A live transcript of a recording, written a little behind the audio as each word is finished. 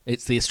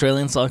It's the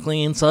Australian Cycling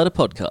Insider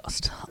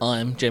Podcast.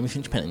 I'm Jamie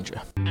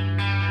Finch-Penninger.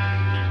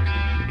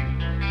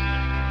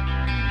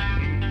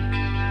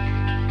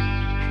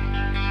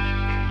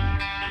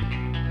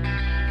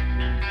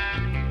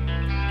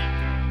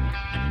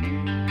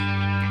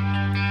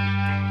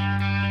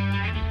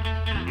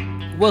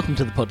 Welcome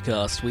to the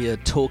podcast. We are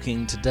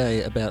talking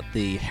today about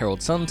the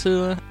Herald Sun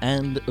Tour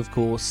and, of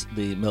course,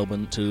 the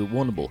Melbourne to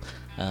Warrnambool.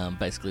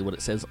 Basically what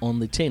it says on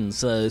the tin.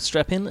 So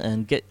strap in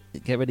and get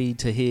ready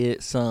to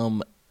hear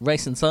some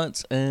race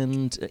insights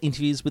and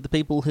interviews with the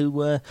people who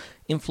were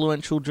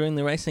influential during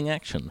the racing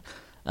action.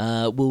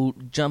 We'll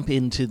jump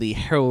into the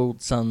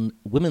Herald Sun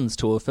Women's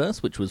Tour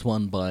first, which was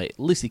won by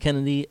Lucy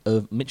Kennedy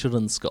of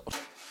Mitchelton Scott.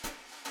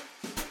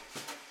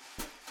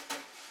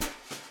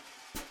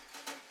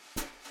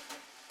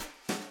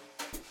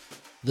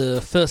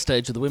 The first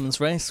stage of the women's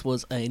race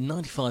was a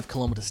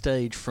 95-kilometre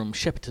stage from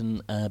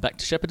Shepparton back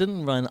to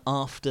Shepparton, run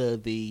after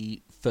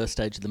the first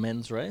stage of the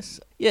men's race.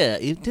 Yeah,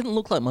 it didn't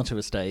look like much of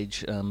a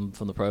stage from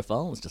the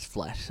profile. It was just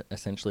flat,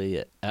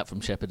 essentially, out from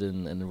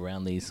Shepparton and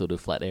around these sort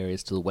of flat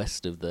areas to the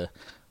west of the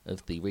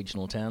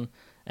regional town.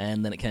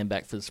 And then it came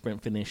back for the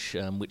sprint finish,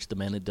 which the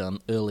men had done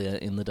earlier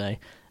in the day.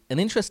 An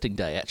interesting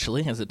day,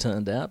 actually, as it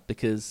turned out,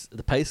 because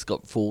the pace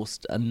got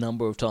forced a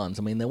number of times.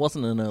 I mean, there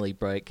wasn't an early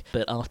break,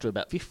 but after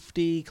about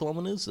 50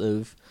 kilometres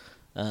of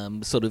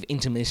sort of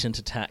intermittent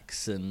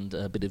attacks and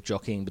a bit of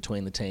jockeying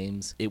between the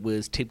teams, it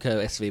was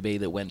Tibco SVB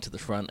that went to the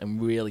front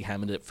and really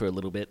hammered it for a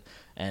little bit.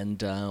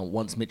 And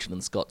once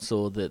Mitchelton Scott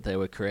saw that they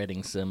were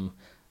creating some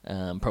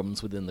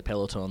problems within the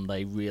peloton,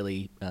 they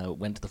really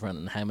went to the front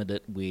and hammered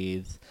it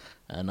with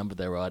a number of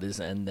their riders,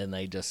 and then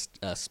they just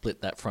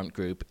split that front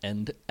group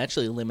and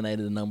actually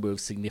eliminated a number of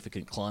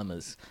significant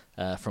climbers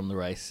from the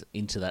race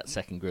into that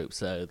second group.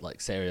 So like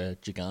Sarah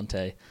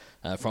Gigante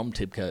from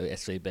Tibco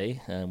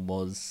SVB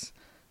was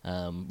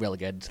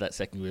relegated to that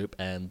second group,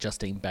 and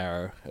Justine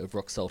Barrow of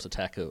Rock Salt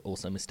Attack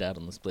also missed out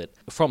on the split.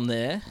 From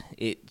there,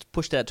 it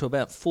pushed out to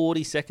about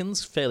 40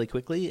 seconds fairly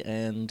quickly,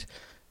 and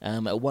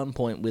at one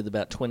point, with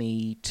about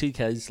 22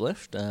 k's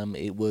left,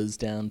 it was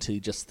down to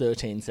just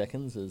 13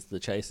 seconds as the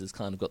chasers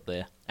kind of got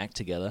their act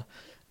together.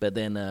 But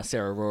then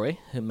Sarah Roy,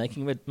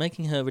 making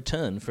her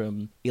return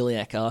from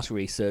iliac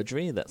artery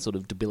surgery, that sort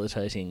of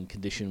debilitating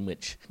condition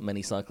which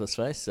many cyclists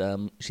face,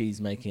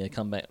 she's making a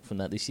comeback from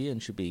that this year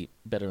and should be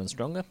better and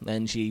stronger.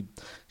 And she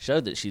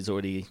showed that she's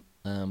already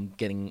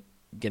getting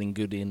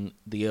good in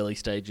the early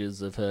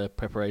stages of her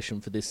preparation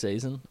for this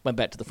season. Went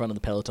back to the front of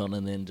the peloton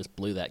and then just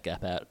blew that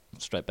gap out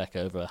straight back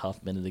over half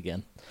a minute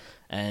again.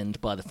 And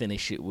by the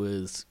finish, it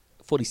was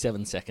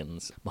 47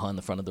 seconds behind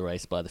the front of the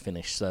race by the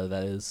finish. So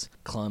those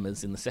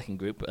climbers in the second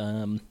group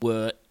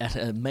were at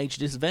a major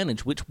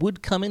disadvantage, which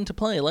would come into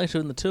play later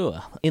in the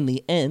tour. In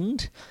the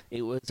end,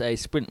 it was a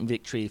sprint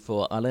victory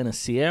for Elena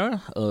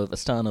Sierra of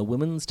Astana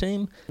Women's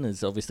Team.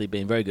 Has obviously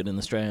been very good in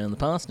Australia in the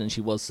past, and she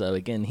was so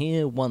again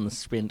here. Won the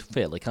sprint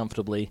fairly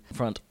comfortably in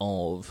front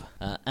of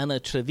Anna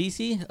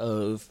Trevisi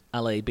of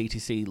LA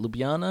BTC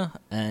Ljubljana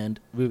and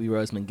Ruby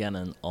Roseman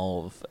Gannon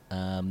of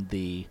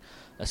the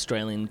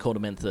Australian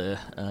Quarter-Menther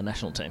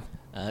national team.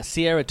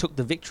 Sierra took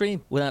the victory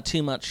without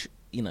too much,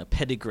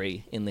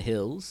 pedigree in the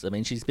hills. I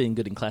mean, she's been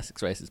good in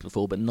classics races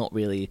before, but not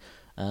really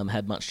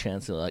had much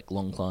chance at like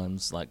long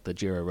climbs like the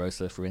Giro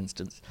Rosa, for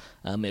instance.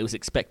 It was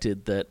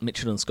expected that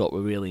Mitchelton Scott were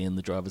really in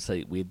the driver's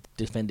seat with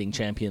defending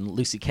champion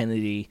Lucy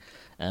Kennedy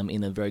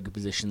in a very good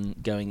position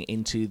going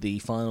into the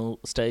final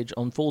stage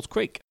on Falls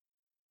Creek.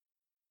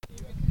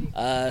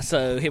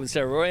 So here with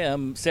Sarah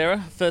Roy.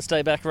 Sarah, first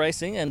day back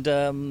racing,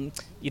 and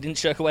you didn't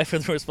shirk away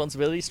from the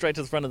responsibility, straight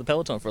to the front of the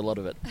peloton for a lot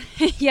of it.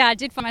 Yeah, I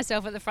did find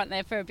myself at the front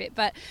there for a bit,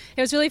 but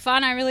it was really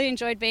fun. I really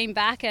enjoyed being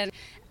back, and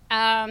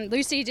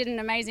Lucy did an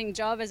amazing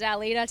job as our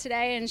leader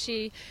today,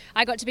 and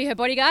I got to be her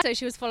bodyguard, so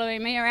she was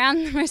following me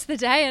around most of the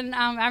day, and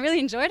I really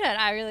enjoyed it.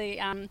 I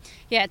really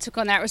took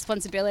on that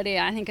responsibility.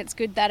 I think it's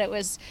good that it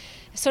was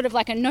sort of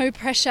like a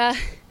no-pressure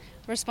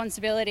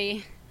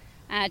responsibility,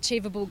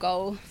 achievable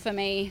goal for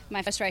me,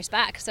 my first race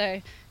back,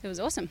 so it was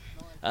awesome.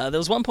 There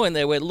was one point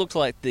there where it looked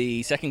like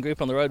the second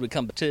group on the road would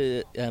come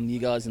to you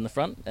guys in the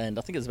front, and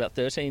I think it was about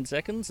 13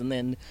 seconds, and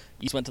then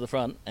you just went to the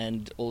front,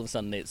 and all of a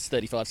sudden it's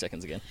 35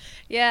 seconds again.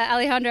 Yeah,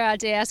 Alejandro, our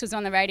DS, was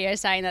on the radio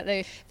saying that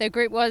the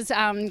group was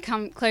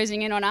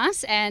closing in on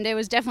us, and it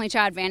was definitely to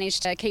our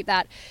advantage to keep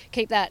that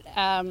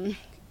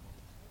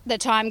the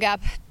time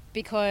gap,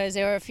 because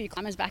there were a few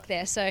climbers back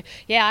there. So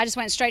yeah, I just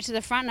went straight to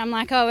the front, and I'm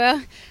like, oh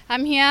well,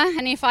 I'm here,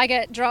 and if I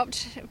get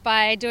dropped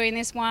by doing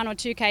this 1 or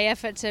 2k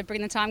effort to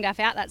bring the time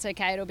gap out, that's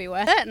okay, it'll be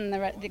worth it, and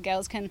the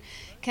girls can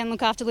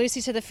look after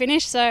Lucy to the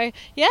finish. So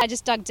yeah, I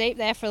just dug deep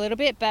there for a little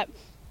bit, but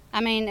I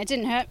mean, it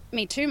didn't hurt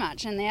me too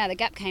much, and the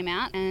gap came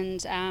out,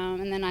 and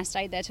then I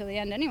stayed there till the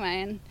end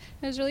anyway, and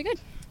it was really good.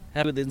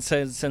 How were the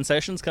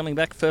sensations coming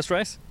back first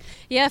race?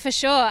 Yeah, for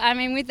sure. I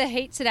mean, with the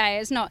heat today,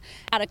 it's not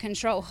out of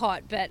control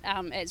hot, but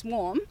it's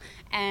warm,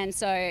 and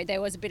so there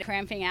was a bit of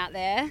cramping out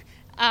there.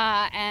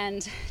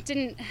 and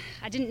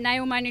I didn't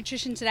nail my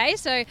nutrition today,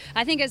 so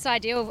I think it's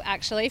ideal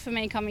actually for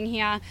me coming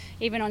here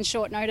even on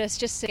short notice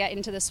just to get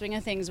into the swing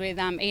of things with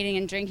eating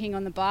and drinking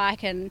on the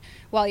bike, and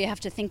while you have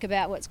to think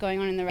about what's going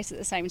on in the race at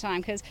the same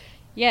time, because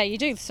you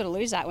do sort of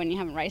lose that when you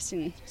haven't raced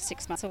in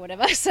 6 months or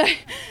whatever. So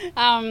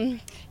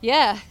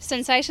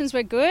sensations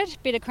were good,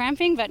 bit of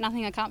cramping but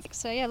nothing I can't fix,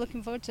 so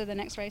looking forward to the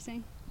next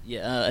racing.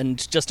 Yeah,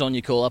 and just on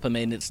your call up, I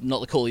mean, it's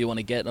not the call you want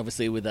to get,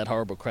 obviously, with that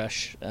horrible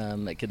crash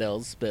at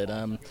Cadell's, but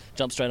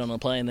jump straight on a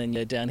plane and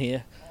you're down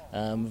here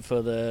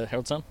for the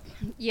Herald Sun?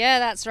 Yeah,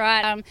 that's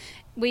right.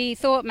 We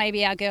thought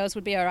maybe our girls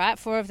would be all right.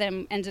 4 of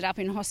them ended up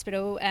in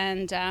hospital,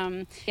 and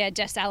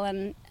Jess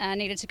Allen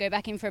needed to go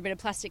back in for a bit of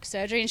plastic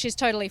surgery, and she's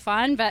totally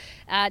fine, but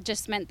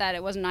just meant that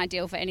it wasn't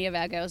ideal for any of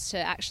our girls to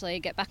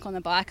actually get back on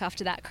the bike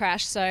after that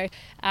crash. So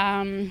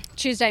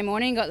Tuesday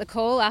morning got the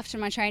call after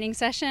my training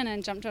session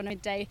and jumped on a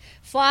midday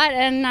flight,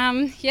 and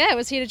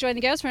was here to join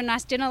the girls for a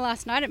nice dinner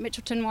last night at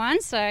Mitchelton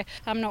Wines, so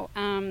I'm not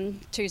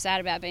too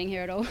sad about being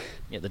here at all.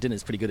 Yeah, the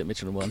dinner's pretty good at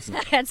Mitchelton Wines.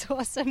 That's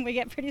awesome. We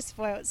get pretty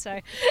spoilt, so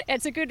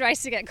it's a good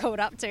race to get called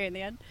up to in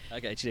the end.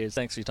 Okay, cheers.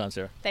 Thanks for your time,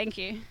 Sarah. Thank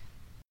you.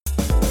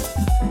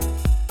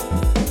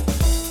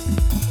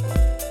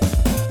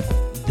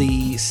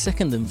 The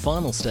second and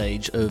final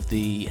stage of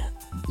the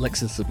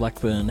Lexus of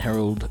Blackburn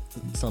Herald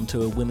Sun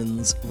Tour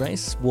women's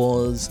race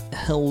was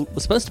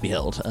supposed to be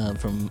held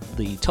from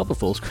the top of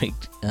Falls Creek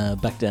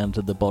back down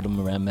to the bottom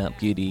around Mount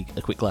Beauty,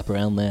 a quick lap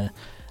around there,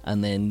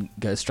 and then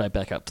go straight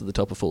back up to the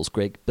top of Falls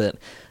Creek. But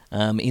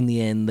in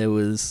the end, there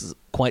was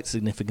quite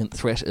significant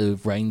threat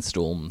of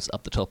rainstorms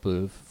up the top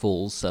of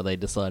Falls, so they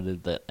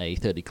decided that a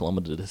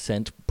 30-kilometre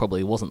descent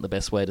probably wasn't the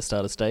best way to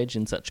start a stage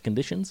in such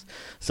conditions.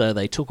 So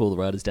they took all the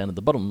riders down at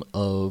the bottom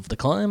of the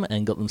climb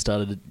and got them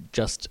started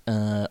just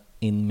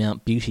in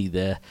Mount Beauty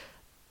there.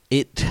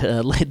 It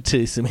led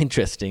to some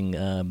interesting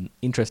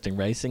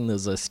racing. There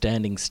was a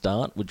standing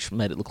start, which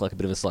made it look like a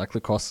bit of a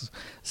cyclocross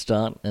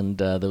start, and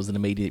there was an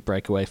immediate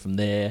breakaway from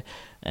there,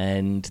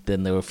 and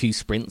then there were a few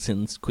sprints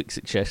in quick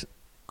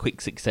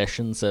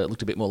succession, so it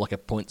looked a bit more like a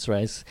points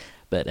race.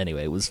 But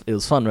anyway, it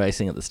was fun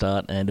racing at the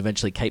start, and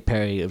eventually Kate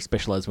Perry of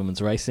Specialised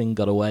Women's Racing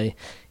got away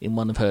in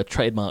one of her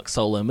trademark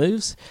solo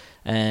moves,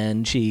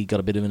 and she got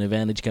a bit of an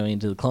advantage going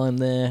into the climb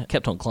there,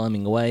 kept on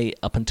climbing away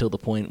up until the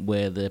point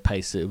where the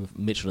pace of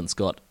Mitchell &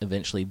 Scott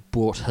eventually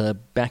brought her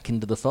back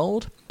into the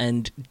fold.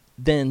 And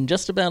then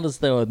just about as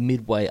they were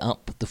midway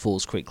up the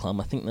Falls Creek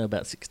climb, I think there were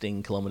about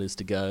 16 kilometres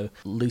to go,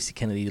 Lucy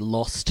Kennedy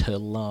lost her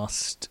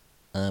last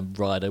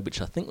rider,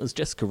 which I think was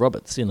Jessica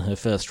Roberts in her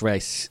first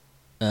race.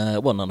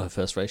 Well, not her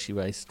first race, she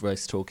raced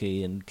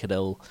Torquay and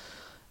Cadell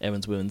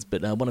Evans Women's,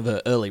 but one of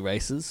her early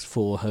races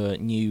for her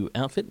new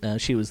outfit.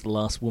 She was the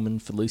last woman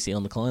for Lucy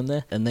on the climb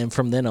there, and then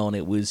from then on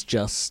it was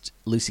just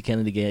Lucy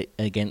Kennedy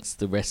against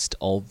the rest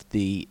of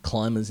the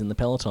climbers in the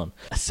peloton.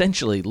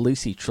 Essentially,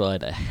 Lucy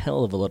tried a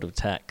hell of a lot of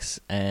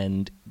attacks,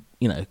 and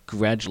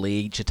gradually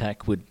each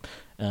attack would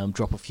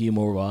drop a few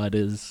more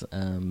riders,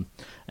 and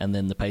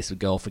then the pace would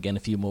go off again, a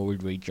few more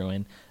would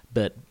rejoin.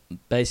 But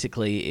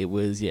basically it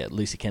was,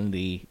 Lucy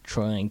Kennedy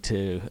trying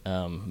to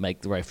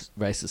make the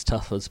race as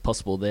tough as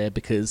possible there,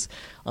 because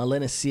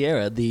Elena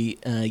Sierra, the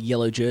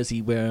yellow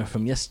jersey wearer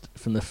from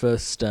the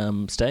first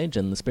stage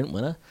and the sprint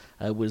winner,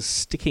 was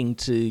sticking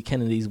to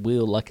Kennedy's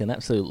wheel like an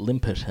absolute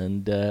limpet,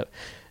 and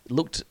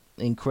looked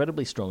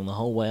incredibly strong the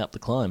whole way up the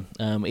climb.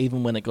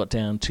 Even when it got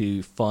down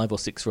to 5 or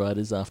 6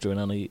 riders after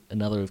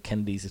another of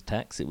Kennedy's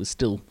attacks, it was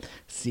still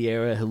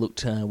Sierra who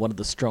looked one of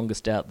the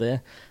strongest out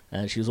there.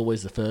 She was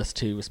always the first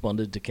who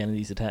responded to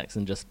Kennedy's attacks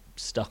and just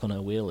stuck on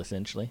her wheel,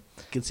 essentially.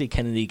 You could see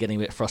Kennedy getting a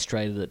bit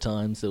frustrated at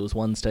times. There was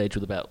one stage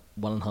with about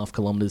 1.5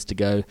 kilometres to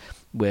go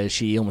where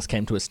she almost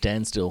came to a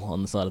standstill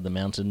on the side of the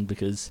mountain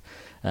because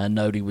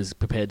nobody was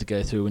prepared to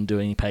go through and do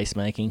any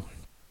pacemaking.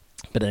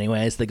 But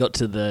anyway, as they got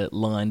to the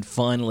line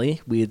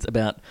finally, with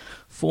about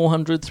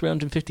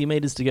 350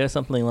 metres to go,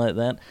 something like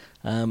that,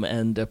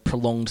 and a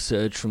prolonged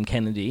surge from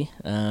Kennedy,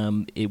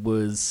 it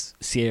was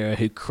Sierra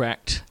who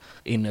cracked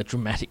in a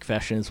dramatic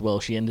fashion as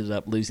well. She ended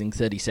up losing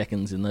 30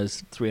 seconds in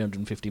those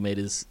 350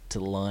 metres to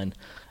the line,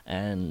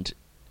 and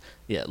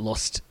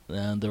lost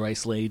the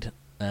race lead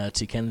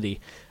to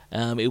Kennedy.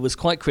 It was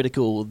quite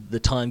critical, the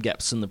time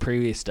gaps from the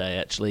previous day,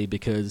 actually,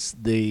 because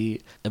the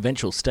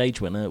eventual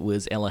stage winner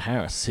was Ella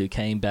Harris, who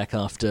came back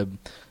after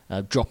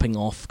dropping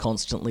off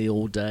constantly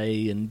all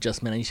day and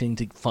just managing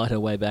to fight her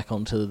way back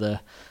onto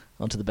the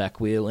back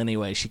wheel.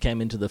 Anyway, she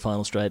came into the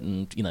final straight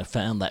and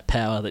found that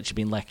power that she'd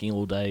been lacking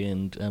all day,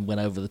 and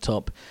went over the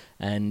top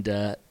and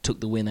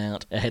took the win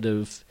out ahead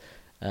of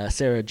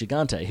Sarah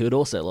Gigante, who had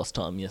also lost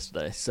time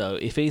yesterday. So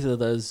if either of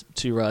those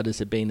two riders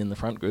had been in the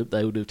front group,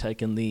 they would have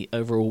taken the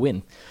overall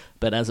win.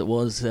 But as it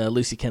was,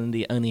 Lucy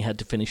Kennedy only had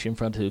to finish in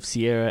front of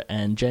Sierra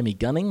and Jamie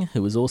Gunning,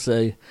 who was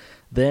also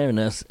there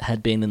and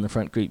had been in the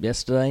front group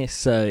yesterday.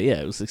 So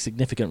it was a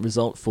significant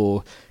result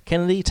for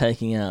Kennedy,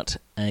 taking out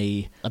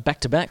a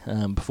back-to-back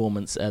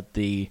performance at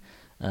the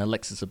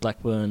Lexus of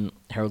Blackburn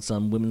Herald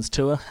Sun Women's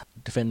Tour.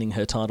 defending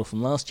her title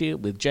from last year,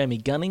 with Jamie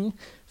Gunning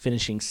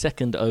finishing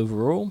second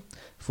overall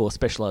for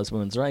Specialised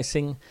Women's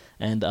Racing,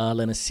 and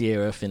Arlena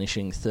Sierra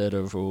finishing third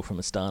overall from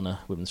Astana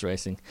Women's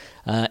Racing.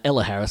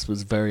 Ella Harris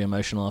was very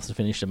emotional after the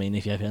finish. I mean,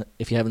 if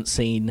you haven't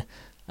seen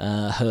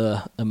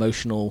her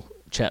emotional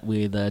chat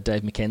with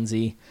Dave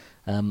McKenzie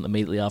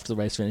immediately after the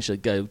race finish,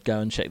 go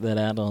and check that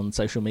out on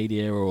social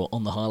media or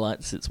on the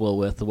highlights. It's well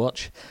worth the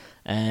watch.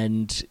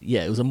 And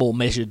yeah, it was a more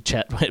measured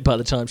chat by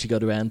the time she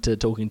got around to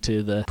talking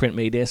to the print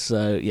media.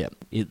 So yeah,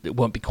 it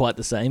won't be quite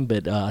the same,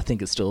 but I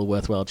think it's still a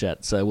worthwhile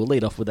chat. So we'll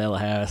lead off with Ella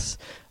Harris.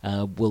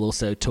 We'll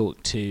also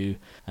talk to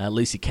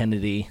Lucy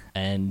Kennedy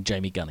and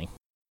Jamie Gunning.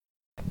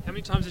 How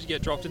many times did you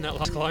get dropped in that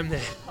last climb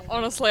there?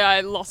 Honestly,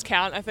 I lost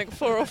count, I think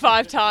 4 or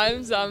 5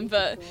 times,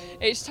 but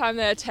each time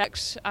they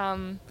attacked,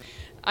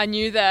 I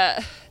knew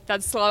that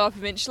they'd slow up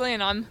eventually,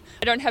 and I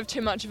don't have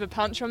too much of a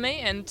punch on me,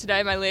 and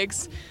today my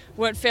legs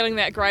weren't feeling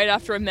that great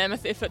after a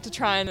mammoth effort to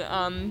try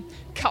and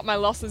cut my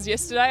losses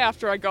yesterday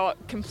after I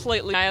got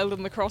completely nailed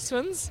in the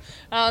crosswinds.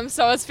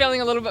 So I was feeling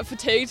a little bit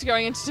fatigued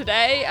going into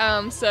today,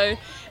 so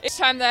each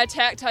time they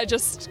attacked I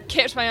just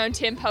kept my own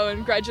tempo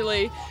and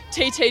gradually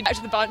TT'd back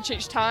to the bunch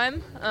each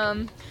time.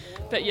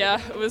 But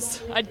yeah,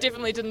 I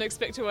definitely didn't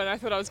expect to win. I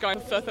thought I was going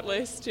 5th at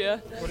least,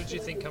 yeah. What did you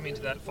think coming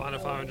into that final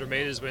 500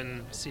 metres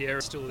when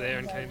Sierra's still there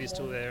and Kennedy's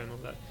still there and all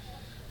that?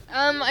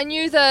 I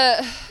knew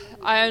that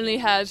I only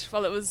had,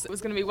 it was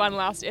going to be one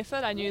last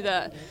effort. I knew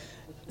that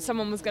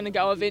someone was going to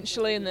go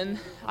eventually and then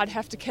I'd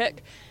have to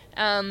kick.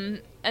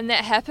 And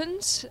that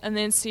happened, and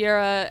then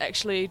Sierra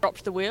actually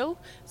dropped the wheel.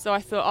 So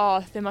I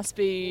thought, there must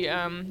be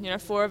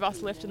 4 of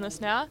us left in this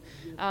now.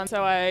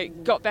 So I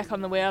got back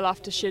on the wheel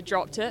after she'd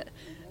dropped it.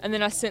 And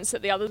then I sensed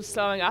that the others were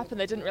slowing up and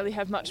they didn't really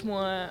have much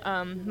more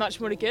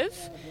to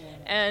give.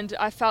 And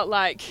I felt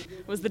like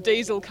it was the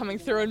diesel coming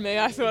through in me.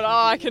 I thought,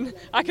 I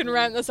can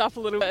ramp this up a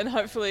little bit and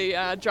hopefully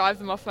drive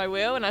them off my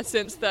wheel. And I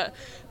sensed that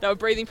they were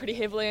breathing pretty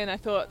heavily, and I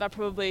thought that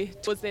probably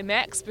was their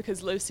max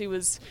because Lucy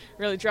was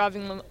really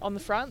driving them on the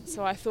front.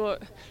 So I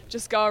thought,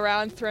 just go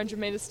around 300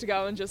 metres to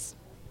go and just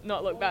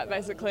not look back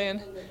basically,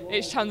 and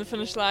each time the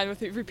finish line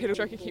with every pedal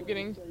stroke I kept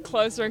getting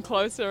closer and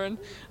closer, and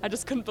I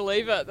just couldn't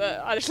believe it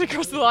that I'd actually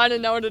crossed the line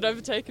and no one had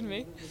overtaken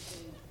me.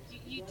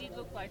 You did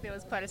look like there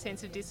was quite a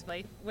sense of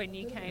disbelief when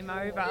you came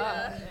over.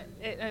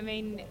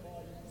 Yeah.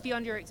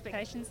 Beyond your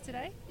expectations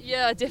today?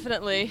 Yeah,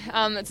 definitely.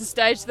 It's a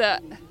stage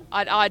that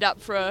I'd eyed up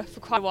for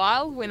quite a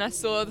while. When I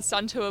saw the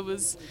Sun Tour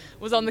was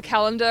on the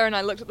calendar and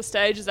I looked at the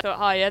stages, I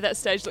thought, that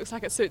stage looks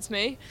like it suits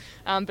me.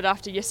 But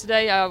after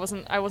yesterday, I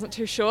wasn't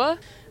too sure.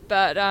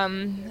 But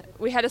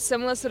we had a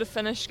similar sort of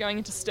finish going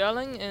into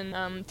Stirling in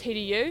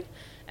TDU,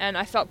 and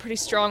I felt pretty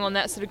strong on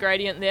that sort of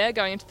gradient there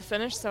going into the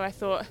finish. So I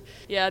thought,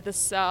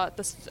 this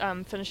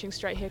finishing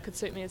straight here could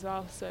suit me as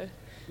well. So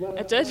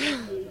it did.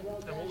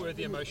 And what were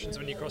the emotions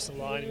when you crossed the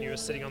line and you were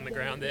sitting on the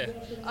ground there?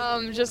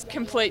 Just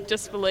complete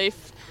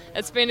disbelief.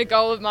 It's been a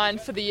goal of mine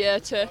for the year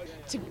to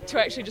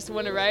actually just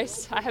win a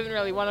race. I haven't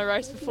really won a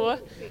race before,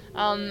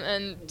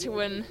 and to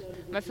win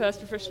my first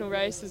professional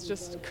race is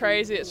just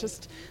crazy. It's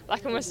just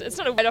like almost, it's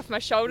not a weight off my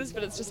shoulders,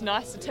 but it's just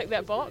nice to tick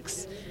that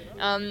box.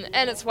 And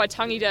it's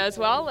Waitangi Day as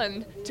well,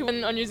 and to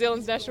win on New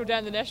Zealand's National Day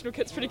in the national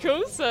kit's pretty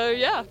cool. So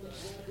yeah,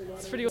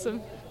 it's pretty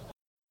awesome.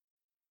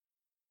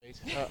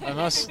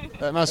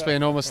 That must be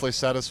enormously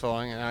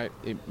satisfying.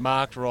 It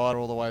marked right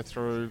all the way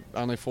through.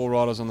 Only 4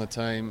 riders on the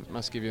team.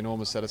 Must give you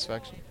enormous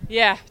satisfaction.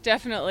 Yeah,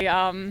 definitely.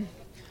 I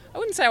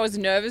wouldn't say I was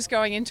nervous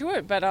going into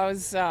it, but I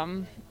was,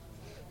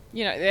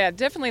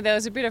 definitely there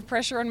was a bit of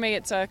pressure on me.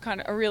 It's a kind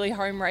of a really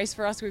home race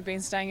for us. We've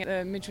been staying at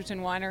the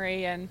Mitchelton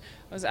Winery, and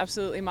I was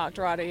absolutely marked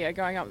right. Yeah,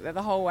 going up there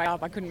the whole way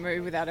up, I couldn't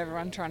move without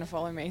everyone trying to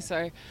follow me.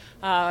 So,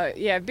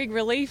 big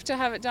relief to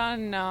have it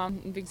done,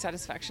 and big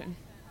satisfaction.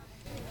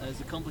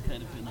 There's a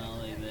complicated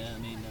finale there. I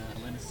mean,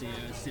 Arlena Sierra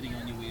sitting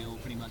on your wheel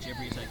pretty much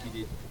every attack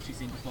you did. She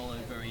seemed to follow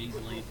very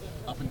easily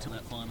up until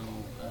that final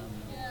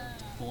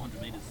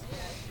 400 metres.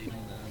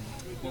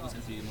 What was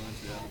going through your mind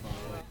throughout the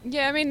final?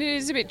 Yeah, I mean, it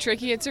is a bit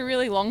tricky. It's a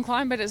really long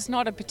climb, but it's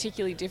not a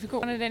particularly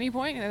difficult one at any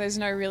point. There's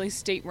no really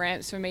steep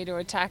ramps for me to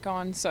attack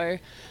on, so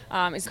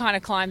it's the kind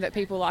of climb that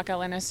people like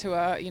Alenis, who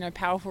are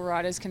powerful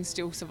riders, can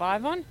still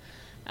survive on.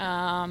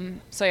 I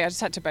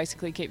just had to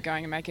basically keep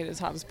going and make it as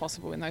hard as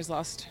possible in those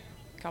last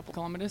couple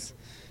kilometres.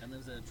 And there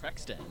was a track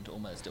stand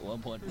almost at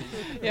one point.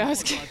 Yeah,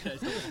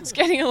 it's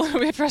getting a little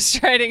bit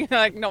frustrating,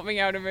 like not being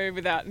able to move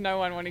without no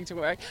one wanting to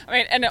work. I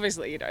mean, and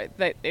obviously,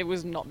 it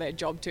was not their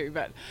job to,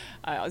 but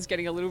I was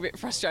getting a little bit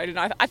frustrated.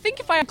 I think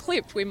if I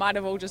unclipped, we might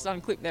have all just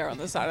unclipped there on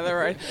the side of the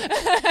road.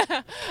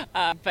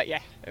 But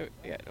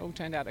it all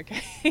turned out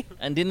okay.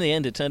 And in the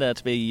end, it turned out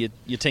to be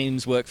your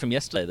team's work from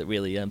yesterday that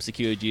really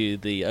secured you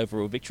the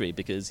overall victory,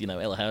 because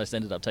Ella Harris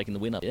ended up taking the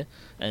win up here,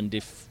 and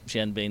if she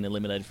hadn't been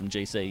eliminated from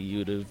GC, you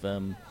would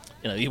have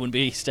you wouldn't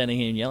be standing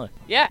here in yellow.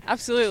 Yeah,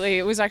 absolutely.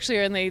 It was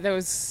actually there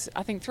was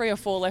I think 3 or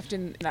 4 left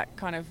in that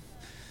kind of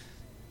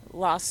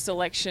last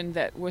selection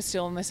that were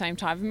still in the same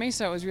time as me,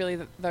 so it was really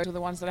those were the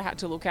ones that I had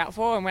to look out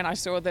for. And when I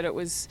saw that it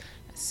was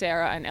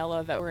Sarah and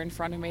Ella that were in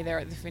front of me there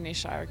at the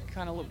finish, I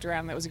kind of looked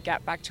around. There was a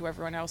gap back to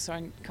everyone else, so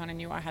I kind of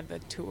knew I had the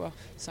tour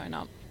sewn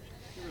up.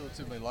 You're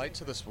relatively late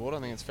to the sport, I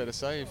think it's fair to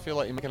say. You feel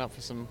like you're making up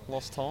for some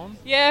lost time?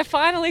 Yeah,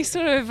 finally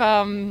sort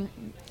of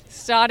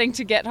starting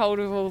to get hold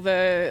of all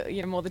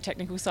the, more the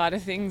technical side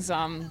of things.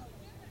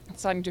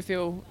 Starting to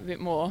feel a bit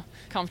more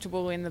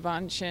comfortable in the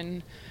bunch,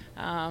 and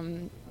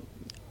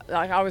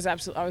I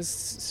was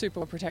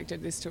super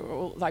protected this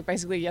tour. Like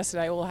basically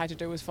yesterday, all I had to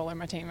do was follow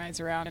my teammates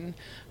around and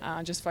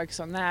just focus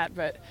on that.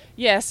 But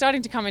yeah,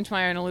 starting to come into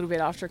my own a little bit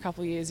after a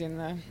couple of years in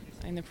the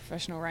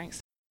professional ranks.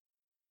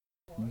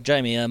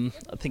 Jamie, I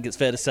think it's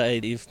fair to say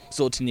that you've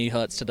soared to new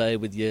heights today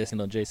with your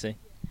on GC.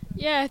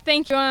 Yeah,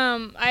 thank you.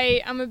 I'm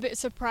a bit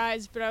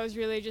surprised, but I was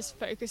really just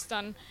focused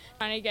on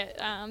trying to get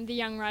the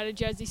young rider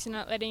jersey, so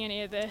not letting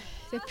any of the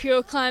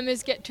pure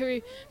climbers get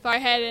too far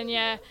ahead.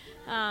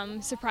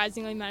 And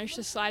surprisingly managed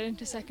to slide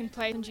into second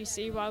place in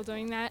GC while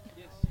doing that.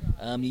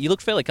 You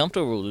look fairly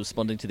comfortable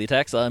responding to the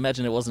attacks. I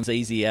imagine it wasn't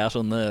easy out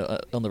on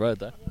the road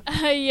though.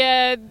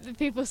 Yeah, the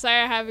people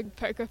say I have a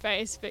poker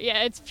face, but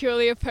yeah, it's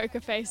purely a poker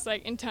face.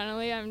 Like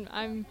internally,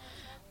 I'm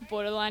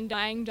borderline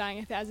dying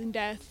 1,000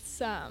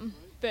 deaths.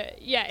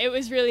 But yeah, it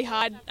was really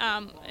hard.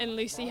 And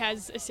Lucy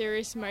has a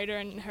serious motor,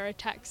 and her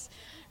attacks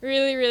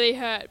really, really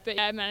hurt. But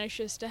yeah, I managed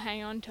just to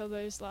hang on till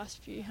those last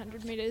few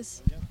 100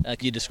 meters. Can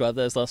you describe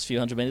those last few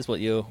 100 meters? What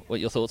your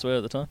thoughts were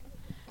at the time?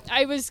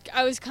 I was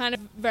kind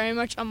of very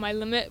much on my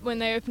limit when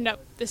they opened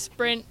up the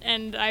sprint,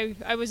 and I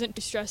wasn't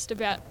too stressed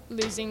about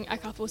losing a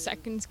couple of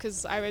seconds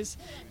because I was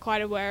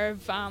quite aware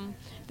of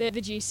the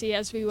GC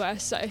as we were.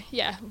 So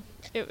yeah,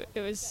 it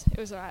was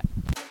alright.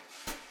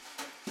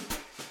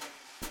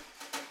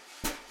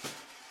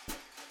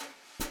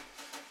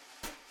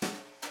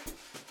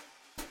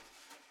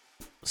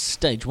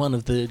 Stage 1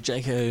 of the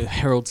Jayco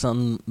Herald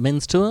Sun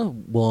men's tour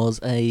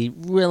was a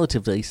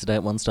relatively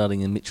sedate one,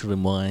 starting in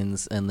Mitchelton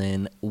Wines and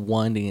then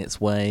winding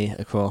its way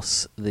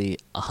across the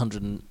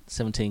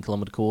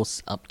 117-kilometre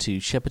course up to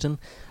Shepparton.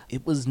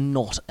 It was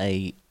not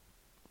a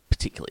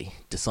particularly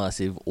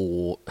decisive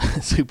or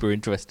super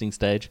interesting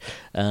stage,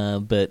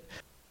 but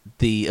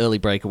the early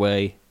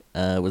breakaway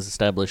was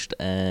established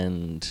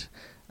and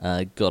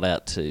got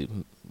out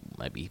to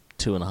maybe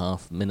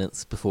 2.5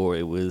 minutes before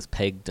it was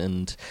pegged,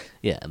 and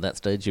yeah, at that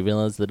stage you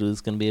realised that it was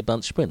going to be a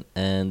bunch sprint,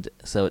 and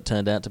so it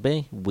turned out to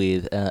be,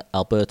 with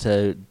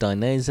Alberto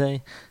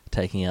Dainese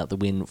taking out the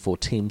win for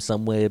Team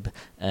Sunweb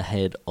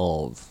ahead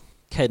of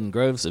Caden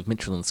Groves of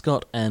Mitchell and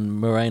Scott and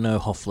Moreno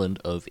Hoffland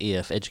of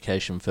EF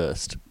Education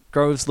First.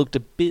 Groves looked a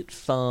bit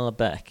far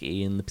back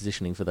in the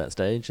positioning for that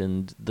stage,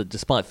 and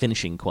despite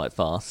finishing quite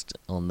fast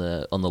on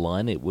the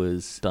line, it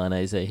was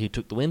Dainese who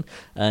took the win,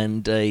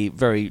 and a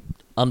very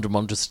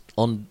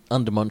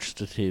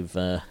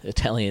undemonstrative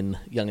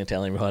young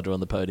Italian rider on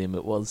the podium.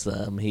 It was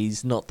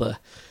he's not the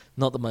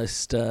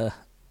most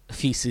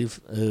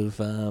effusive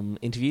of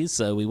interviews,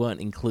 so we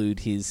won't include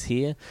his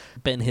here.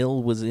 Ben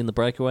Hill was in the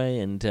breakaway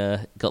and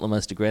got the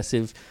most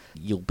aggressive.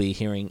 You'll be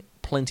hearing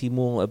plenty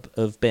more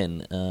of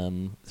Ben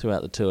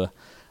throughout the tour,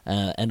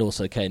 and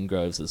also Caden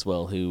Groves as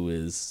well, who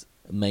was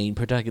main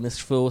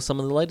protagonist for some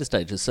of the later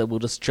stages. So we'll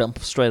just jump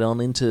straight on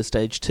into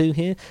Stage 2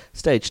 here.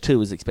 Stage 2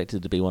 is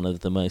expected to be one of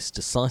the most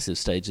decisive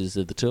stages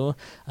of the tour,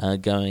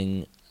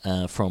 going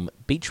from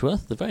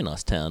Beechworth, the very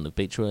nice town of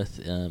Beechworth,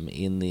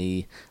 in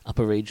the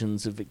upper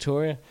regions of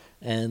Victoria,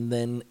 and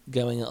then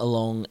going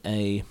along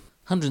a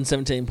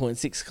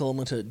 117.6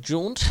 kilometre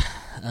jaunt,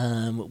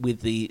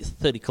 with the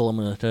 30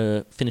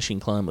 kilometre finishing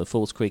climb of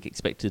Falls Creek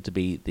expected to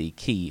be the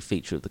key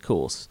feature of the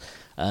course.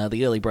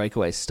 The early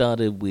breakaway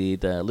started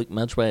with Luke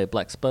Mudgeway of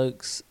Black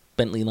Spokes,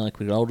 Bentley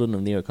Nyquist Alden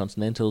of Nero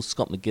Continental,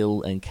 Scott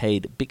McGill and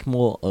Cade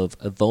Bickmore of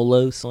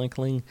Evolo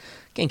Cycling,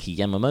 Genki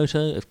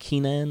Yamamoto of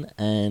Keenan,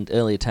 and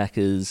early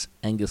attackers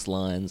Angus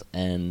Lyons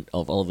and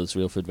of Oliver's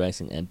Reelford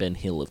Racing and Ben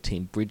Hill of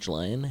Team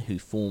Bridgelane, who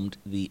formed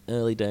the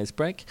early days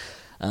break.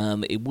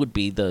 It would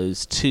be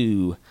those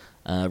two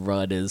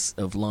riders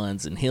of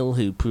Lyons and Hill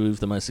who proved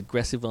the most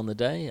aggressive on the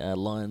day.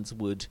 Lyons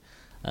would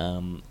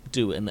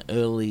do an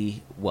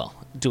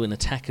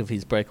attack of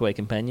his breakaway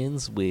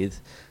companions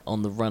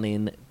on the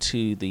run-in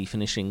to the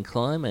finishing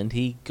climb, and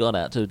he got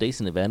out to a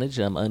decent advantage,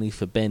 only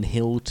for Ben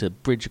Hill to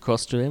bridge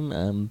across to him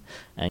and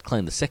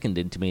claim the second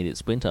intermediate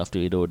sprint after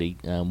he'd already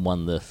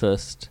won the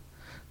first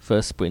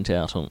sprint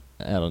out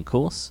on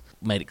course.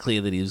 Made it clear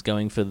that he was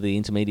going for the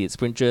intermediate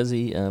sprint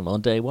jersey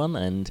on day one,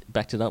 and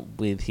backed it up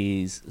with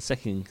his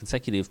second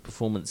consecutive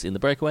performance in the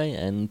breakaway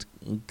and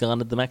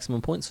garnered the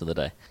maximum points for the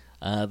day.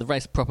 The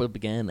race proper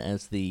began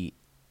as the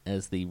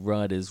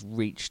riders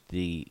reached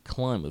the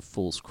climb of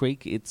Falls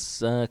Creek.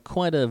 It's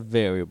quite a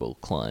variable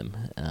climb,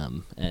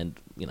 and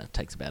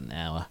takes about an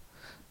hour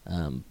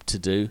to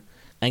do.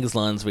 Angus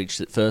Lyons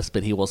reached it first,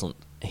 but he wasn't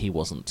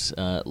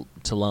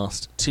to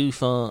last too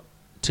far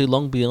too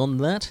long beyond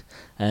that,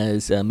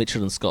 as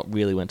Mitchell and Scott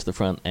really went to the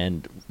front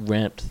and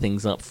ramped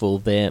things up for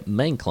their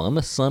main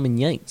climber, Simon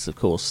Yates, of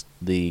course,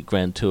 the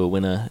Grand Tour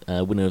winner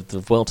of the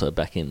Vuelta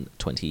back in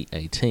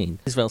 2018.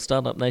 Israel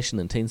Startup Nation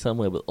and Team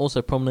Sunweb were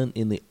also prominent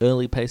in the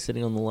early pace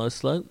setting on the low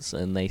slopes,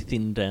 and they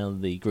thinned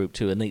down the group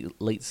to an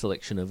elite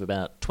selection of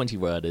about 20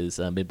 riders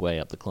midway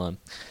up the climb.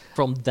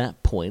 From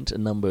that point, a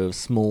number of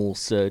small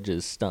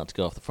surges start to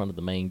go off the front of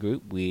the main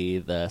group,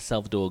 with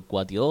Salvador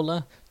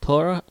Guardiola,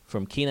 Tora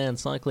from Keenan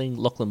Cycling,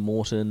 Lachlan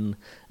Morton,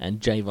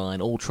 and Jay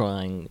Vine all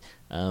trying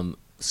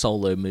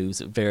solo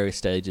moves at various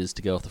stages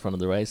to go off the front of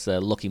the race.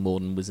 Lockie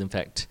Morton was in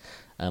fact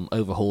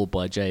overhauled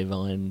by Jay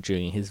Vine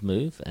during his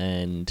move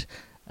and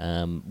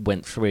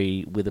went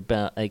free with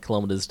about 8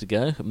 kilometres to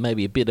go,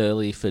 maybe a bit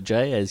early for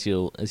Jay, as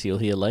you'll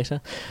hear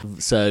later.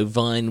 So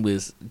Vine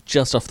was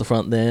just off the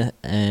front there,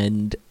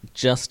 and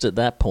just at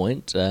that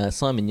point,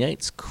 Simon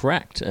Yates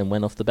cracked and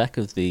went off the back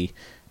of the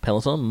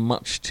peloton,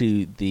 much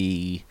to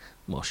the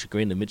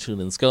chagrin of Mitchell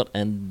and Scott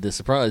and the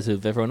surprise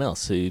of everyone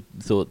else who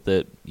thought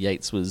that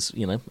Yates was,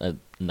 a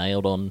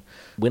nailed-on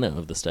winner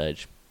of the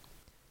stage.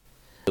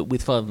 But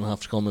with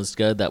 5.5 kilometres to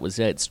go, that was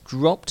Yates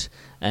dropped,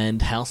 and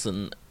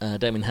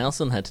Damien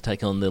Howson had to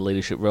take on the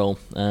leadership role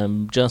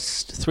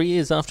just 3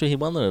 years after he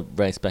won the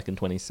race back in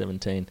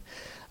 2017.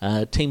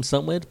 Team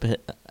Sunweb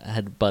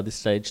had by this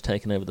stage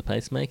taken over the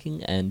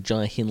pacemaking, and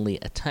Jai Hindley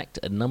attacked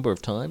a number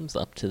of times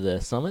up to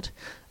the summit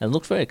and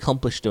looked very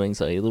accomplished doing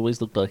so. He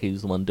always looked like he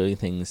was the one doing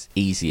things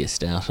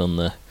easiest out on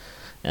the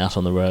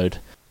road.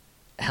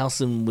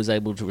 Howson was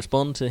able to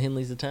respond to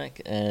Hindley's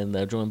attack, and they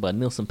were joined by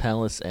Nilsen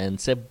Palace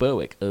and Seb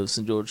Berwick of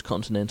St George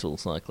Continental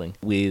Cycling,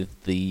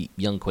 with the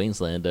young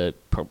Queenslander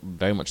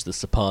very much the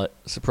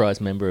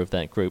surprise member of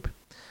that group.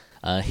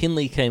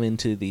 Hindley came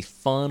into the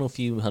final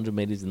few hundred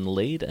metres in the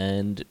lead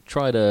and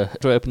tried to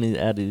open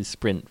out his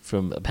sprint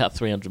from about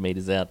 300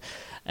 metres out,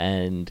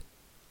 and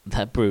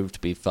that proved to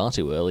be far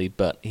too early,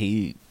 but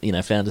he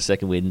found a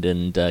second wind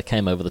and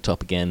came over the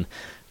top again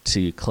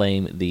to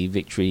claim the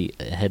victory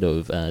ahead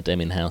of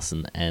Damien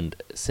Howson and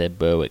Seb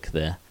Berwick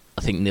there.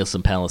 I think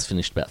Nilsen Palace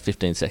finished about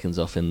 15 seconds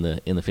off in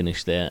the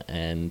finish there,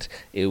 and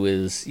it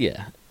was,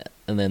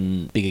 and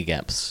then bigger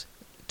gaps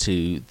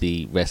to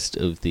the rest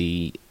of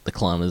the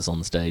climbers on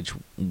the stage,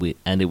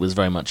 and it was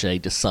very much a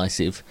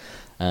decisive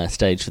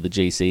stage for the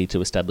GC to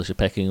establish a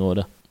pecking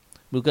order.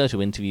 We'll go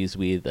to interviews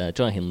with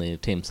Jai Hindley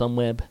of Team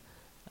Sunweb,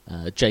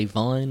 Jay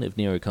Vine of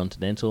Nero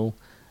Continental,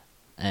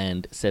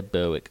 and Seb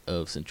Berwick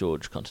of St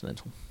George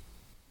Continental.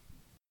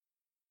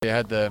 You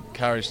had the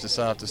courage to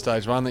say after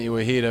stage one that you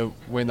were here to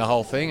win the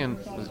whole thing, and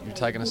you've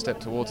taken a step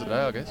towards it today,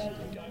 I guess.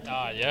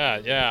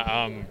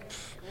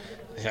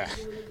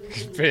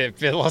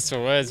 Bit lost for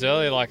words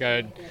really.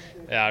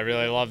 I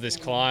really love this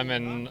climb,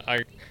 and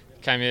I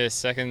came here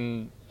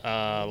second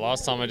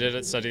last time I did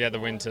it, so to get the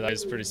win today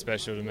is pretty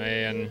special to me.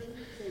 And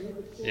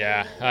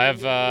I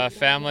have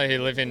family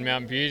who live in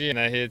Mount Beauty, and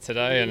they're here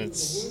today, and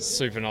it's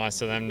super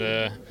nice of them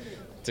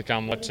to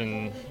come watch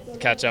and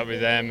catch up with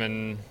them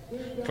and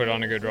put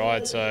on a good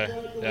ride. So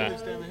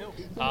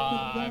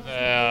I have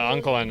an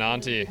uncle and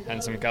auntie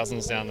and some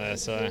cousins down there.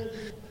 So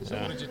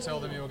what did you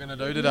tell them you were going to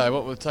do today?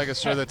 What would take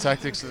us through the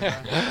tactics of the day?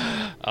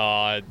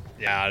 I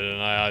don't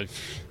know.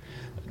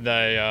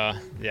 They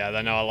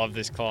know I love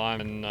this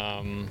climb,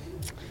 and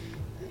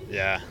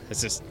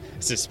it's just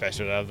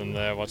special to have them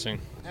there watching.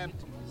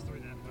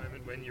 Through that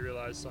moment when you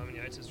realised Simon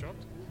Yates has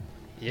dropped?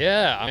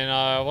 Yeah,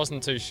 I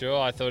wasn't too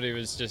sure. I thought he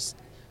was just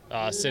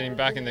sitting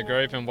back in the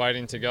group and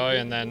waiting to go,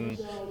 and then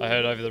I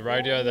heard over the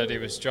radio that he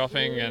was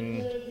dropping,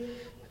 and in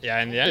the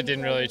end it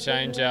didn't really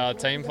change our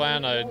team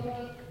plan.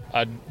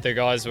 The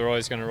guys were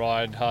always going to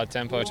ride hard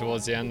tempo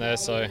towards the end there,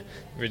 so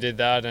we did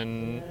that,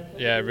 and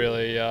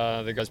really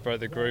the guys broke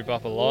the group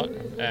up a lot,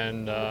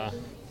 and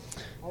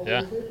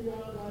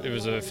it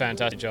was a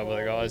fantastic job of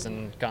the guys,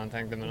 and can't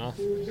thank them enough.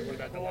 What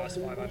about the last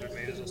 500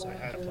 metres or so?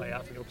 How did it play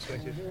out from your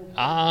perspective?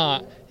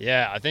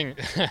 I think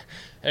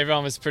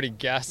everyone was pretty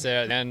gassed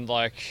there at the end.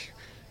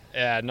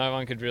 No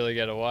one could really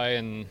get away,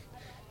 and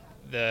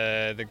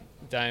the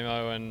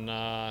Damo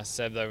and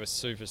Seb, they were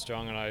super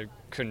strong, and I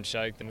couldn't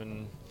shake them.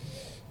 And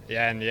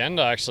in the end,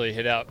 I actually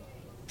hit out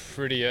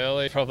pretty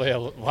early, probably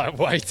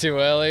way too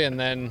early, and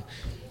then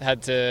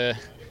had to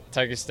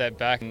take a step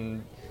back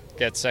and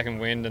get second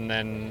wind, and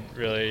then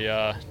really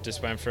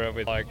just went for it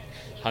with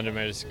 100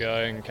 metres to go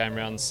and came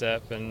around the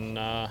step, and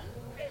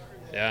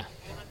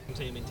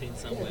Team in Team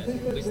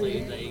Sunweb,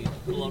 obviously they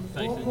put a lot of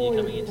faith in you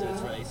coming into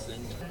this race,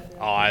 and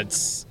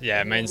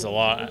it means a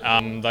lot.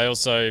 They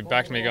also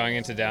backed me going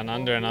into Down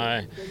Under, and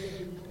I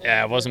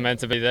wasn't meant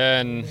to be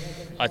there, and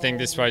I think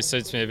this race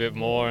suits me a bit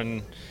more,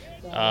 and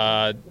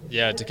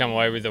to come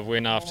away with a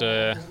win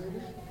after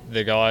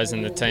the guys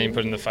and the team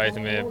putting the faith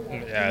in me,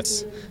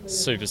 it's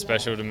super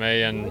special to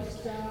me, and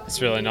it's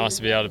really nice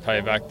to be able to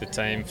pay back the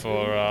team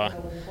for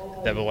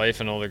their belief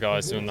and all the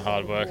guys doing the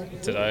hard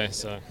work today.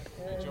 So.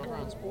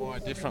 Runs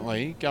wide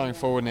differently going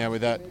forward now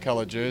with that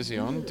coloured jersey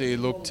on. Do you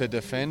look to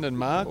defend and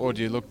mark, or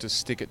do you look to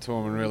stick it to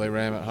them and really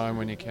ram it home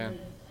when you can?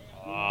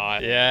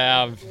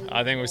 Yeah,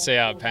 I think we'll see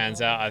how it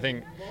pans out. I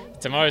think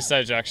tomorrow's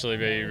stage will actually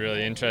be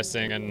really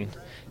interesting and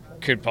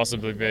could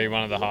possibly be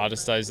one of the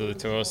hardest days of the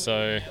tour.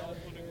 So,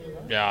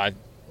 yeah,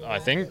 I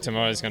think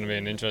tomorrow's going to be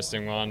an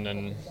interesting one.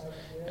 And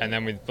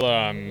then with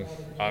Buller,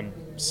 I'm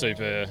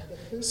super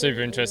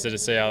interested to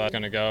see how that's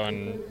going to go.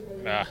 And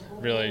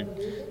really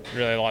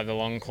like the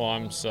long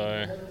climb.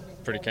 So,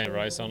 pretty keen to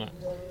race on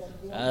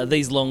it.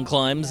 These long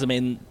climbs, I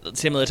mean,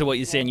 similar to what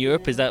you see in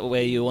Europe, is that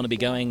where you want to be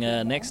going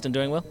next and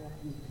doing well?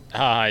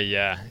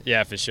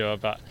 Yeah, for sure.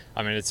 But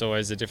I mean, it's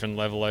always a different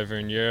level over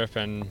in Europe,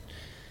 and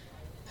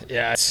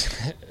I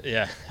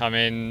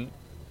mean,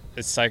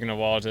 it's taken a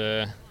while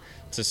to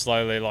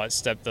slowly like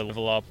step the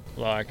level up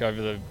like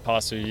over the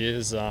past few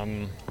years. I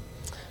mean,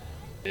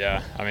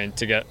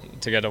 to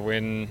get a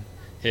win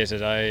here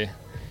today,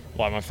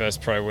 like my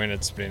first pro win,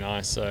 it's pretty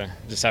nice. So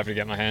just happy to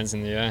get my hands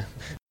in the air.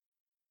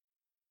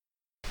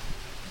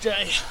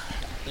 Jay,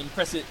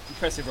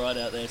 impressive ride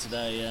out there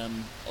today.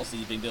 Also,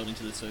 you've been building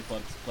to this for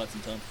quite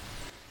some time.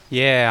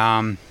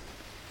 Yeah,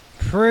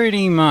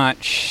 pretty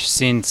much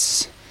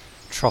since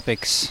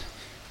Tropics,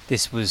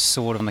 this was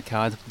sort of on the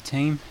cards with the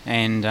team,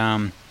 and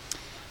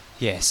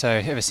so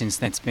ever since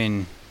then it's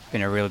been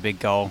a really big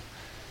goal.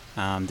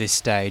 This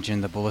stage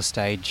and the Buller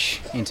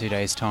stage in 2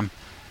 days' time.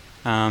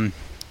 Made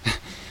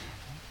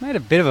a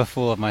bit of a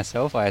fool of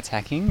myself by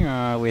attacking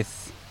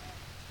with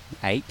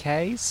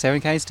 8Ks,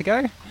 7Ks to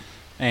go.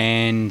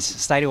 And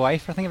stayed away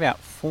for I think about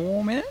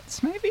 4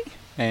 minutes maybe,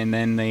 and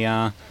then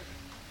the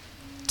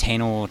 10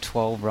 or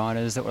 12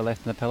 riders that were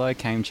left in the peloton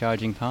came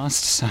charging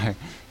past, so that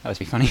was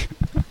pretty funny.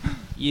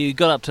 You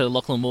got up to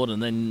Lachlan Morton,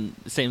 and then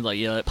it seemed like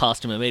you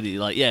passed him immediately.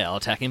 Like, yeah, I'll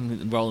attack him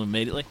and roll him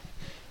immediately.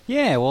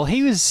 Yeah, well,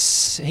 he was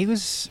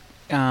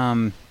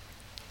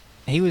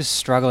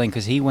struggling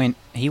because he went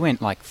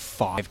like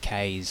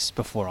 5Ks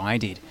before I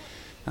did,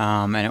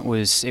 and it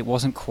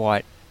wasn't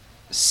quite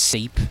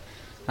steep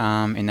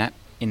in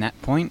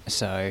that point.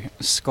 So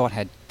Scott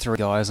had 3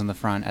 guys on the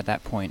front at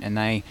that point,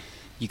 and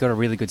you got a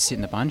really good sit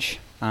in the bunch.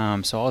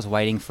 So I was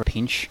waiting for a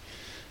pinch,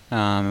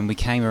 and we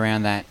came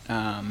around that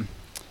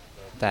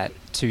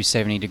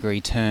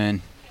 270-degree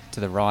turn to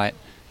the right,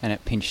 and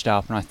it pinched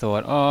up, and I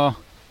thought,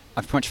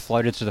 I've pretty much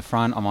floated to the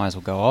front, I might as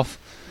well go off.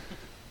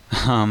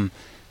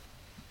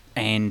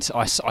 And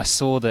I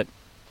saw that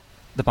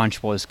the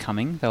bunch was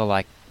coming. They were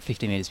like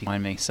 50 metres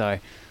behind me, so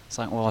it's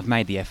like, well, I've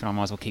made the effort, I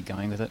might as well keep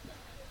going with it.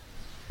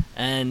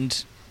 And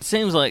it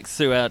seems like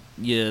throughout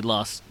your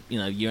last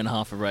year and a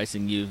half of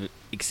racing, you've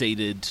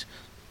exceeded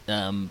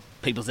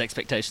people's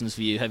expectations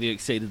for you. Have you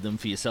exceeded them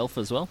for yourself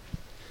as well?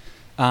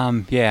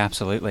 Yeah,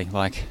 absolutely.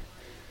 Like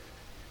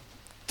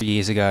 3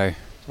 years ago,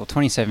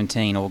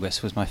 2017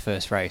 August was my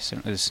first race,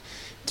 and it was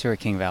Tour of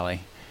King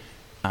Valley.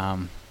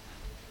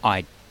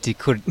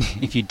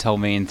 If you'd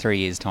told me in 3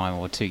 years' time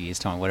or 2 years'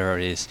 time, whatever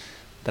it is,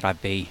 that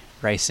I'd be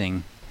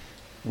racing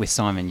with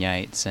Simon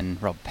Yates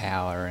and Rob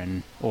Power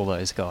and all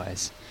those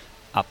guys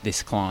up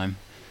this climb,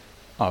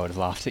 I would have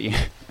laughed at you.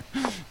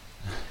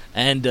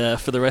 And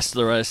for the rest of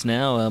the race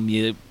now,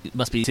 you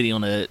must be sitting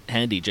on a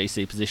handy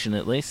GC position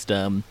at least.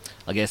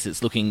 I guess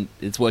it's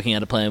working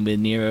out a plan with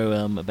Nero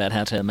about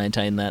how to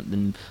maintain that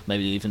and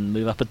maybe even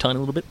move up a tiny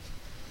little bit.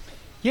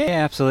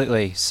 Yeah,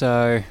 absolutely.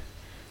 So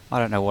I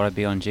don't know what I'd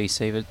be on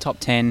GC, but top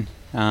 10.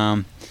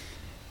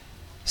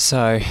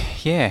 So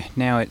yeah,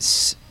 now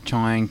it's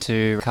trying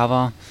to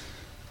recover,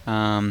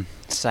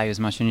 save as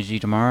much energy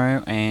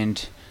tomorrow,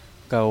 and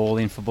go all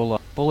in for Buller.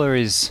 Buller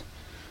is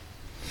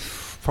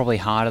probably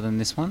harder than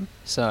this one.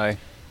 So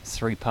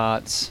 3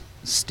 parts,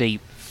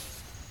 steep,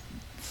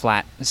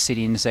 flat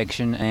sit-in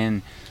section,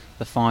 and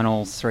the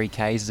final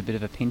 3Ks is a bit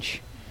of a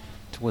pinch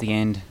toward the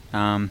end.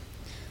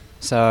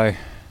 So,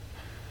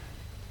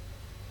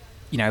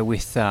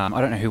 with I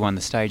don't know who won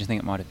the stage. I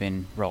think it might have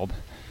been Rob.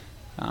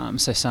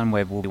 So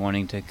Sunweb will be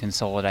wanting to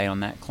consolidate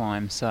on that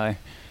climb. So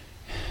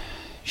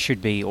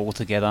should be all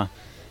together.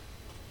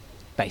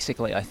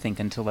 Basically, I think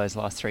until those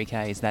last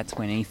 3Ks, that's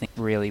when anything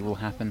really will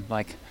happen.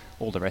 Like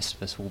all the rest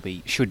of us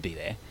should be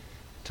there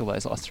till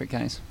those last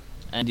 3Ks.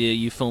 And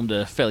you formed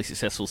a fairly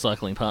successful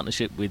cycling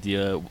partnership with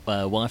your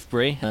wife,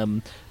 Brie.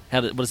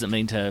 What does it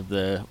mean to have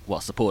the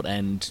support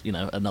and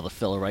another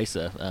fellow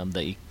racer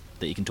that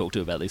you can talk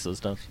to about this sort of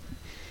stuff?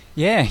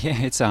 Yeah,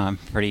 it's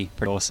pretty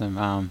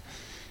awesome.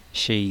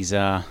 She's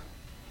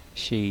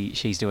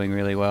doing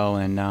really well,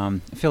 and I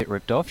feel a bit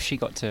ripped off. She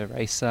got to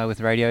race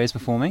with radios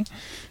before me.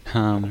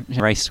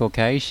 Raced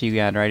 12K, she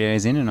had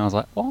radios in, and I was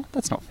like, oh,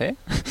 that's not fair.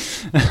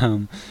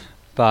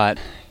 But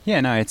yeah,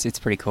 no, it's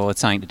pretty cool.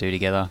 It's something to do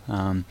together.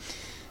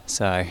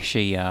 So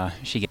she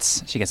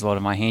gets a lot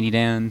of my handy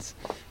downs.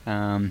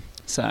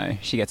 So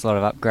she gets a lot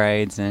of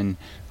upgrades, and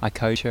I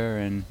coach her,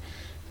 and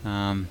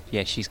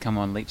she's come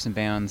on leaps and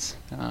bounds.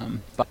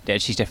 But yeah,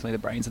 she's definitely the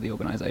brains of the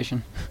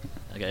organisation.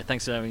 Okay,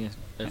 thanks for talking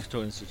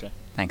to us today.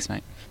 Thanks,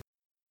 mate.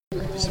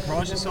 Did you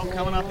surprise yourself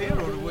coming up here,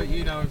 or were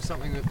you know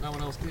something that no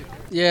one else did?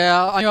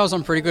 Yeah, I knew I was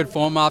on pretty good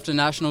form after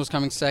Nationals,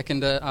 coming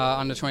second at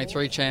under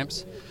 23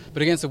 champs.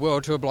 But against the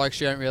World Tour blokes,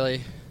 you don't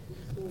really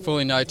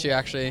fully know till you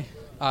actually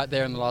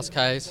there in the last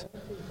Ks.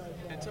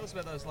 And tell us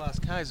us about those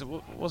last Ks. It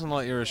wasn't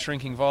like you were a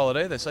shrinking violet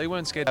either, so you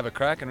weren't scared to have a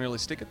crack and really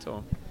stick it to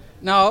them.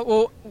 No,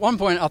 well, at one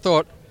point I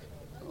thought,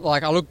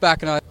 like, I looked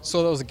back and I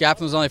saw there was a gap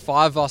and there was only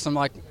 5 of us. I'm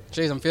like,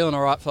 geez, I'm feeling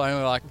all right for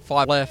only like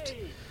 5 left.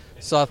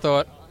 So I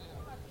thought,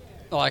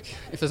 like,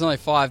 if there's only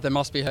 5, they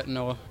must be hitting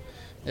or,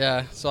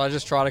 yeah. So I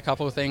just tried a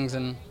couple of things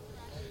and,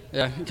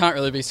 yeah, you can't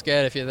really be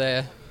scared if you're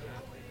there.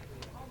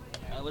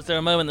 Was there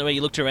a moment where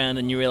you looked around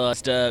and you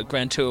realised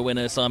Grand Tour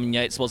winner Simon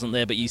Yates wasn't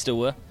there, but you still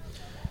were?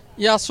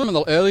 Yeah, I saw him in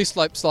the early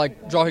slopes,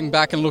 like dropping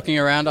back and looking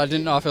around. I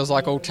didn't know if it was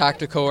like all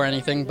tactical or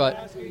anything,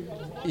 but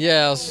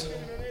yeah, I was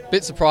a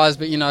bit surprised.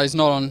 But he's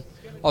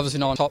obviously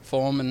not on top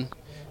form, and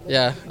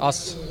yeah,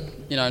 us,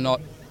 not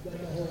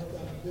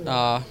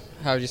how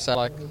would you say,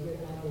 like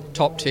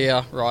top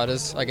tier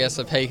riders, I guess,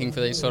 are peaking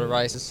for these sort of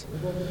races.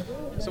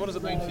 So what does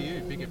it mean for you,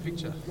 bigger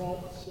picture?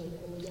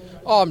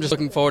 Oh, I'm just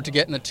looking forward to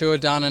getting the tour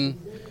done and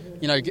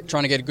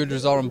trying to get a good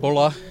result on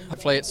Buller.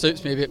 Hopefully it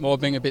suits me a bit more,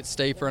 being a bit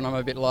steeper and I'm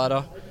a bit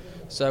lighter.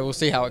 So we'll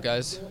see how it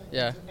goes,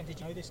 yeah. And did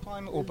you know this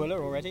climb or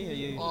Buller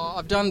already?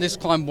 I've done this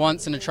climb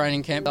once in a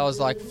training camp. That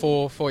was like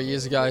 4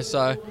 years ago. So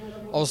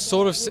I was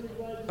sort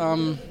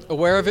of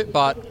aware of it,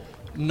 but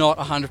not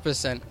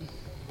 100%.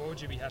 What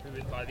would you be happy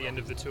with by the end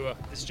of the tour?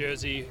 This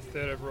jersey,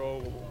 3rd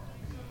overall?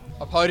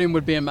 A podium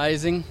would be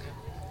amazing.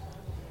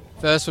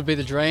 First would be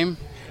the dream.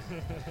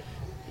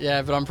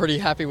 Yeah, but I'm pretty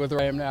happy with where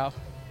I am now.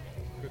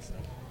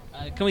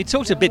 Can we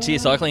talk a bit to your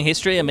cycling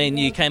history? I mean,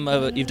 you came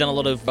over. You've done a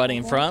lot of riding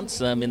in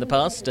France in the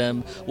past.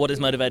 What has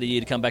motivated you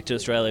to come back to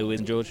Australia with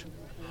St George?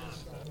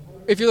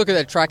 If you look at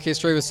their track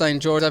history with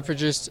St George, they've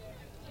produced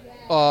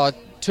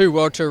 2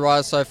 World Tour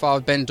riders so far,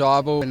 with Ben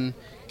Dybel and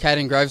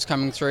Caden Groves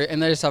coming through,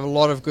 and they just have a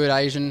lot of good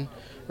Asian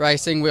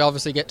racing. We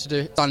obviously get to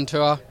do Sun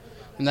Tour,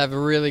 and they have a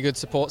really good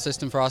support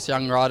system for us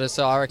young riders.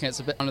 So I reckon it's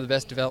one of the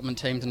best development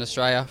teams in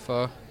Australia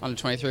for under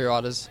 23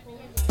 riders.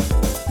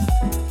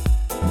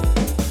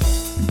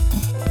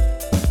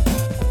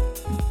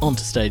 On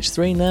to stage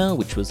 3 now,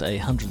 which was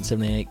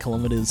 178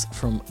 kilometres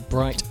from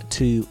Bright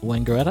to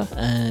Wangaratta,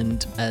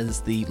 and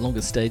as the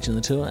longest stage in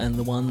the tour and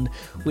the one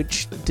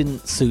which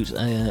didn't suit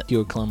a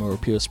pure climber or a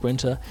pure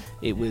sprinter,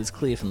 it was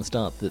clear from the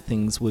start that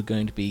things were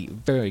going to be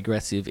very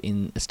aggressive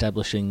in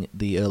establishing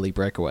the early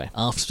breakaway.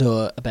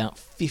 After about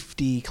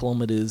 50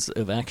 kilometres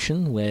of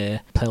action,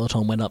 where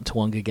peloton went up to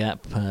Wonga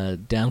Gap,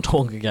 down to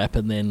Wonga Gap,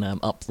 and then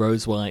up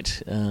Rose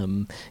White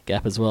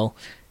Gap as well,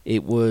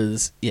 it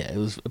was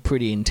a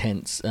pretty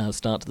intense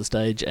start to the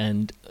stage,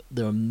 and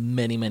there were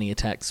many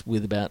attacks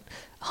with about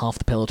half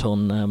the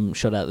peloton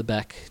shot out the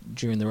back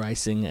during the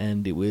racing,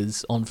 and it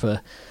was on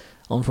for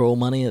all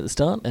money at the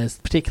start, as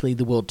particularly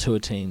the World Tour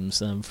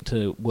teams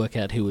to work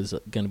out who was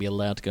going to be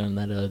allowed to go in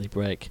that early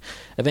break.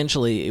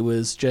 Eventually, it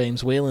was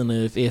James Whelan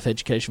of EF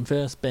Education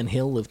First, Ben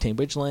Hill of Team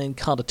Bridgelane,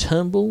 Carter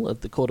Turnbull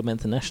of the Quarter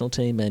International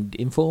team and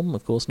Inform,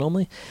 of course,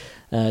 normally,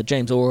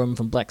 James Oram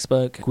from Black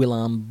Spoke,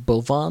 Guillaume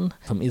Bovan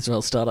from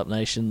Israel Startup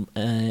Nation,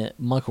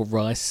 Michael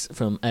Rice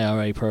from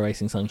ARA Pro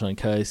Racing Sunshine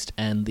Coast,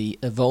 and the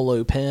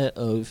Evolo pair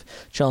of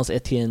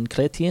Charles-Etienne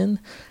Chrétien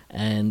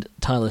and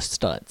Tyler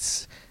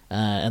Stites.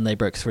 And they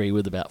broke 3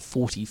 with about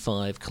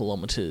 45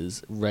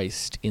 kilometres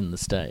raced in the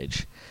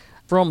stage.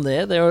 From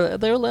there, they were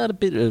allowed a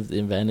bit of the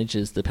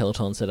advantages. The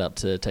peloton set up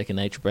to take a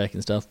nature break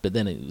and stuff, but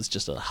then it was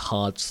just a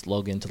hard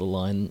slog into the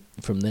line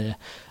from there.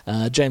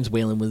 James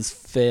Whelan was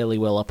fairly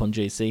well up on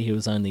GC. He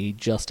was only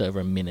just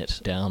over a minute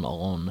down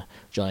on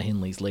Jai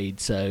Hindley's lead,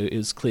 so it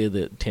was clear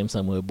that Team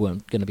Sunweb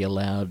weren't going to be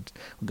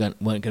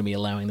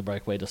allowing the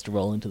breakaway just to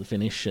roll into the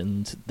finish,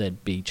 and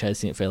they'd be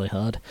chasing it fairly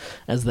hard,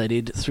 as they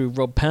did through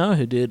Rob Power,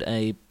 who did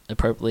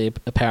appropriately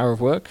a power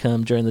of work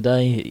during the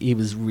day. He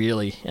was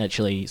really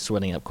actually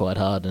sweating up quite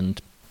hard,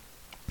 and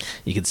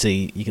you can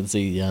see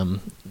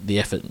the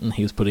effort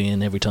he was putting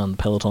in every time the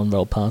peloton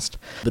rolled past.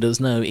 But it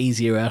was no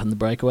easier out in the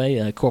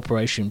breakaway.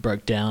 Cooperation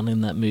broke down in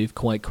that move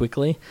quite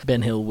quickly.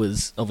 Ben Hill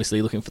was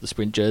obviously looking for the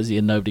sprint jersey,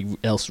 and nobody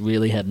else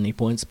really had any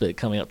points, but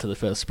coming up to the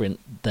first sprint,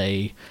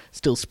 they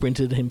still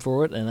sprinted him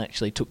for it and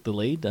actually took the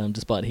lead,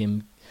 despite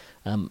him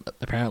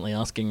apparently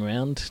asking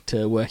around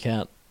to work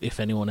out if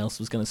anyone else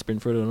was going to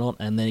sprint for it or not.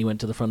 And then he went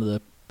to the front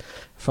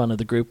of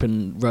the group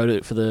and rode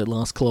it for the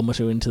last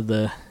kilometre into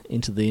the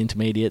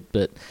intermediate.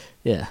 But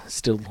yeah,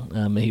 still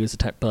he was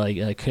attacked by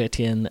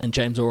Chrétien and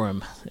James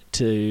Oram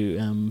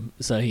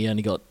so he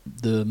only got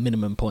the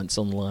minimum points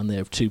on the line there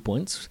of 2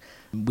 points,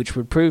 which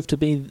would prove to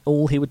be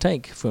all he would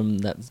take from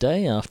that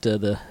day after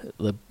the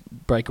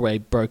breakaway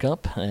broke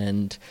up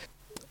and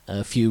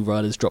a few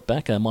riders dropped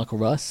back. Michael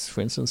Rice, for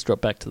instance,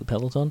 dropped back to the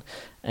peloton,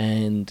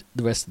 and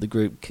the rest of the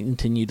group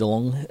continued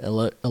along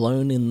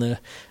alone in the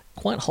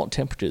quite hot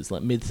temperatures,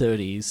 like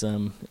mid-30s,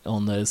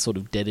 on those sort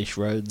of deadish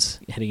roads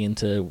heading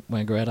into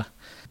Wangaratta.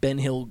 Ben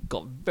Hill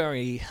got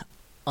very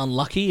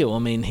unlucky, or I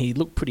mean, he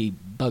looked pretty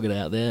buggered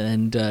out there,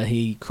 and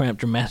he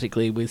cramped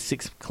dramatically with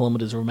 6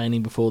 kilometres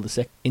remaining before the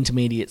second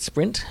intermediate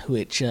sprint,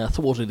 which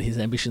thwarted his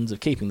ambitions of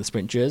keeping the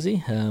sprint jersey,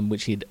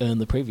 which he'd earned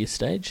the previous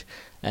stage,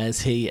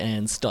 as he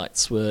and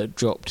Stites were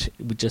dropped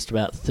with just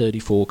about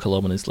 34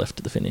 kilometres left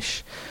to the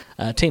finish.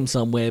 Team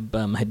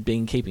Sunweb had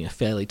been keeping a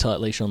fairly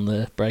tight leash on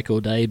the break all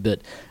day,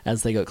 but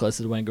as they got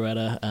closer to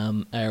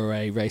Wangaratta,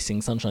 ARA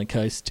Racing Sunshine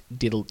Coast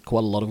did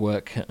quite a lot of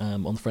work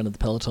on the front of the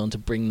peloton to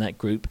bring that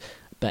group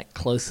back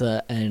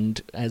closer,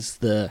 and as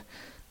the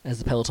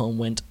peloton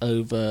went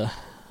over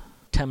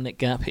Tamanek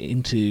Gap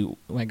into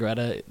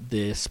Wangaratta,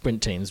 the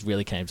sprint teams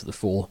really came to the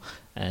fore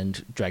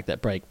and dragged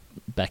that break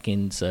back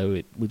in, so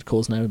it would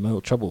cause no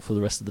more trouble for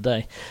the rest of the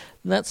day.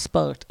 And that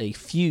sparked a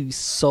few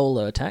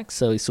solo attacks,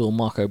 so we saw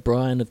Mark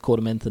O'Brien of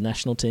Quartermen, the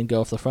national team,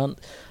 go off the front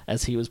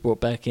as he was brought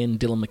back in.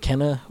 Dylan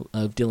McKenna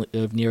of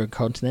Nero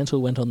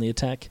Continental went on the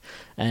attack,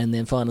 and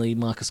then finally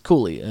Marcus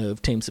Cooley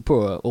of Team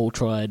Sapura all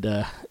tried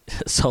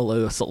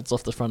solo assaults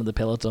off the front of the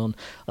peloton.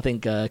 I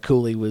think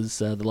Cooley was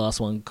the last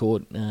one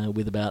caught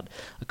with about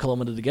a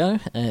kilometre to go,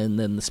 and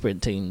then the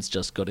sprint teams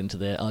just got into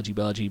their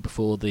argy-bargy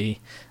before the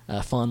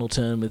final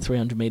turn with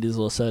 300 metres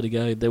or so to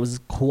go. There was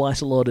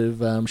quite a lot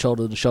of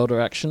shoulder-to-shoulder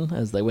action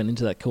as they went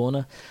into that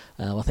corner.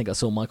 I think I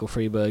saw Michael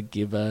Freeberg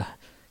give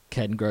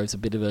Caden Groves a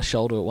bit of a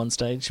shoulder at one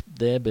stage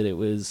there, but it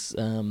was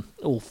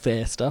all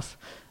fair stuff.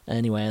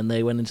 Anyway, and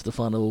they went into the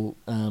final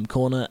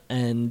corner,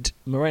 and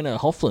Moreno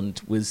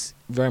Hofland was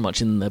very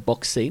much in the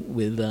box seat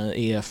with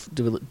EF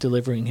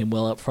delivering him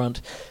well up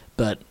front.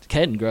 But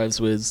Caden Groves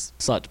was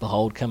sight to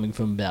behold, coming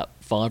from about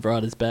 5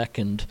 riders back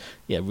and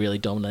really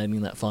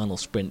dominating that final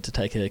sprint to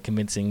take a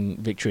convincing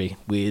victory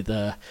with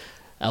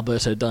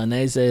Alberto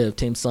Dainese of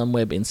Team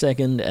Sunweb in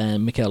second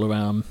and Mikel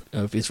Aram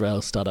of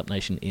Israel Startup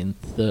Nation in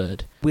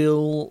third.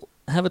 We'll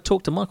have a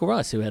talk to Michael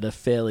Rice, who had a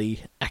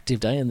fairly active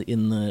day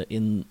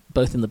in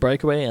both in the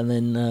breakaway and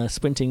then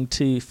sprinting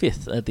to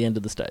 5th at the end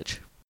of the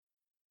stage.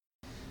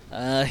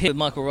 Here with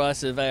Michael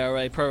Rice of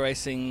ARA Pro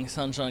Racing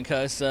Sunshine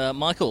Coast.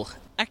 Michael,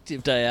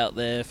 active day out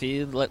there for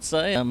you, let's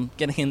say.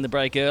 Getting in the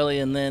break early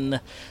and then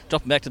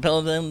dropping back to the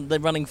peloton,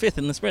 then running 5th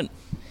in the sprint.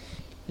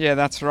 Yeah,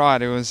 that's right.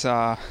 It was,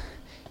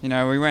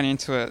 we went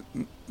into it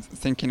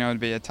thinking it would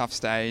be a tough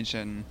stage,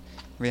 and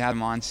we had a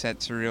mindset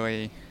to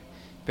really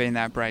be in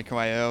that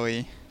breakaway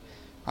early.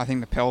 I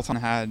think the peloton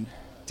had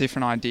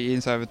different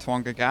ideas over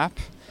Toowoomba Gap,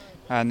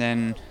 and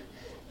then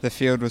the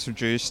field was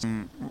reduced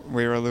and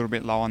we were a little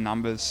bit low on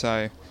numbers,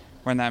 so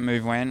when that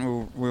move went,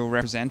 we were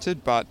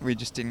represented, but we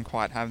just didn't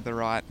quite have the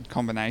right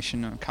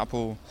combination. A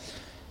couple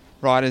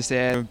riders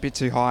there were a bit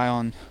too high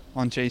on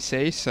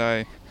GC,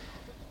 so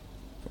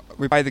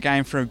we played the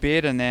game for a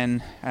bit, and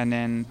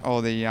then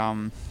all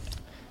the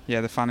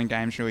the fun and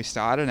games really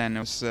started, and it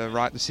was the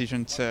right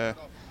decision to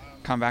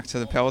come back to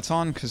the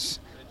peloton because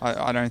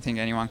I don't think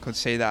anyone could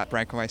see that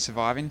breakaway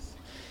surviving.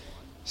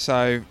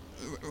 So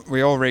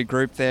we all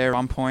regrouped there at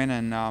one point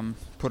and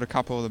put a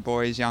couple of the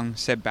boys, young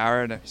Seb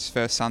Barrett, his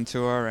first Sun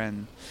Tour,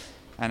 and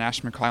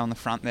Ash McClay on the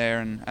front there,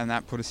 and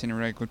that put us in a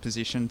really good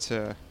position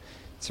to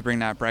bring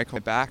that breakaway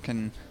back.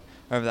 And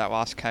over that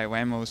last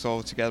KOM, it was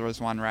all together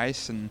as one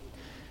race, and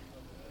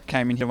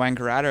came into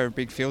Wangaratta, a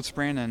big field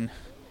sprint, and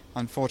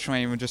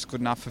unfortunately we're just good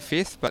enough for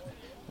 5th, but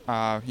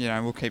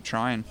we'll keep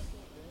trying.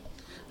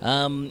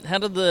 How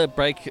did the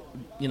break,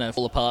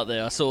 fall apart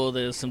there? I saw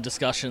there's some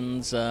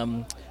discussions,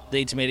 the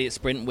intermediate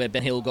sprint where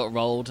Ben Hill got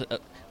rolled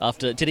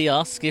after. Did he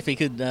ask if he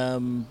could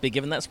be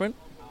given that sprint?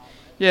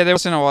 Yeah, there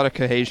wasn't a lot of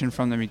cohesion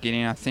from the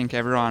beginning. I think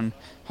everyone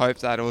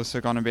hoped that it was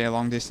going to be a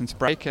long distance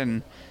break,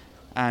 and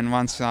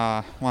once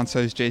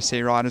those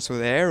GC riders were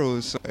there,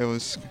 it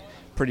was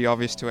pretty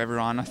obvious to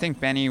everyone. I think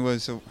Benny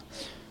was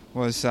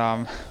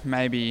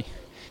maybe,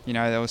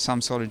 there was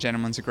some sort of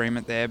gentleman's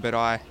agreement there, but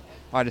I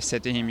just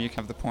said to him, you can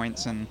have the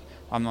points, and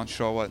I'm not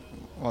sure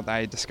what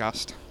they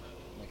discussed.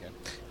 Okay.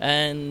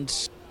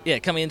 And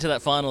coming into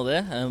that final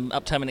there,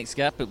 up Tamanek's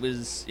Gap, it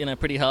was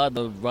pretty hard.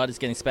 The riders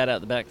getting spat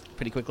out the back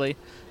pretty quickly,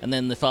 and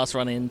then the fast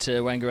run into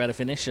Wangaratta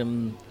finish.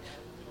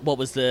 What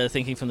was the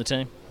thinking from the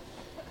team?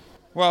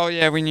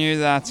 Well, we knew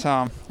that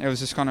it was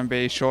just going to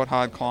be a short,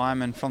 hard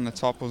climb, and from the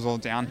top it was all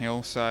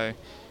downhill. So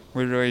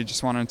we really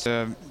just wanted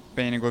to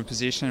be in a good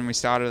position. We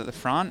started at the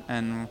front,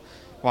 and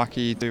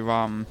lucky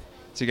to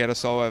get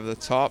us all over the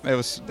top. There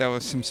was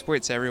some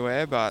splits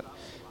everywhere, but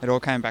it all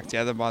came back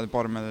together by the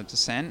bottom of the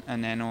descent,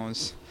 and then it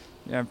was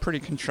pretty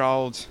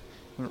controlled.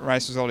 The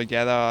race was all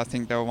together. I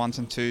think there were 1s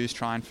and 2s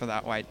trying for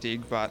that weight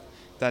dig, but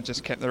that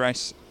just kept the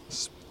race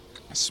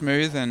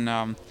smooth,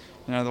 and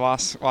the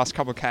last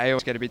couple of K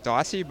get a bit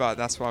dicey, but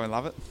that's why we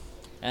love it.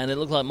 And it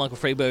looked like Michael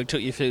Freeberg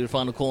took you through the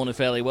final corner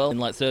fairly well in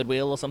like third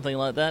wheel or something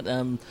like that.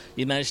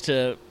 You managed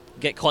to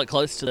get quite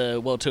close to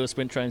the World Tour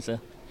sprint trains there.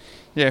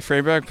 Yeah,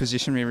 Freeberg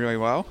positioned me really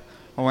well.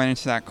 I went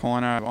into that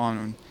corner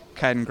on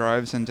Caden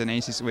Groves and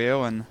Denise's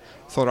wheel and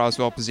thought I was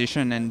well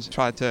positioned and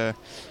tried to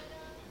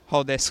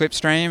hold their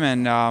slipstream,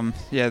 and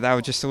they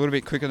were just a little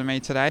bit quicker than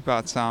me today,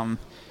 but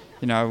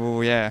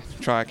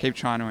keep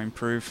trying to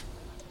improve.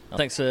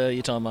 Thanks for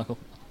your time, Michael.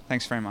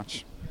 Thanks very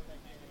much.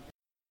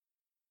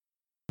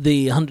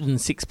 The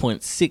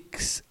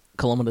 106.6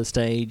 kilometre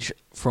stage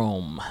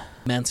from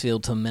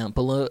Mansfield to Mount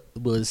Buller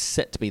was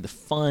set to be the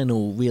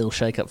final real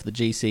shake-up for the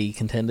GC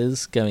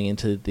contenders going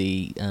into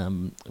the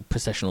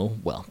processional,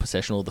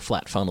 the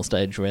flat final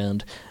stage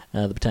around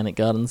the Botanic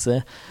Gardens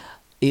there.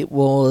 It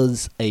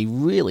was a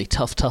really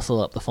tough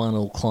tussle up the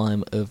final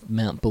climb of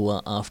Mount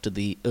Buller after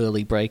the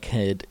early break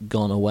had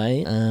gone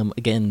away.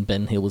 Again,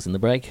 Ben Hill was in the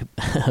break,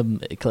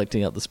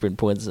 collecting up the sprint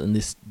points,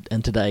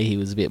 and today he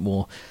was a bit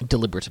more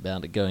deliberate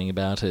about it, going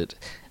about it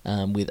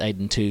with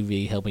Aidan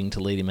Tuvey helping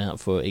to lead him out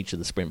for each of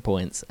the sprint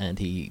points, and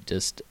he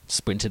just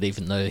sprinted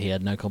even though he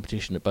had no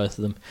competition at both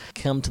of them.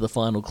 Come to the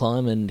final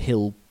climb, and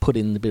Hill put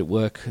in a bit of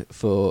work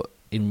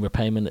in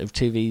repayment of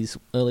Tuvey's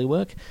early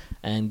work,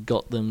 and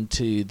got them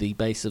to the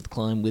base of the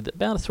climb with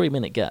about a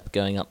 3-minute gap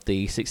going up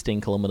the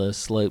 16-kilometre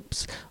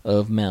slopes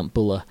of Mount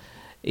Buller.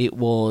 It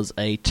was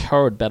a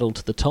torrid battle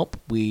to the top,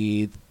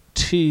 with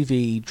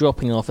Tuvey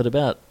dropping off at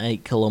about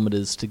 8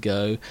 kilometres to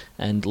go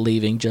and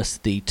leaving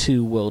just the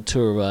 2 World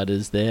Tour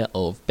riders there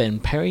of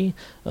Ben Perry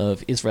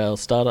of Israel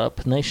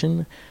Startup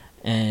Nation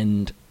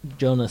and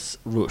Jonas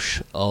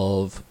Rush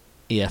of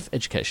EF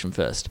Education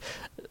First.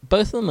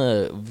 Both of them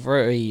are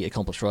very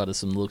accomplished riders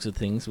from the looks of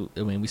things.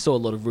 I mean, we saw a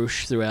lot of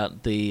Rush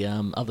throughout the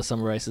other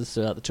summer races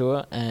throughout the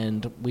tour,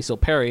 and we saw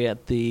Perry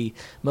at the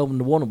Melbourne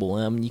to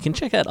Warrnambool. You can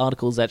check out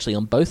articles actually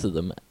on both of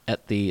them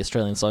at the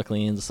Australian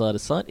Cycling Insider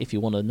site if you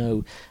want to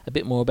know a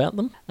bit more about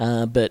them.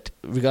 But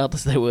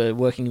regardless, they were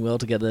working well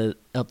together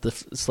up the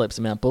slopes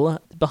of Mount Buller.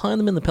 Behind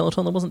them in the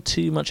peloton, there wasn't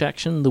too much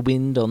action. The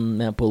wind on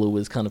Mount Buller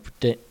was kind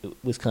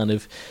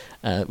of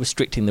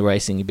restricting the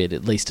racing a bit,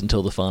 at least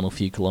until the final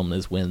few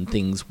kilometres when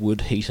things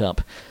would heat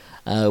up.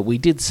 We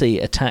did see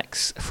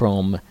attacks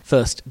from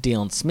first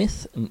Dion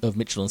Smith of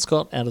Mitchell and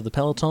Scott out of the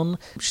peloton.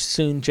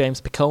 Soon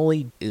James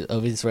Piccoli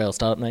of Israel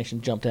Startup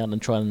Nation jumped out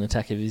and tried an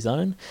attack of his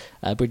own,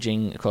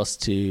 bridging across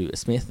to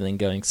Smith and then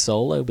going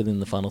solo within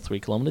the final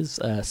 3 kilometres.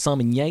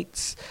 Simon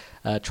Yates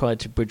tried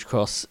to bridge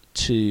across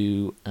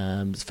to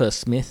first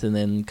Smith and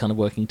then kind of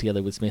working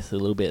together with Smith a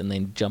little bit and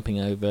then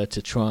jumping over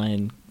to try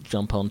and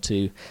jump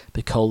onto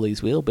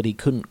Piccoli's wheel, but he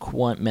couldn't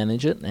quite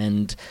manage it,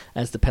 and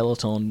as the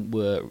peloton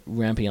were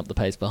ramping up the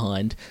pace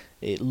behind,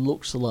 it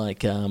looked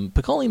like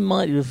Piccoli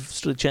might have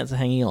stood a chance of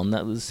hanging on.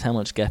 That was how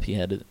much gap he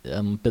had.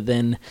 But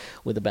then,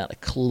 with about a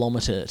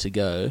kilometre to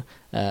go,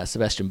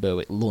 Sebastian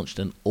Berwick launched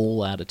an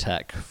all-out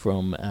attack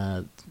from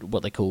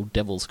what they call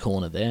Devil's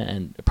Corner there,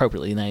 and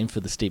appropriately named for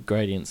the steep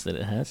gradients that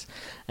it has.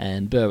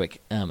 And Berwick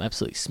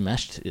absolutely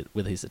smashed it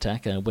with his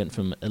attack, went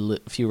from a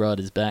few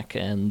riders back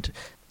and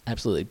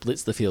absolutely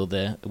blitzed the field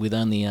there, with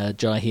only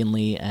Jai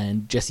Hindley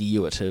and Jesse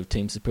Ewart of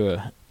Team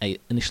Sapura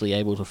initially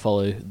able to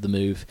follow the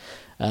move.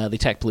 The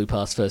attack blew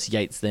past first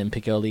Yates, then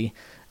Piccoli,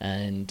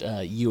 and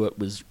Ewart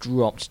was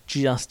dropped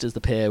just as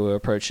the pair were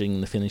approaching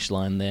the finish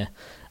line there.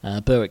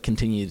 Berwick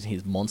continued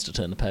his monster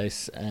turn of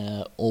pace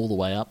all the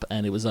way up,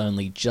 and it was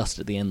only just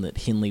at the end that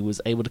Hindley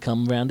was able to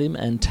come round him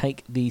and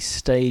take the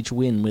stage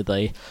win with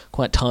a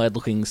quite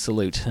tired-looking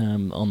salute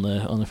on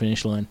the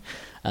finish line.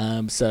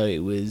 So it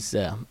was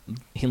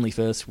Hindley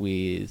first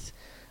with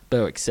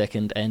Berwick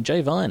second, and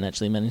Jay Vine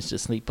actually managed to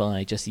sneak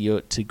by Jesse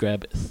Ewart to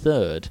grab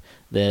third.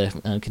 They're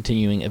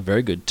continuing a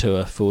very good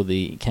tour for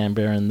the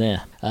Canberran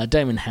there.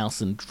 Damon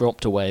Howson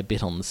dropped away a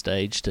bit on the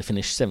stage to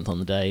finish 7th on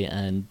the day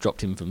and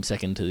dropped him from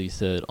 2nd to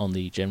 3rd on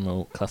the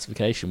general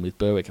classification, with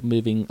Berwick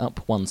moving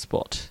up 1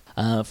 spot.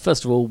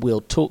 First of all,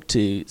 we'll talk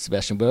to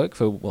Sebastian Berwick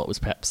for what was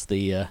perhaps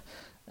the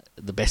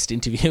best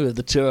interview of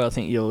the tour, I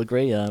think you'll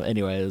agree.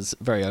 Anyway, it was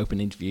a very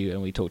open interview,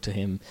 and we talked to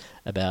him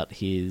about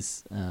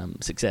his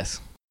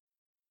success.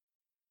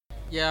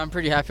 Yeah, I'm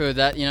pretty happy with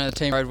that. You know, the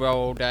team rode well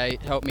all day,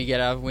 helped me get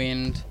out of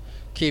wind,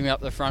 keep me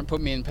up the front, put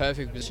me in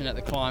perfect position at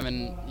the climb,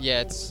 and yeah,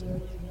 it's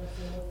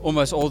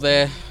almost all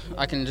there.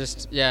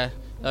 They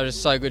were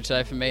just so good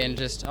today for me, and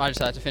I just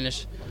had to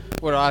finish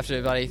what I have to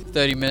do, buddy,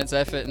 30 minutes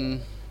effort,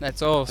 and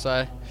that's all.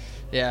 So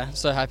yeah,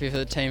 so happy for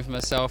the team, for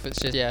myself. It's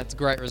just, it's a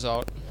great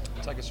result.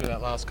 Take us through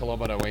that last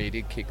kilometre where you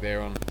did kick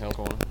there on Hell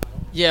Corner.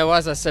 Yeah, well,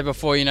 as I said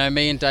before, you know,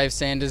 me and Dave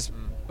Sanders,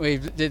 we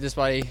did this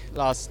buddy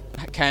last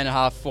K and a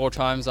half 4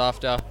 times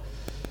after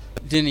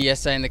dinner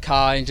yesterday in the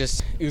car, and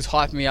he was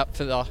hyping me up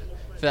for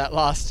that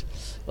last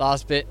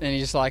bit, and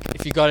he's just like,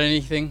 if you got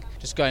anything,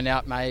 just go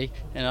now, mate.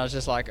 And I was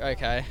just like,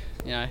 okay,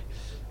 you know,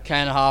 K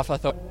and a half. I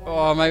thought,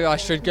 oh, maybe I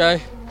should go.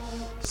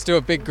 Still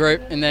a big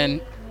group, and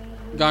then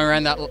going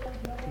around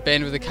that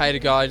bend with a K to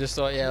go, I just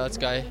thought, yeah, let's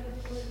go.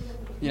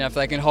 You know, if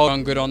they can hold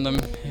on good on them,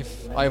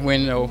 if I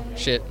win,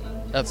 shit,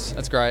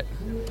 that's great.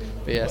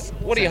 But yes.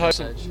 What are your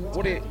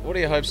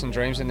hopes and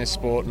dreams in this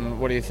sport, and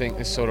what do you think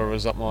this sort of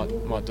result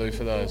might do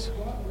for those?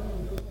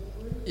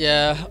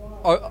 Yeah,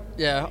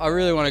 I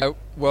really want to go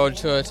world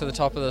tour to the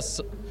top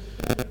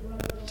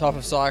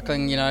of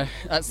cycling. You know,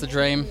 that's the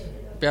dream.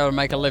 Be able to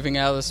make a living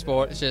out of the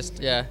sport. It's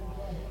just, I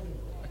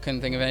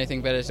couldn't think of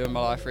anything better to do in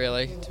my life,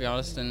 really, to be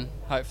honest. And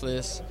hopefully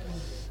this,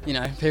 you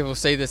know, people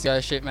see this, go,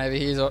 shit, maybe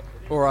he's all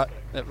right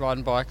at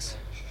riding bikes.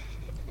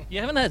 You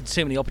haven't had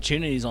too many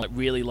opportunities on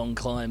really long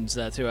climbs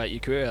throughout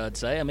your career, I'd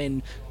say. I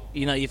mean,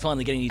 you're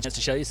finally getting your chance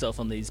to show yourself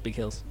on these big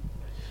hills.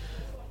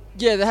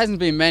 Yeah, there hasn't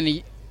been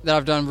many that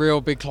I've done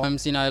real big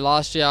climbs.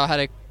 Last year I had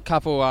a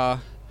couple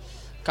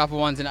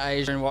ones in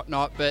Asia and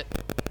whatnot, but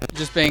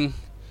just having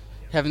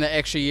that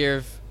extra year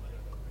of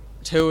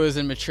tours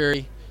and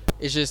maturity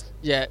is just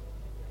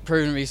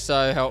proven to be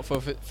so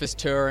helpful for this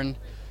tour. And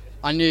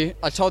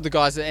I told the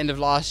guys at the end of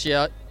last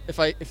year, if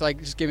they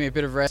just give me a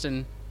bit of rest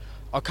and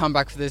I'll come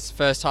back for this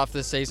first half of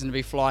the season to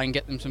be flying,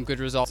 get them some good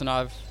results, and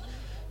I've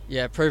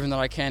proven that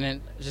I can,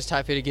 and just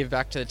happy to give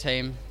back to the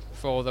team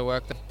for all the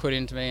work they've put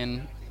into me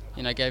and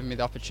gave me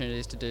the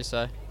opportunities to do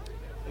so.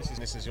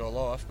 This is your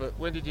life, but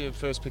when did you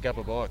first pick up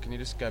a bike? Can you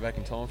just go back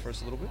in time for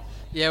us a little bit?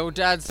 Yeah,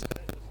 well,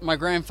 my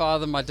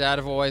grandfather, my dad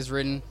have always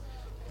ridden.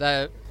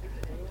 They,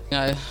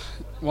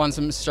 won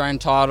some Australian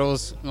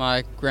titles.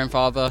 My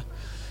grandfather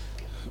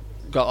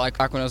got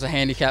back when I was a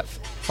handicap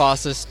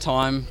fastest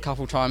time a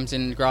couple times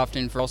in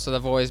Grafton for also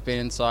they've always been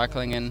in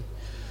cycling. And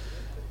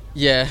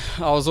I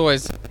was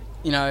always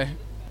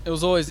it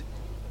was always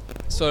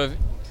sort of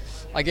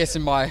I guess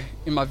in my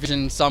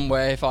vision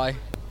somewhere if I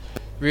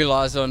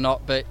realised it or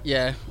not, but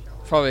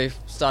probably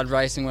started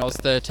racing when I was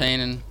 13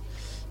 and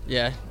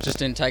just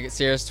didn't take it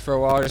serious for a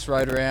while, just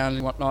rode around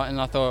and whatnot,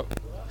 and I thought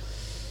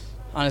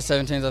under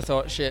 17s I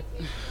thought shit,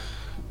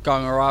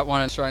 going alright, won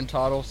an Australian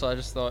title, so I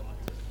just thought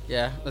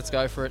let's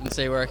go for it and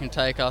see where it can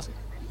take us.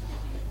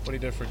 What do you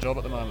do for a job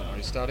at the moment? Are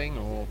you studying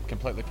or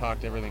completely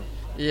parked everything?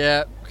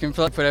 Yeah,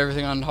 completely put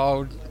everything on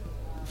hold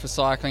for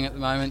cycling at the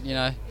moment.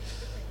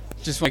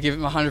 Just want to give it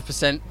my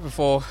 100%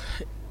 before,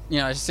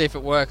 to see if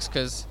it works,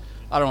 because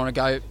I don't want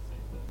to go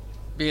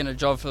be in a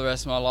job for the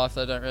rest of my life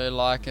that I don't really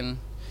like and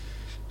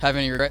have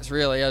any regrets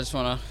really. I just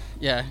want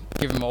to,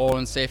 give them all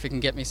and see if it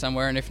can get me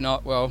somewhere, and if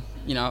not, well,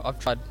 I've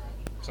tried.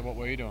 So what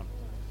were you doing?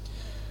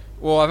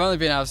 Well, I've only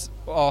been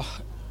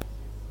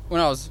when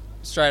I was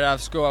straight out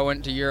of school, I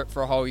went to Europe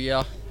for a whole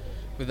year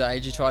with the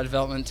AG2I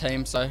development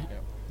team, so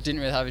didn't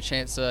really have a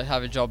chance to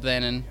have a job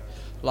then, and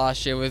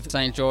last year with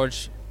St.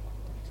 George,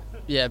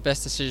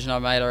 best decision I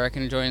made, I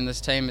reckon, joining this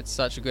team. It's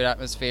such a good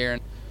atmosphere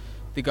and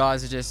the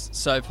guys are just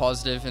so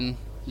positive, and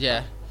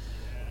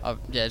I'm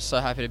just so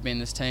happy to be in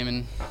this team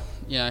and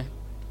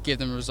give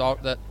them a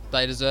result that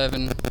they deserve,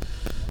 and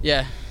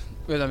we're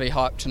going to be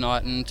hyped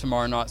tonight and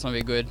tomorrow night's going to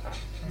be good.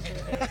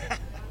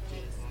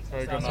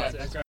 Very good,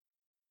 mate.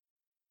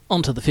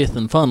 On to the fifth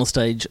and final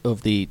stage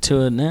of the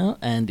tour now,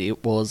 and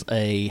it was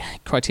a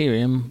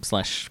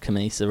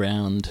criterium/Camise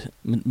around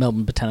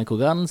Melbourne Botanical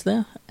Gardens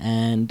there,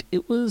 and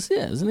it was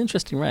an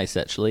interesting race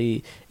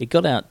actually. It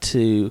got out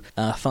to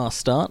a fast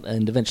start,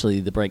 and eventually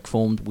the break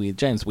formed with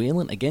James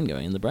Whelan again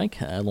going in the break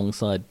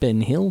alongside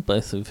Ben Hill,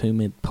 both of whom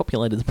had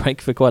populated the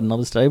break for quite a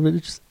novice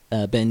stage.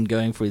 Ben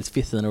going for his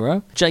fifth in a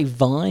row. Jay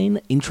Vine,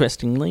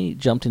 interestingly,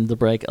 jumped into the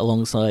break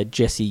alongside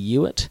Jesse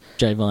Hewitt.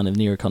 Jay Vine of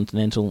Nero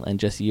Continental and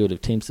Jesse Hewitt of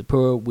Team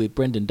Sapura, with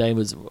Brendan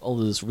Davis of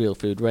Alders Real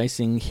Food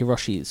Racing,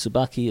 Hiroshi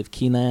Tsubaki of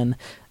Kinan,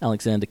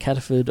 Alexander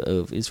Cataford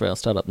of Israel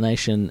Startup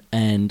Nation,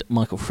 and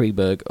Michael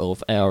Freeberg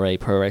of ARA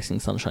Pro Racing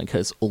Sunshine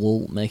Coast,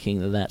 all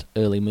making that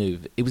early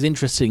move. It was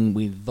interesting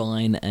with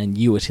Vine and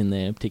Hewitt in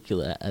there in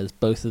particular, as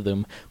both of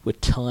them were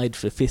tied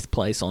for fifth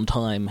place on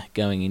time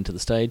going into the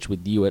stage,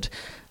 with Hewitt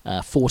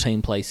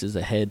 14 places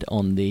ahead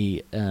on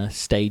the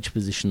stage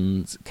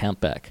positions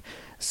countback.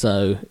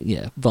 So,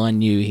 Vine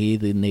knew he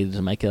either needed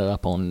to make it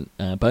up on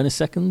bonus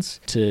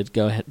seconds to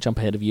jump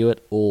ahead of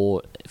Hewitt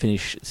or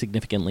finish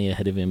significantly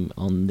ahead of him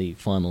on the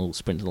final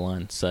sprint to the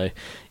line. So,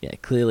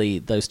 clearly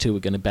those two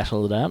were going to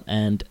battle it out,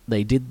 and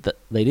they did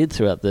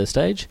throughout the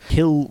stage.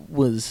 Hill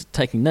was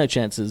taking no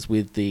chances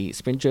with the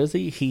sprint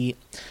jersey. He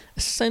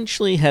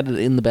essentially had it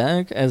in the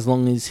bag as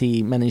long as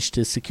he managed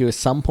to secure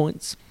some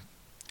points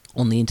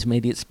on the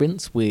intermediate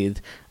sprints,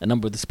 with a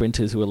number of the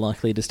sprinters who were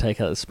likely to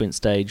take out the sprint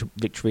stage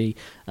victory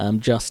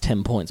just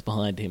 10 points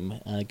behind him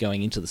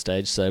going into the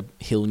stage. So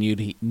Hill knew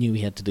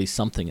he had to do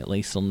something at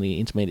least on the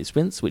intermediate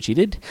sprints, which he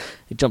did.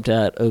 He jumped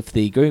out of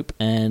the group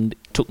and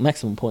took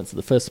maximum points at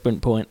the first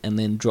sprint point and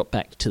then dropped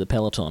back to the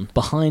peloton.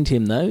 Behind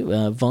him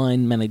though,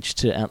 Vine managed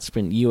to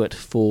outsprint Hewitt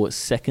for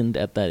second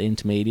at that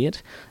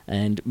intermediate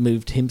and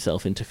moved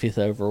himself into fifth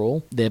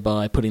overall,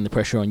 thereby putting the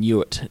pressure on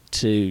Hewitt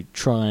to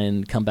try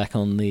and come back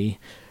on the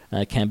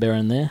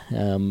Canberra there,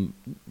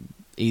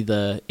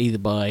 either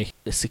by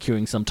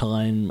securing some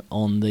time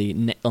on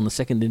the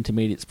second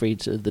intermediate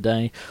sprint of the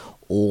day,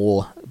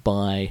 or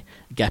by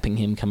gapping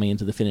him coming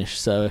into the finish.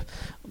 So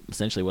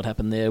essentially what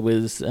happened there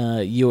was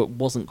Hewitt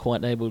wasn't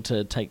quite able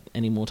to take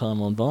any more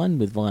time on Vine,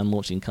 with Vine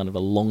launching kind of a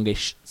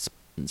longish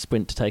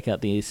sprint to take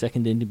out the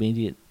second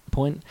intermediate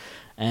point.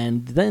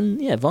 And then,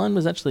 Vine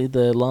was actually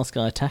the last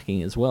guy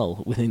attacking as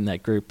well within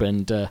that group,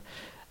 and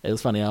it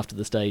was funny, after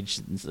the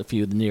stage, a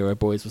few of the Nero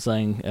boys were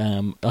saying,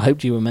 I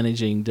hoped you were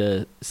managing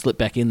to slip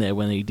back in there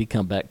when he did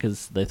come back,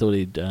 because they thought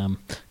he'd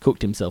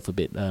cooked himself a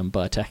bit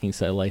by attacking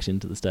so late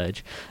into the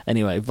stage.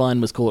 Anyway, Vine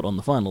was caught on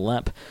the final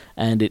lap,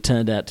 and it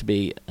turned out to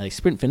be a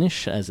sprint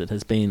finish, as it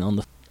has been on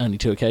the only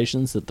 2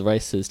 occasions that the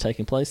race has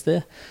taken place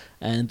there,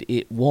 and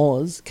it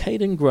was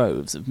Caden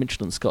Groves of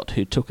Mitchell & Scott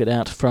who took it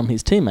out from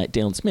his teammate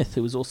Dion Smith,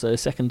 who was also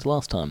second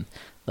last time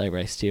they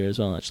raced here as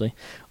well, actually,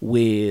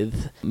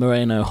 with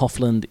Moreno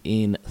Hoffland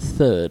in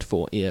third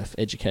for EF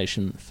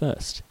Education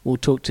first. We'll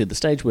talk to the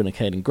stage winner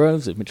Caden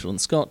Groves of Mitchell &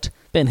 Scott,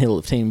 Ben Hill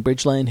of Team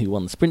Bridgelane, who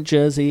won the sprint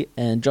jersey,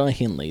 and Jai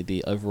Hindley,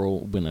 the overall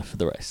winner for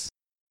the race.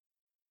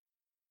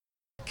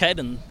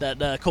 Caden,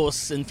 that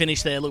course and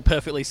finish there looked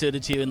perfectly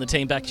suited to you, and the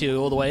team backed you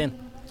all the way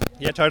in.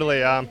 Yeah, totally.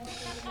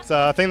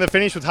 So I think the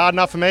finish was hard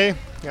enough for me.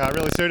 It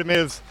really suited me.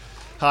 It was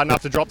hard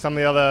enough to drop some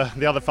of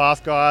the other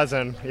fast guys,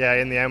 and yeah,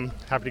 in the end,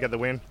 happy to get the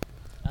win.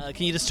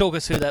 Can you just talk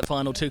us through that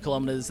final 2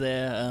 kilometres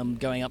there,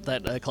 going up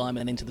that climb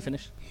and into the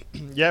finish?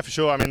 Yeah, for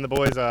sure. I mean, the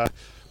boys,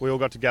 we all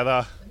got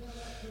together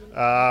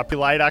pretty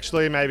late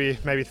actually,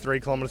 maybe 3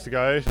 kilometres to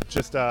go,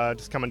 just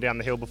coming down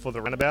the hill before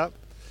the runabout.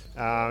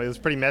 It was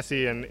pretty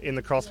messy, and in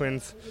the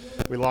crosswinds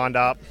we lined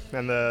up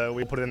and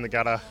we put it in the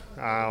gutter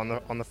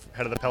on the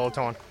head of the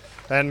peloton.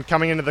 Then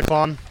coming into the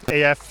climb,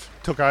 EF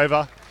took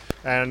over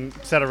and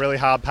set a really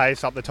hard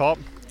pace up the top.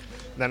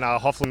 Then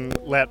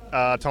Hoffland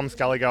let Tom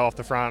Scully go off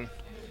the front,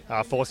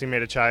 forcing me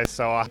to chase,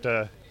 so I had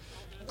to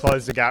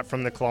close the gap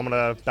from the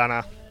kilometre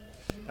banner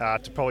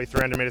to probably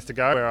 300 metres to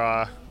go,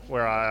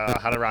 where I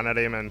had a run at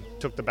him and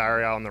took the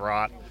barrier on the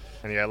right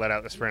and let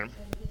out the sprint.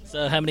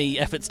 So how many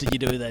efforts did you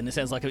do then? It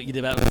sounds like you did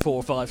about 4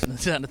 or 5 from the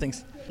sound of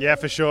things. Yeah,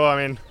 for sure.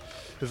 I mean,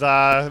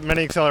 there's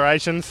many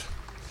accelerations.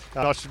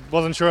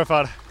 Wasn't sure if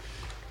I'd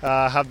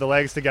have the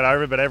legs to get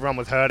over, but everyone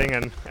was hurting,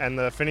 and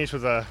the finish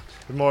was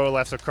more or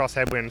less a cross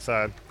headwind.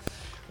 So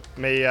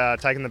me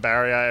taking the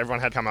barrier,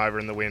 everyone had come over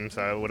in the wind,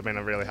 so it would have been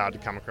really hard to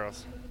come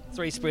across.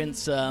 3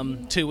 sprints,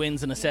 2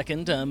 wins and a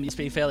second. You must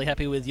be fairly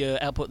happy with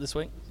your output this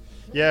week?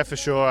 Yeah, for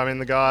sure. I mean,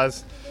 the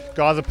guys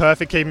are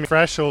perfect, keeping me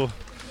fresh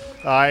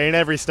in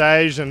every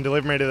stage and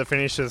deliver me to the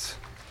finish as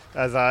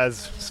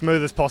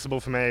smooth as possible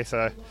for me.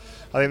 So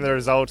I think the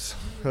results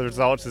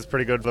is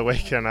pretty good for the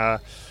week, and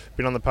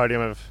been on the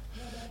podium of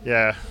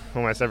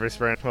almost every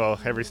sprint, well,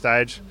 every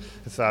stage.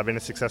 It's been a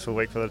successful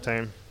week for the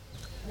team.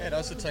 Yeah,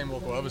 does the team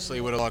walk away? Obviously,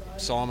 you would have liked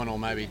Simon or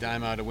maybe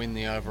Damo to win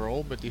the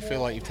overall, but do you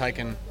feel like you've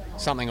taken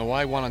something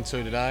away? 1 and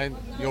 2 today,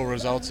 your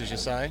results, as you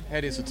say.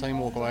 How does the team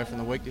walk away from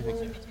the week, do you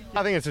think?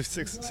 I think it's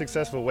a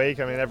successful week.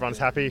 I mean, everyone's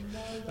happy.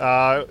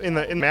 In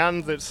the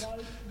mountains,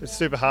 it's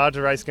super hard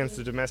to race against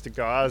the domestic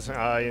guys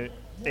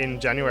in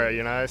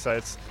January, so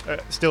it's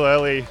still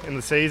early in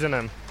the season,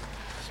 and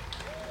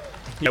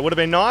it would have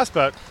been nice,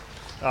 but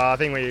I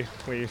think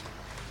we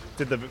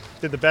did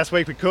the best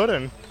week we could,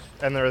 and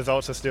the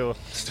results are still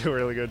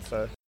really good.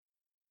 So.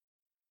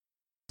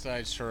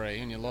 Stage 3,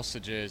 and you lost the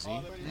jersey,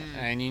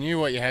 and you knew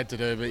what you had to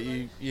do, but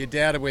you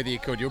doubted whether you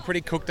could. You were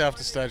pretty cooked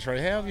after stage 3.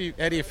 How do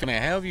you feel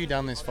now? How have you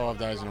done this 5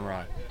 days in a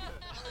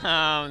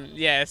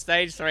row?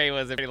 Stage 3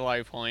 was a pretty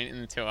low point in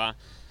the tour, and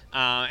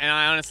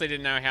I honestly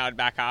didn't know how I'd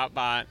back up,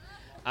 but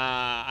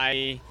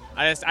I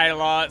just ate a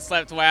lot,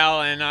 slept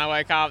well, and I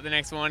woke up the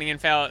next morning and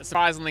felt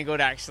surprisingly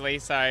good actually.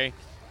 So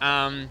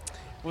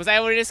was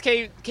able to just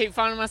keep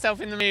finding myself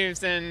in the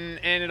moves, and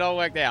it all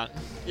worked out.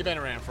 You've been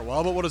around for a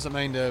while, but what does it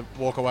mean to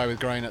walk away with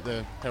green at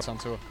the Peloton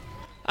Tour?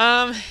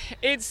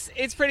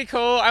 It's pretty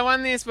cool. I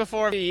won this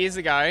before a few years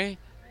ago,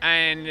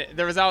 and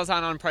the results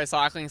aren't on Pro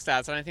Cycling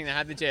Stats. I don't think they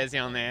had the jersey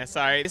on there,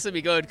 so this will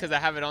be good because I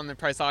have it on the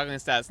Pro Cycling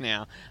Stats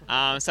now.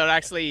 So it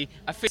actually,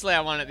 officially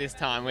I won it this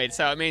time,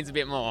 so it means a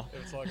bit more.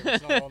 It's like if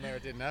it's not on there,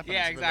 it didn't happen.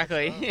 Yeah,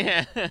 exactly.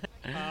 Yeah.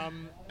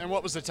 And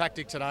what was the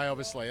tactic today,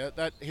 obviously?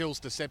 That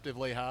hill's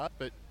deceptively hard,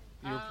 but...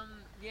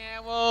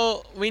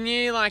 well, we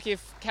knew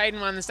if Caden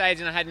won the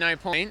stage and I had no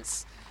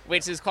points,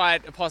 which is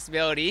quite a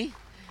possibility,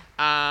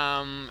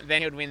 then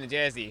he would win the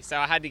jersey. So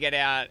I had to get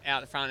out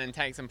the front and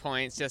take some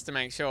points just to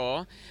make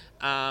sure.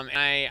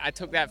 I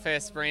took that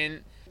first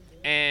sprint,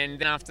 and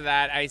then after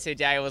that,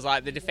 ACJ was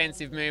the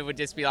defensive move would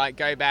just be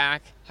go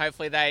back.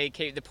 Hopefully they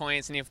keep the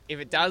points, and if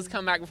it does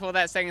come back before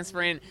that second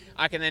sprint,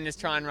 I can then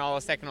just try and roll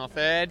a second or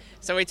third.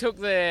 So we took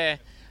the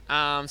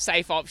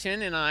safe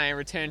option, and I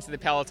returned to the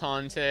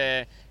peloton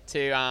to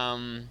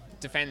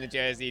defend the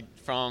jersey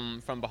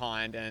from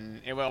behind,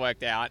 and it well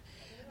worked out.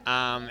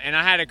 And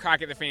I had a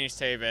crack at the finish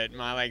too, but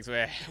my legs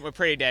were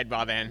pretty dead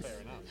by then.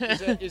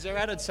 Is there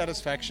added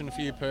satisfaction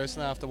for you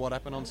personally after what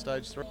happened on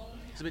stage 3?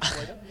 It's a bit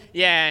sweeter?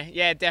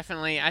 Yeah,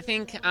 definitely. I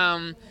think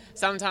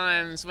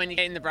sometimes when you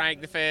get in the break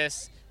the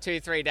first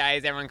 2-3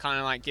 days, everyone kind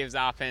of gives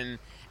up, and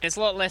it's a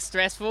lot less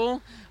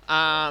stressful.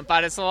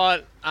 But it's a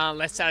lot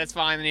less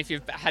satisfying than if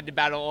you've had to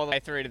battle all the way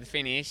through to the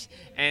finish.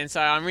 And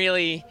so I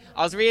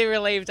was really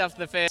relieved after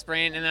the first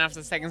sprint, and then after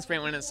the second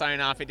sprint when it's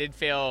sewn up,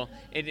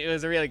 it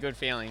was a really good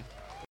feeling.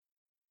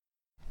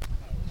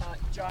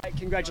 Jai,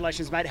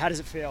 congratulations, mate. How does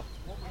it feel?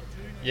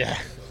 Yeah,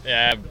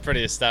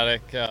 pretty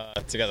ecstatic to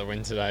get the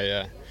win today.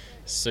 Yeah,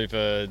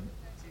 super.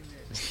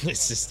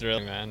 It's just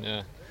thrilling, man.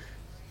 Yeah.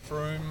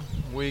 Froome,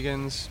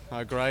 Wiggins,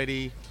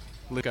 O'Grady,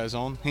 list goes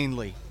on.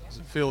 Hindley. Does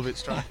it feel a bit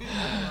strange?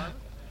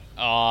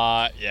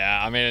 Yeah.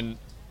 I mean,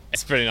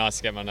 it's pretty nice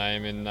to get my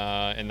name in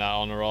that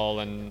honour roll,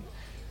 and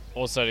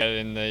also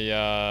in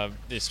the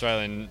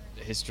Australian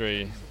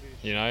history,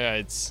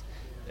 this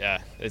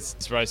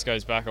race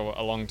goes back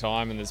a long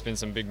time, and there's been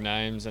some big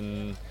names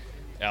and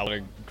a lot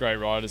of great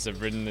riders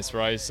have ridden this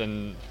race,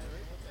 and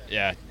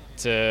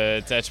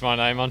to etch my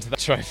name onto that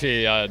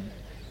trophy,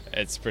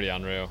 it's pretty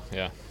unreal.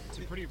 Yeah. It's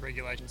a pretty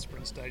regulation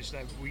sprint stage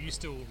today. Were you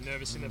still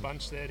nervous in the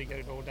bunch there to get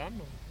it all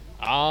done?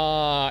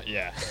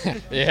 Yeah,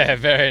 yeah,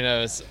 very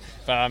nervous.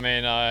 But I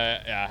mean,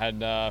 I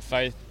had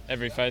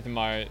every faith in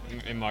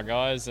my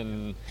guys,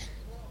 and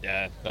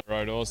they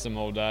rode awesome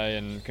all day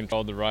and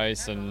controlled the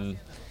race, and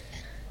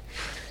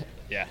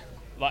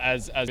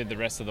as with the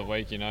rest of the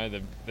week,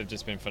 they've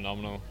just been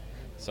phenomenal.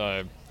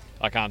 So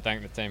I can't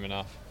thank the team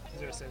enough.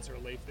 Is there a sense of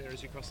relief there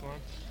as you cross the line?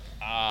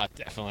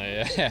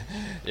 Definitely.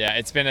 Yeah.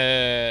 It's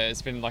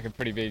been like a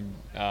pretty big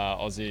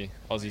Aussie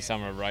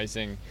summer of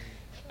racing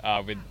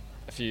with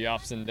a few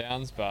ups and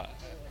downs, but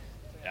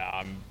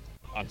I'm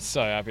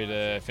so happy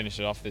to finish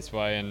it off this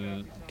way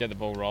and get the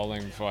ball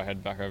rolling before I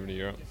head back over to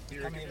Europe.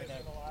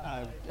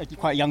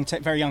 Quite a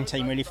very young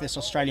team really for this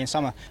Australian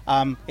summer.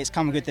 It's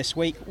come good this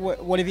week.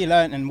 What have you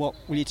learnt, and what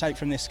will you take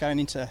from this going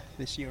into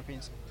this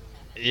European?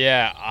 We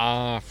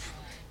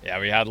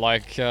had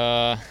like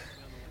a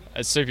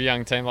super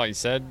young team, like you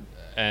said,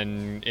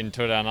 and in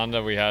Tour Down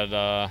Under we had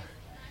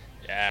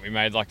we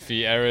made like a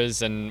few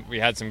errors, and we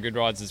had some good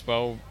rides as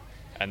well.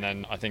 And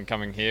then I think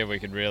coming here we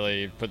could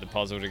really put the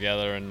puzzle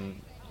together,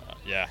 and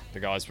the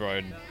guys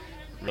rode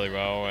really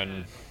well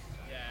and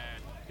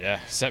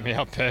set me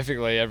up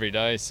perfectly every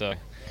day. So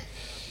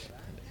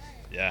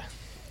it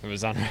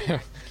was unreal. You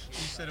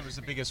said it was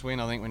the biggest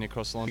win, I think, when you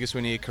crossed the line. Biggest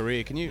win of your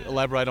career. Can you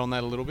elaborate on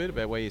that a little bit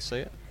about where you see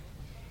it?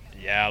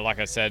 Yeah, like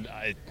I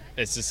said,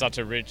 it's just such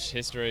a rich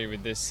history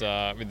with this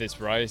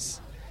race,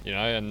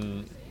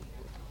 and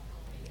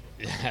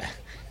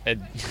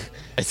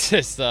it's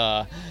just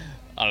I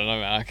don't know,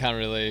 man. I can't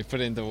really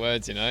put it into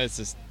words. It's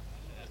just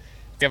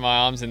get my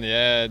arms in the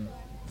air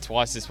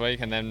twice this week,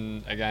 and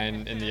then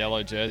again in the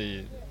yellow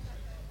jersey.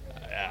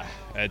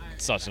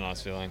 It's such a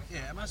nice feeling.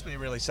 Yeah, it must be a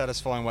really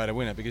satisfying way to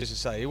win it, because as you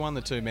say, you won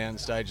the 2 mountain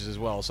stages as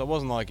well, so it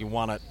wasn't like you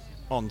won it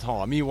on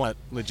time. You won it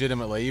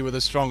legitimately. You were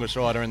the strongest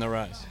rider in the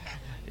race.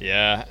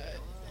 Yeah,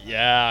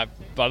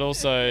 but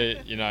also,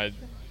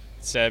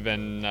 Seb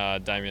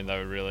and Damien, they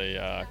were really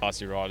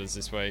classy riders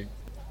this week.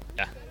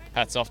 Yeah,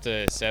 hats off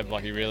to Seb,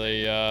 like he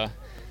really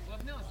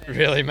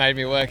made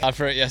me work hard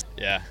for it. Yes.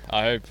 Yeah,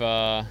 I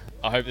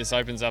hope this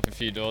opens up a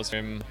few doors for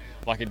him,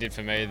 like it did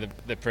for me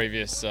the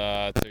previous 2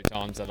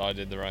 times that I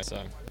did the race.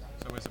 So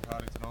where's the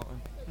party tonight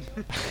then?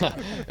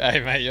 Hey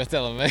mate, you're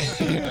telling me.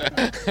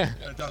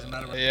 It doesn't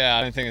matter. Yeah,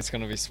 I don't think it's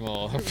going to be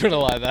small. Put it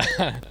like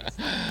that.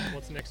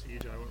 What's next for you,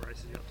 Joe? What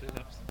races are you up to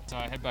next? So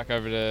I head back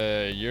over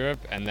to Europe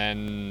and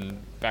then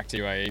back to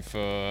UAE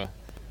for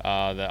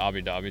the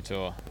Abu Dhabi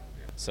tour.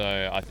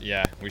 So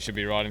we should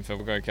be riding for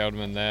Wilco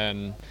Kelderman there,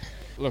 and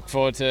look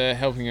forward to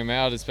helping him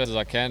out as best as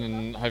I can,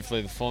 and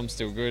hopefully the form's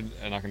still good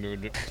and I can do a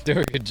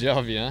good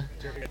job. Do you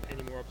ever get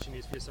any more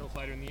opportunities for yourself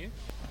later in the year?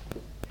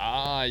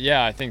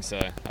 I think so.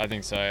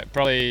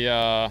 Probably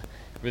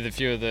with a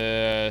few of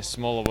the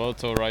smaller World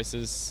Tour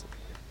races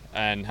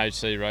and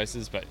HC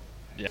races, but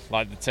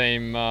like the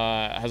team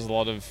has a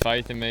lot of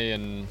faith in me,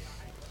 and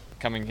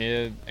coming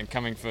here and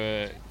coming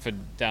for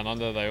Down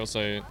Under, they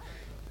also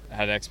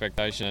had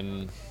expectation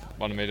and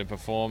wanted me to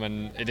perform,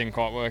 and it didn't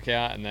quite work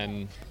out, and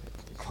then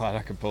glad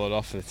I could pull it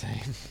off for the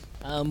team.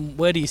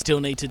 Where do you still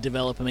need to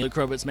develop? I mean, Luke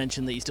Roberts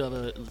mentioned that you still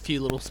have a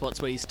few little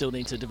spots where you still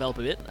need to develop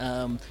a bit.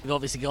 You've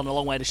obviously gone a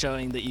long way to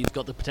showing that you've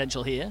got the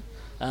potential here.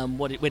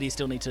 Where do you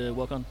still need to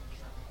work on?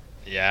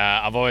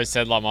 Yeah, I've always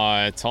said like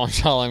my time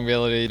trialling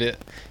ability a bit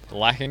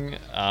lacking.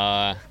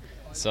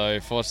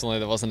 So fortunately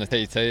there wasn't a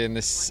TT in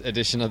this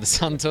edition of the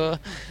Sun Tour.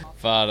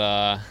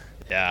 But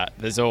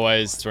there's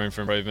always room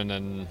for improvement,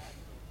 and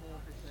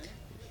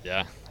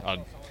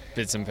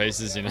bits and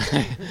pieces,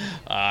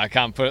 I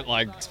can't put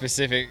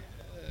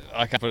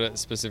it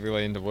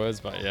specifically into words,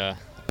 but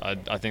I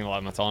think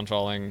like my time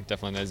trialling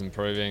definitely needs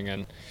improving,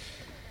 and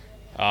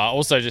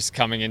also just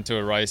coming into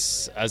a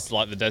race as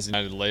like the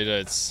designated leader,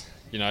 it's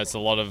a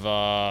lot of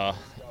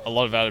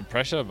added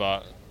pressure,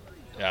 but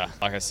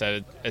like I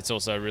said, it's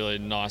also a really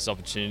nice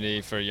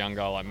opportunity for a young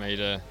guy like me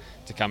to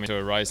come into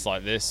a race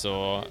like this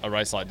or a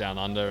race like Down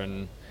Under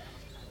and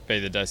be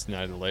the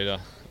designated leader,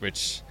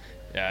 which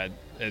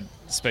it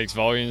speaks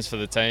volumes for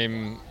the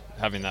team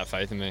having that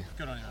faith in me.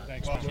 Good on you.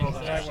 Thanks.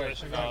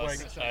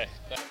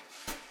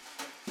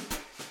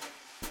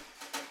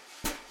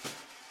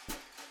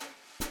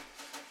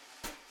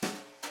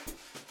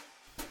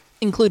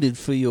 Included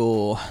for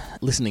your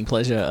listening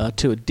pleasure are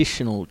 2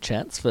 additional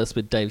chats. First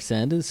with Dave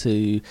Sanders,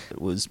 who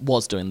was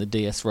doing the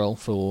DS role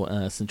for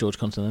St George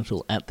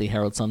Continental at the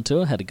Herald Sun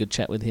Tour. Had a good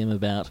chat with him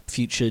about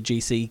future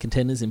GC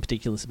contenders, in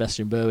particular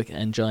Sebastian Berwick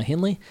and Jai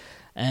Hindley.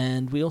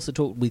 And we also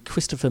talked with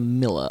Christopher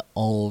Miller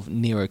of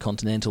Nero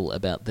Continental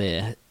about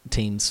their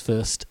team's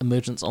first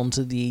emergence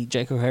onto the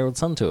Jayco Herald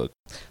Sun Tour.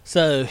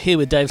 So here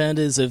with Dave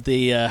Sanders of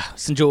the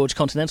St George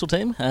Continental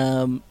team.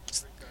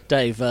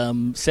 Dave,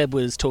 Seb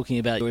was talking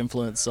about your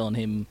influence on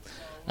him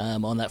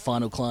on that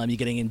final climb. You're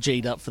getting him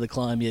G'd up for the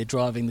climb. You're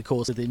driving the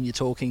course with him. You're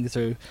talking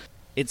through.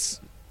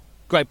 It's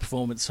great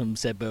performance from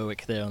Seb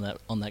Berwick there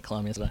on that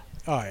climb yesterday.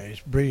 Oh, yeah,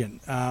 it's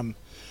brilliant.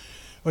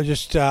 I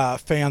just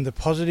found the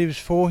positives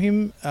for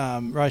him,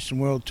 racing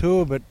World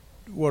Tour, but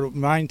one of the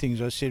main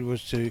things I said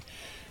was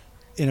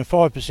in a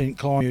 5%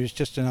 climb, he was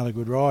just another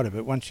good rider,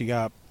 but once you go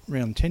up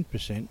around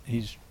 10%,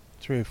 he's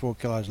 3 or 4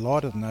 kilos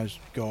lighter than those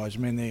guys. I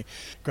mean, they're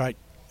great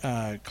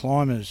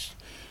climbers,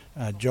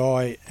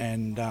 Jai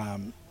and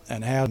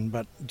Howden,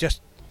 but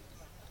just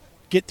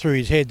get through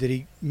his head that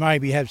he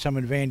maybe have some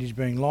advantage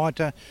being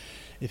lighter.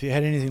 If he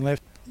had anything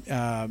left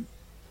and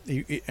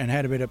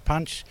had a bit of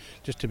punch,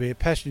 just to be a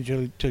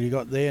passenger till you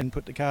got there and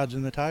put the cards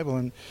on the table.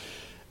 And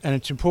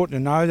it's important to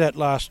know that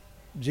last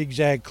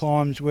zigzag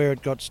climbs where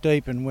it got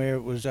steep and where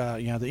it was,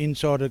 the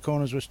inside of the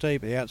corners were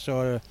steep, the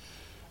outside are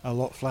a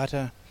lot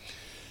flatter.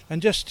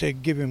 And just to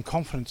give him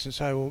confidence and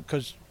say, well,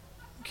 because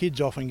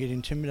kids often get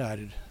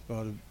intimidated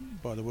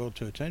by the World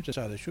Tour teams,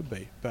 so they should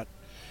be. But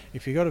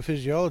if you've got a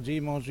physiology,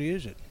 you might as well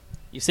use it.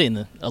 You've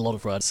seen a lot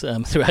of riders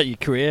throughout your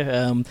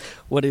career.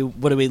 What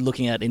are we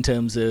looking at in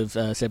terms of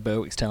Seb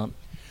Berwick's talent?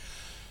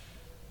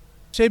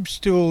 Seb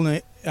still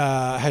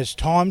has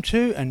time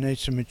to and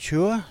needs to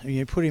mature.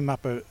 You put him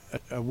up a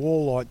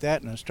wall like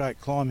that in a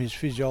straight climb, his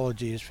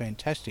physiology is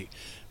fantastic.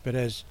 But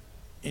as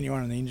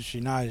anyone in the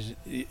industry knows,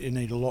 you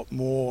need a lot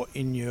more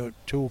in your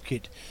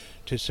toolkit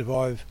to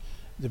survive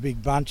the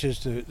big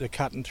bunches, the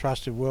cut and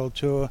thrust of World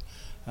Tour,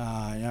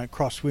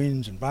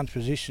 crosswinds and bunch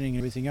positioning and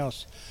everything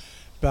else.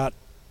 But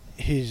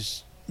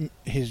his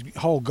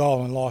whole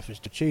goal in life is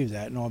to achieve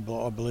that, and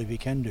I believe he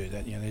can do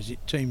that. There's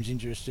teams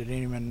interested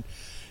in him, and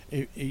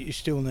he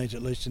still needs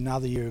at least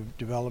another year of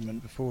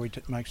development before he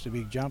makes the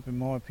big jump, in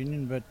my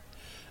opinion. But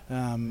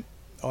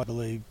I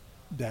believe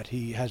that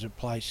he has a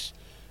place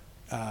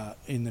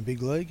in the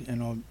big league,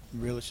 and I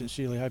really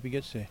sincerely hope he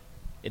gets there.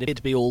 It appeared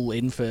to be all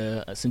in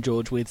for St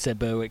George with Seb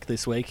Berwick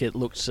this week. It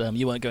looked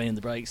you weren't going in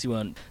the breaks, you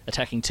weren't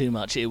attacking too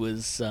much. It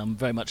was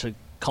very much a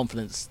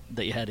confidence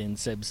that you had in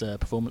Seb's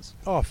performance.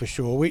 Oh, for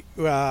sure. We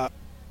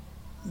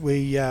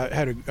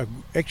had an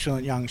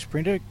excellent young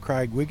sprinter,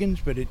 Craig Wiggins,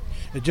 but it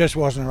just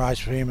wasn't a race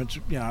for him.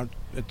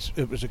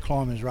 It was a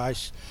climbers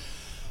race.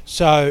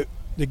 So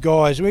the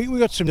guys, we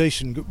got some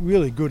decent,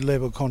 really good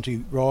level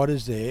Conti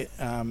riders there,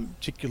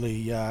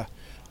 particularly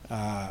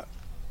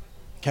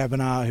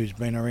Kavanagh, who's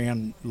been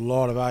around a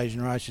lot of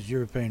Asian races,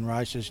 European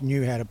races,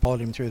 knew how to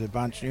pod him through the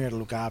bunch, knew how to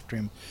look after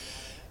him.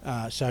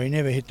 So he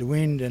never hit the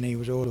wind, and he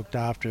was all looked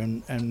after,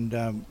 and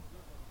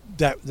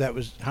that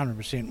was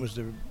 100% was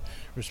the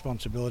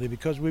responsibility,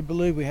 because we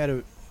believed we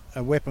had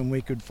a weapon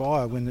we could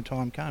fire when the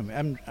time came.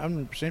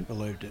 100%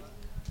 believed it.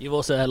 You've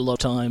also had a lot of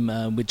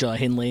time with Jai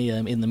Hindley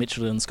in the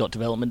Mitchell and Scott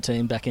development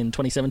team back in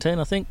 2017,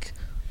 I think.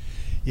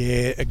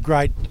 Yeah, a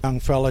great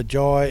young fella,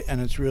 Jai, and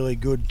it's really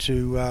good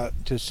to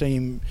see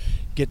him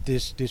get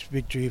this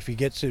victory. If he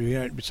gets it,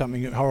 it's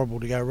something horrible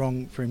to go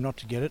wrong for him not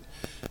to get it.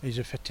 He's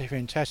a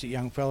fantastic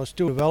young fella,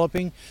 still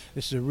developing.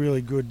 This is a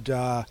really good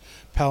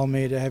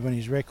Palomare to have on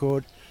his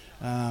record.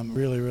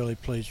 Really, really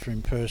pleased for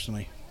him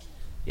personally.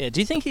 Yeah,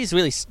 do you think he's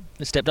really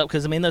stepped up?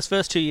 Because, those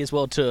first 2 years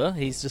World Tour,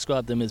 he's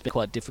described them as being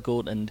quite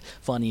difficult and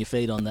finding your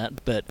feet on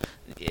that. But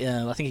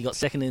I think he got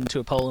second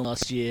into a Poland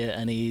last year,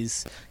 and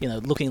he's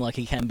looking like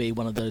he can be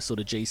one of those sort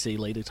of GC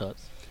leader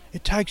types.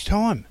 It takes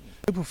time.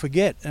 People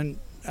forget. And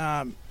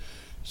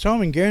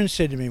Simon Guerin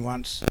said to me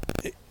once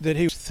that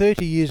he was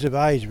 30 years of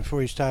age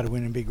before he started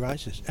winning big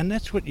races. And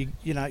that's what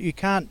you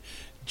can't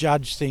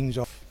judge things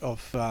off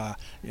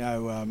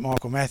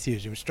Michael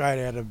Matthews, who was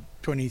straight out of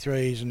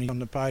 23s and he's on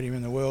the podium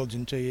in the Worlds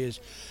in 2 years.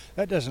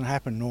 That doesn't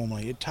happen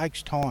normally. It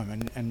takes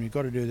time, and you've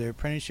got to do their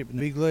apprenticeship in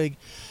the big league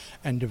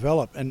and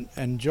develop.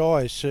 And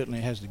Jai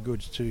certainly has the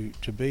goods to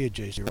be a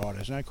GC rider.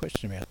 There's no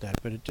question about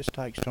that. But it just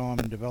takes time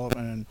and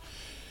development, and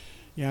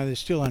they're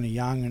still only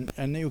young,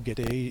 and he'll get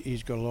there.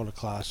 He's got a lot of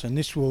class, and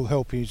this will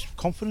help his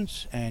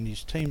confidence and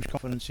his team's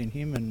confidence in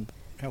him and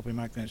help him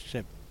make that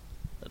step.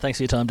 Thanks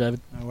for your time, David.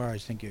 No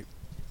worries, thank you.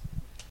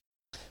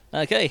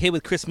 Okay, here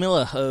with Chris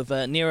Miller of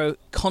Nero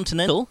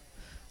Continental.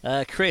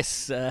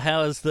 Chris,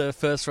 how has the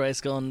first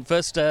race gone?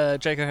 First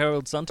Jayco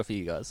Herald Sunter for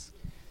you guys.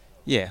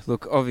 Yeah,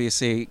 look,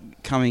 obviously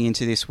coming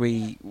into this,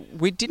 we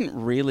didn't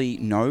really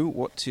know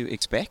what to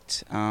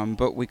expect,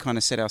 but we kind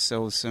of set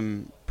ourselves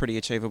some pretty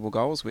achievable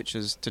goals, which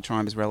is to try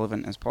and be as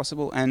relevant as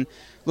possible. And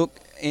look,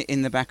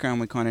 in the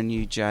background, we kind of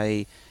knew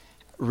Jay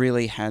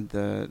really had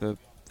the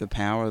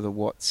power, the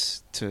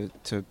watts to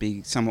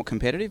be somewhat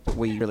competitive, but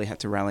we really had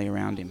to rally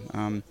around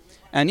him.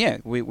 And yeah,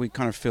 we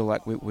kind of feel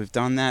like we've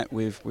done that.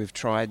 We've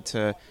tried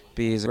to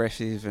be as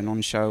aggressive and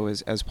on show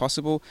as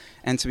possible.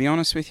 And to be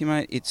honest with you,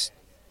 mate, it's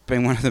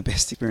been one of the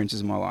best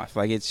experiences of my life.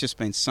 Like, it's just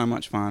been so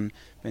much fun.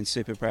 Been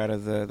super proud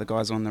of the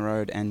guys on the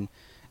road and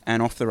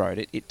off the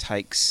road. It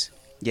takes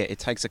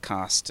a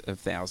cast of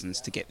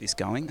thousands to get this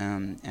going.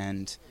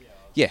 And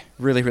yeah,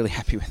 really, really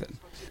happy with it.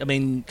 I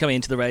mean, coming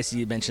into the race,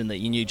 you mentioned that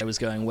you knew Joe was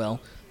going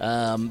well,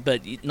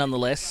 but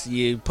nonetheless,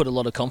 you put a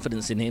lot of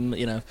confidence in him,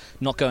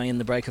 not going in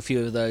the break a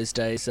few of those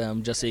days,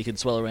 just so you could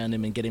swell around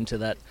him and get him to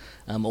that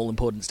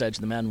all-important stage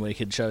of the mountain where he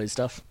could show his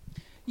stuff.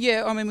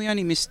 Yeah, I mean, we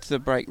only missed the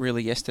break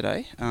really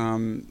yesterday,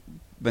 and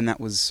that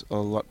was a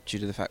lot due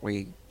to the fact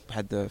we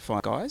had the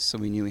 5 guys, so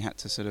we knew we had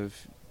to sort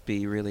of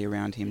be really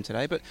around him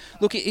today. But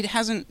look, it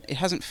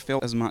hasn't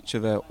felt as much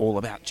of a all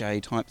about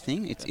Jay type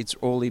thing. It's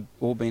all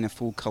been a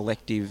full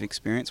collective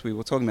experience. We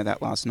were talking about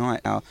that last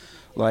night.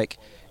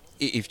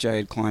 If Jay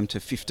had climbed to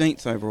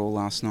 15th overall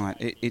last night,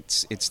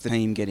 it's the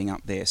team getting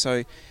up there.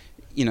 So,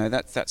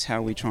 that's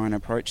how we try and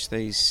approach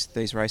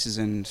these races,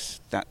 and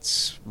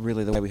that's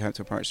really the way we hope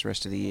to approach the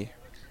rest of the year.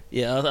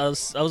 Yeah, I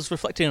was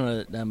reflecting on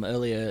it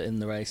earlier in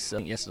the race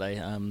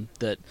yesterday,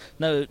 that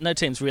no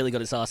team's really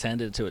got its arse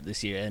handed to it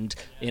this year, and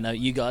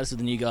you guys are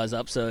the new guys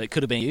up, so it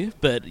could have been you,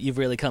 but you've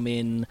really come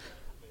in,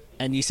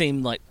 and you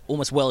seem like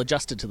almost well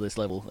adjusted to this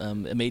level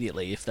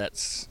immediately, if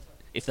that's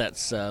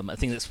a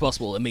thing that's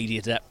possible,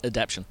 immediate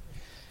adaptation.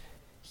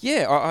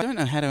 Yeah, I don't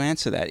know how to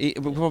answer that.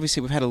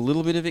 Obviously, we've had a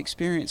little bit of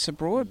experience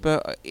abroad,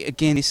 but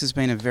again, this has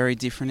been a very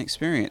different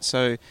experience.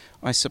 So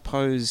I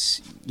suppose,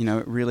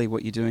 really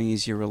what you're doing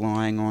is you're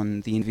relying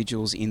on the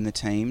individuals in the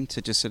team to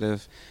just sort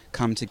of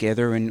come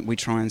together, and we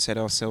try and set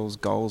ourselves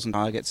goals and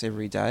targets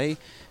every day,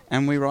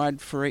 and we ride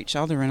for each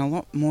other. And a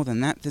lot more than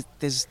that,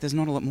 there's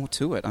not a lot more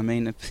to it. I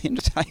mean, at the end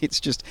of the day, it's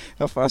just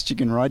how fast you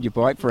can ride your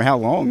bike for how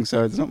long, so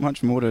there's not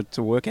much more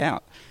to work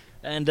out.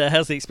 And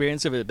how's the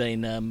experience of it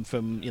been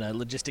from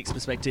logistics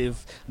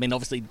perspective? I mean,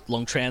 obviously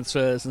long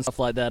transfers and stuff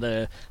like that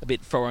are a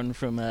bit foreign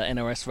from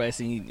NRS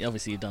racing.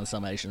 Obviously, you've done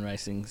some Asian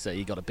racing, so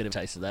you got a bit of a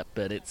taste of that.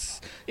 But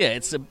it's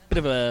a bit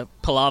of a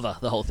palaver,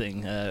 the whole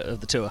thing of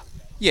the tour.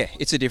 Yeah,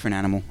 it's a different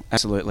animal,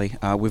 absolutely.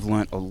 We've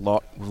learnt a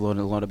lot. We've learned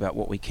a lot about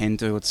what we can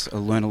do. It's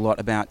learned a lot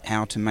about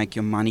how to make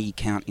your money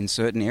count in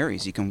certain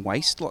areas. You can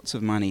waste lots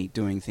of money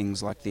doing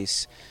things like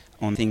this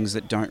on things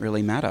that don't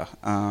really matter.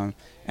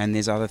 And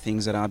there's other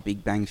things that are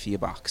big bang for your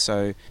buck.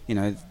 So,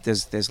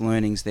 there's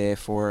learnings there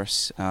for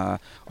us. I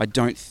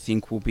don't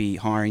think we'll be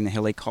hiring the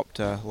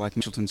helicopter like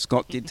Mitchelton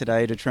Scott did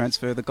today to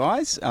transfer the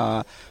guys.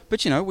 But,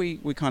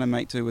 we kind of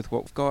make do with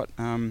what we've got.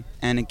 And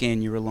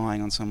again, you're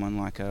relying on someone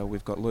like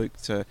we've got Luke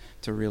to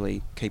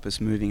really keep us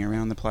moving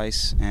around the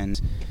place.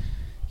 And,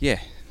 yeah,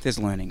 there's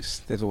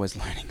learnings. There's always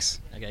learnings.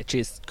 Okay,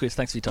 cheers, Chris.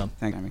 Thanks for your time.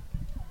 Thanks, Amy.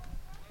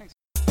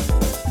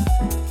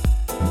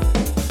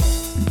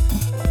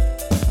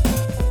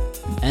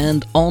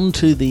 And on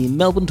to the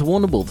Melbourne to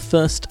Warrnambool, the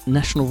first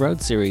National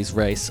Road Series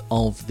race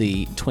of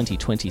the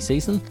 2020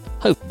 season.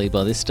 Hopefully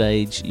by this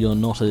stage you're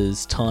not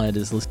as tired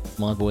as listening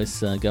to my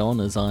voice go on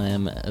as I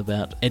am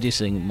about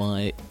editing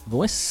my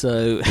voice,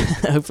 so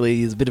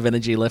hopefully there's a bit of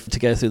energy left to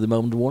go through the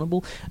Melbourne to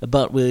Warrnambool.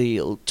 But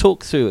we'll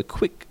talk through a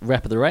quick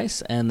wrap of the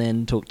race and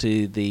then talk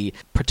to the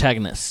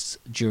protagonists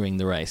during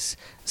the race.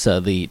 So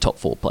the top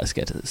 4 place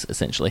getters,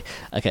 essentially.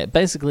 Okay,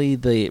 basically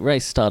the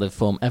race started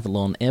from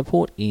Avalon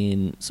Airport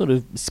in sort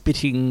of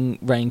spitting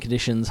rain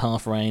conditions,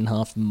 half rain,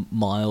 half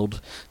mild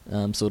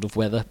sort of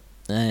weather.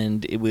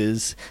 And it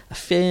was a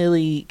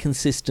fairly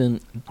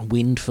consistent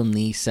wind from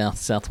the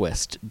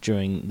south-southwest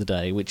during the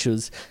day, which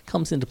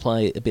comes into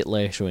play a bit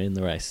later in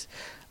the race.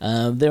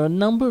 There are a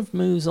number of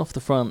moves off the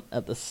front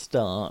at the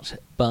start,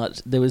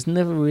 but there was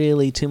never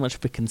really too much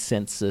of a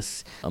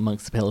consensus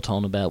amongst the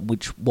peloton about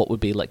what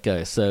would be let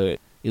go. So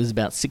it was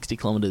about 60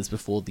 kilometres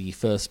before the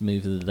first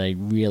move of the day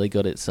really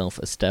got itself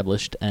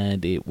established,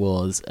 and it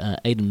was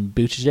Aidan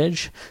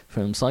Buttigieg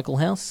from Cycle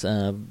House,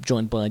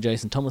 joined by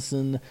Jason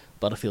Thomason,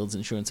 Butterfield's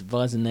Insurance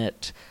Advisor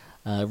Net,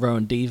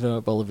 Rowan Diva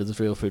of Oliver's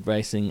Real Food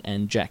Racing,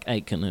 and Jack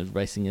Aitken, who's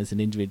racing as an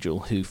individual,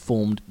 who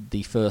formed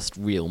the first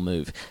real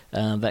move.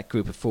 That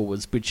group of 4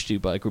 was bridged to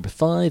by a group of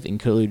 5,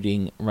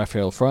 including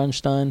Raphael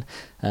Freienstein,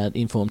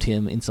 Informed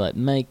Him Insight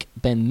Make,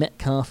 Ben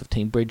Metcalf of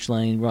Team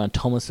Bridgelane, Ryan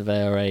Thomas of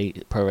ARA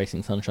Pro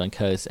Racing Sunshine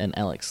Coast, and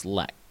Alex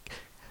Lack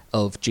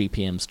of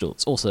GPM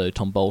Stutz. Also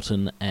Tom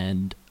Bolton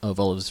and of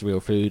Oliver's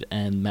Real Food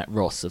and Matt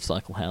Ross of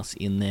Cycle House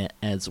in there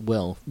as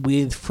well.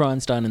 With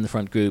Freienstein in the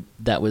front group,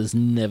 that was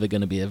never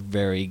going to be a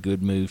very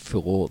good move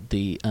for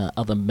the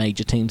other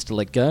major teams to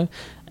let go.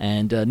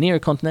 And Nero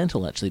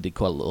Continental actually did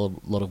quite a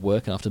lot of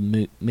work after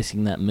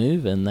missing that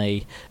move, and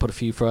they put a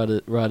few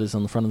riders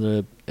on the front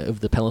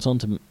of the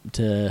peloton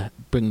to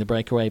bring the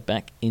breakaway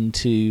back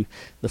into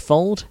the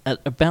fold.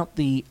 At about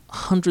the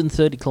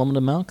 130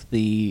 kilometre mark,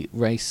 the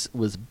race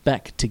was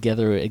back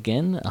together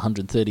again,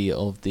 130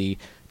 of the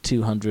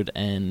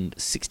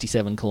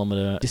 267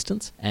 kilometre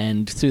distance,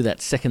 and through that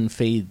second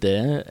feed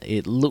there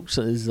it looked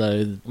as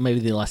though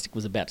maybe the elastic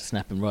was about to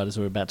snap and riders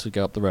were about to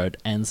go up the road,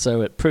 and so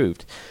it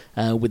proved,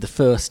 with the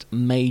first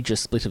major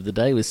split of the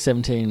day with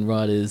 17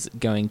 riders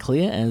going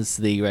clear as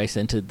the race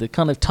entered the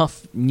kind of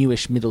tough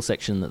newish middle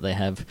section that they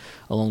have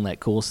along that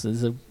course.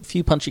 There's a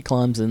few punchy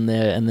climbs in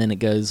there, and then it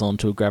goes on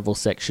to a gravel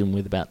section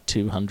with about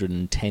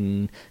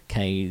 210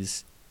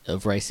 k's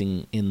of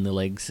racing in the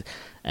legs,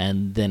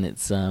 and then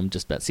it's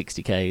just about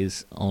 60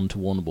 k's on to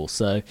Warrnambool.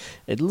 So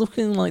it's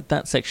looking like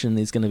that section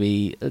is going to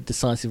be a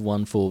decisive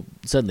one for,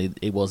 certainly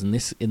it was in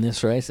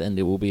this race, and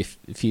it will be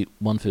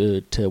one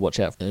to watch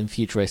out in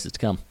future races to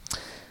come.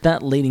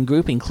 That leading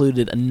group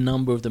included a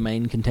number of the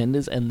main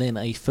contenders, and then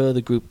a further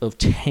group of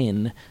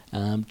 10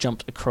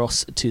 jumped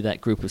across to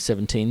that group of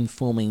 17,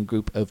 forming a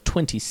group of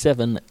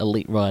 27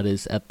 elite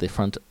riders at the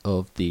front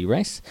of the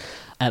race.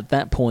 At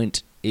that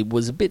point, it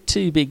was a bit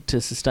too big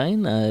to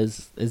sustain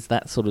as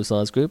that sort of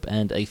size group,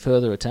 and a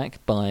further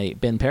attack by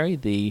Ben Perry,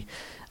 the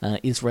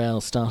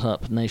Israel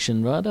Startup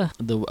Nation rider,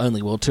 the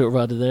only World Tour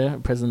rider there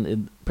present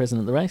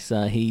at the race.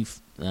 He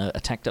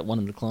attacked up one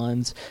of the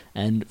climbs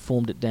and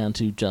formed it down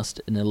to just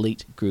an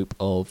elite group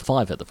of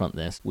 5 at the front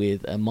there,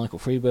 with Michael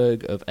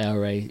Freeberg of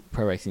ARA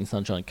Pro Racing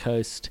Sunshine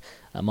Coast,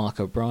 Mark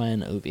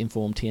O'Brien of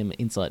Inform Team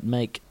Insight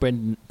Make,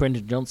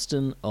 Brendan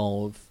Johnston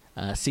of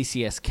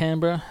CCS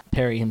Canberra,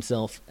 Perry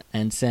himself,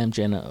 and Sam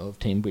Jenner of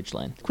Team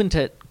Bridgelane.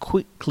 Quintet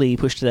quickly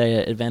pushed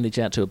their advantage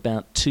out to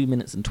about 2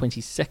 minutes and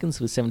 20 seconds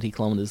with 70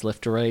 kilometres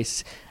left to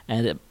race,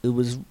 and it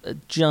was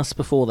just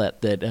before that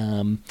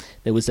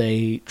there was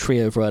a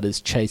trio of riders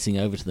chasing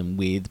over to them,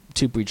 with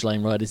 2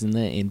 Bridgelane riders in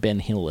there, in Ben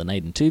Hill and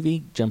Aidan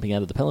Tuvey, jumping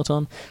out of the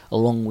peloton,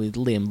 along with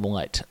Liam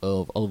White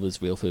of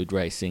Oliver's Real Food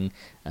Racing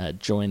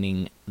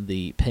joining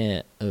the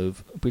pair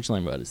of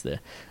Bridgelane riders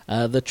there.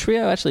 The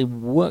trio actually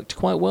worked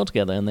quite well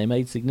together, and they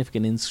made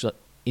significant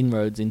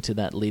inroads into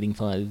that leading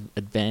 5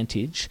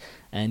 advantage,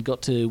 and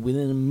got to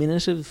within a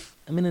minute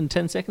and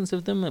 10 seconds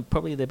of them,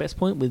 probably their best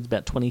point, with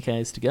about 20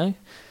 k's to go.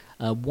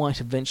 White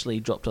eventually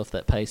dropped off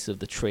that pace of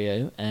the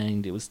trio,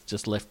 and it was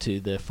just left to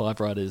the 5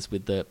 riders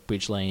with the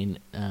Bridgelane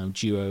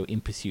duo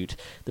in pursuit.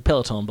 The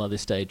peloton by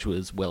this stage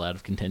was well out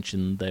of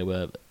contention. They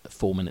were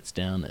 4 minutes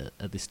down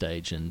at this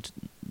stage and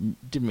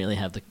didn't really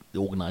have the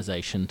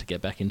organisation to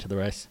get back into the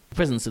race. The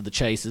presence of the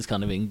chasers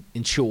kind of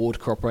ensured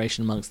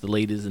cooperation amongst the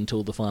leaders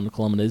until the final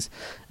kilometres,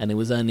 and it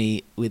was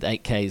only with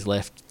 8 k's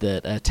left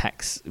that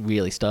attacks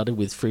really started,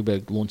 with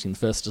Freeberg launching the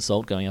first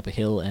assault going up a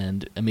hill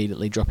and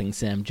immediately dropping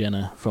Sam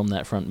Jenner from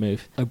that front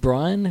move.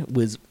 O'Brien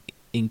was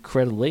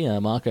incredibly,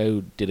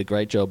 Marco did a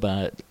great job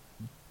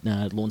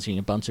launching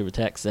a bunch of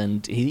attacks,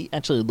 and he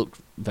actually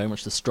looked very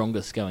much the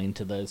strongest going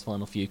into those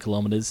final few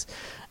kilometres,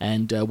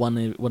 and one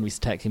of his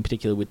attacks in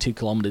particular, with 2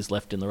 kilometres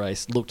left in the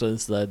race, looked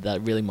as though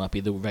that really might be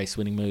the race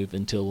winning move,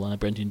 until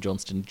Brendan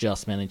Johnston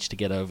just managed to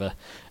get over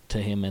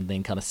to him and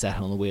then kind of sat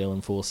on the wheel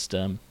and forced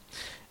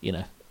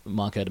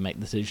Marco to make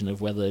the decision of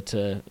whether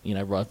to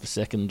ride for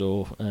second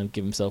or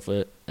give himself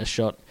a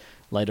shot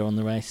later on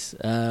the race.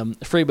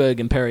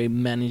 Freeberg and Perry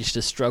managed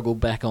to struggle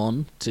back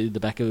on to the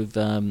back of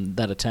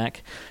that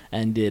attack,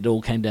 and it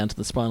all came down to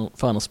the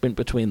final sprint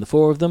between the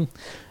 4 of them.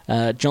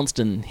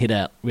 Johnston hit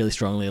out really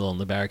strongly along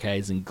the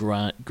barricades and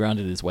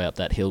grounded his way up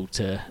that hill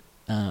to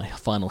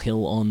final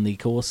hill on the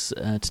course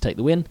to take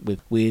the win,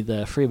 with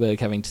Freeberg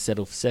having to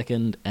settle for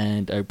second,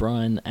 and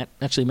O'Brien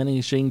actually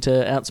managing to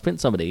outsprint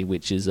somebody,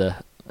 which is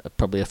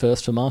probably a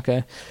first for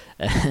Marco,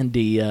 and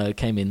he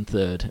came in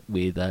third,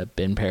 with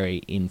Ben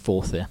Perry in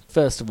fourth there.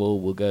 First of all,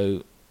 we'll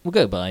go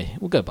by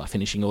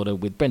finishing order,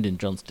 with Brendan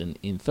Johnston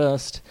in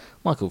first,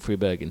 Michael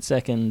Freeberg in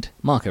second,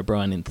 Mark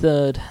O'Brien in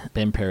third,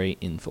 Ben Perry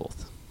in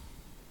fourth.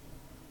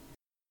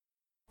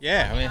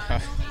 Yeah, I mean, I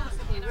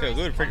feel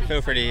good.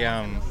 Feel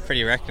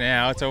pretty wrecked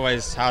now. It's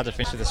always hard to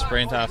finish with a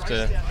sprint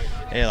after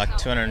like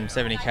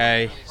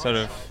 270k sort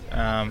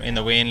of in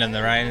the wind and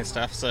the rain and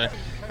stuff. So,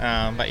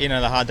 but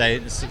the hard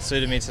day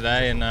suited me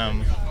today, and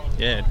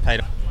it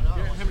paid off.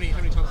 How many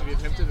times have you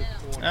attempted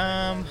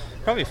it?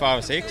 Probably 5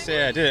 or 6.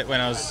 Yeah, I did it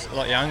when I was a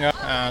lot younger.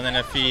 Then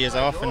a few years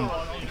off, and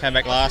came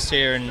back last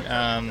year and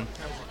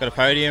got a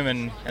podium,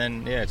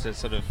 and to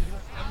sort of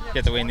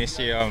get the win this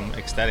year, I'm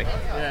ecstatic.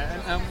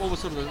 Yeah, and what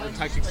was sort of the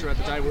tactics throughout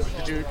the day?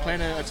 Did you plan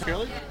a too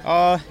early?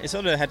 It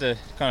sort of had to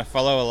kind of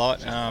follow a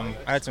lot. I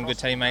had some good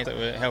teammates that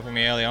were helping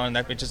me early on,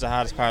 which is the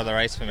hardest part of the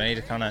race for me,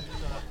 to kind of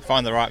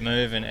find the right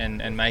move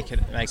and make it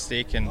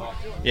stick. And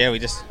we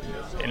just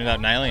ended up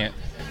nailing it.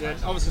 Yeah,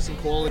 obviously some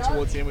quality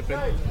towards the end with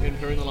Ben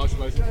Perry and the likes of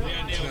those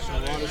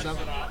international riders.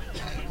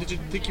 Did you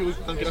think you would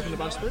get up in the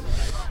bunch sprint?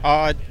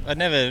 I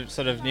never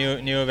sort of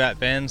knew about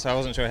Ben, so I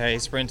wasn't sure how he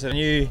sprinted. I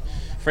knew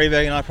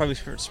Freeberg and I probably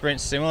sprint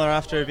similar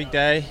after a big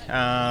day.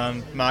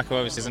 Marco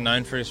obviously isn't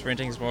known for his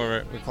sprinting, he's more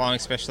of a climbing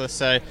specialist,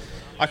 so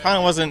I kind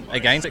of wasn't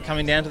against it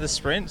coming down to the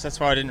sprints. That's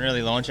why I didn't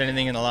really launch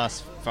anything in the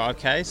last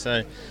 5k.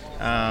 So,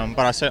 but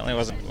I certainly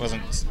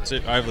wasn't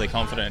too overly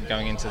confident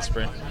going into the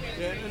sprint.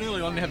 Yeah, and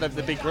early on you had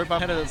the big group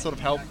up. How did it sort of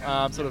help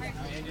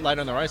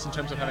later in the race in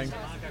terms of having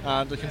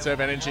to conserve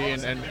energy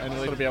and really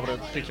sort of be able to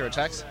pick your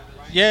attacks?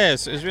 Yeah,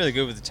 it was really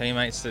good with the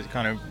teammates to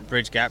kind of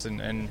bridge gaps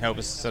and help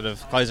us sort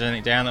of close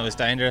anything down that was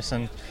dangerous.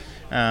 And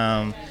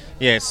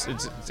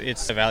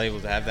it's valuable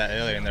to have that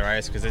earlier in the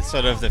race, because it's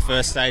sort of the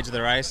first stage of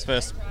the race,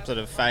 first sort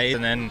of phase,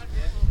 and then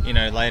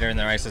later in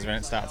the race is when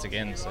it starts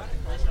again. So.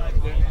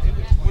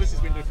 What does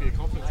this win do for your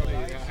confidence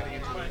heading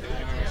into the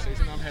NRS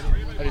season? How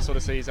do you sort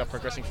of see yourself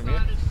progressing from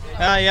here?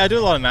 I do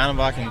a lot of mountain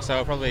biking, so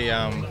I'll probably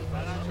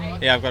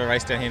yeah, I've got a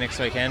race down here next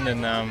weekend,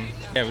 and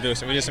yeah, we do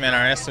some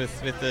NRS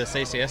with the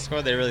CCS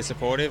squad. They're really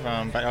supportive,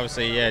 but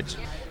obviously,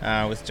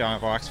 yeah, with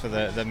Giant Bikes for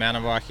the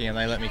mountain biking, and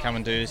they let me come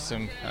and do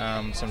some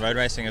road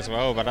racing as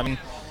well. But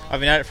I've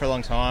been at it for a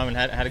long time and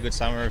had a good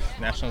summer of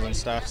nationals and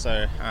stuff.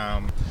 So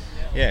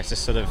yeah, it's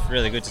just sort of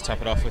really good to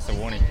top it off with the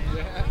Warnie.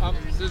 Yeah,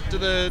 do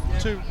the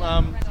two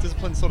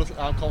disciplines sort of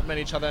complement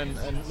each other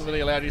and really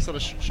allow you to sort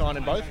of shine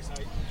in both?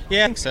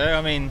 Yeah, I think so.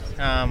 I mean,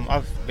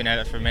 I've been at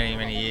it for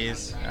many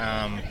years,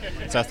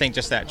 so I think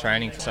just that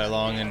training for so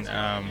long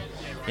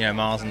and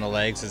miles on the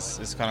legs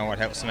is kind of what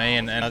helps me.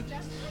 And I've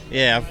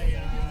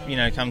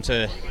come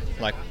to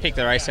like pick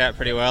the race out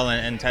pretty well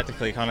and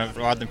tactically kind of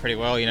ride them pretty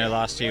well.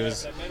 Last year I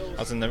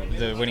was in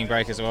the winning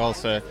break as well,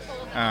 so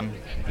I've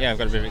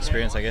got a bit of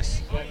experience, I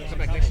guess.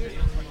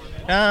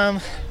 I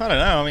don't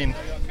know. I mean,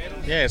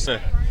 yeah, it's a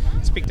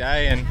big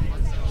day, and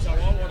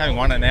having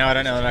won it now, I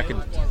don't know that I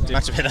could do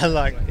much better.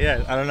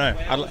 I don't know.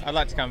 I'd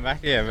like to come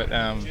back, but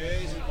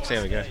see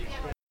how we go.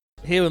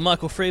 Here with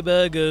Michael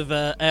Freeberg of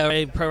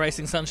ARA Pro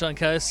Racing Sunshine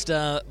Coast.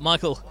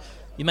 Michael,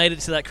 you made it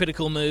to that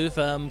critical move.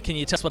 Can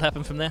you tell us what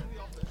happened from there?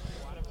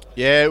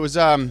 Yeah, it was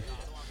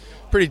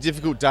pretty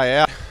difficult day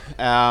out.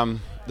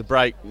 The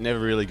break never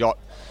really got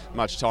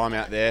much time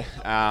out there.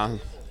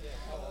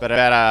 But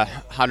about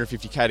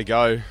 150k to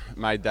go,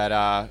 made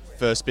that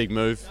first big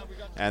move,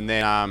 and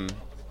then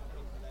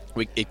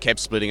it kept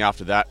splitting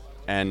after that.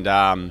 And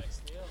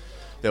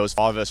there was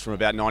 5 of us from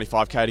about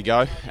 95k to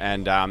go,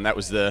 and that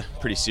was the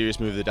pretty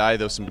serious move of the day.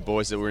 There were some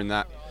boys that were in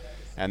that,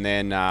 and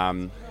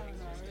then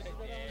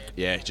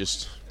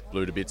just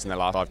blew to bits in the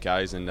last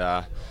 5k's, and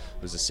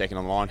was the second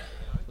on the line.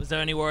 Was there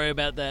any worry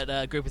about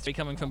that group of 3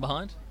 coming from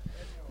behind?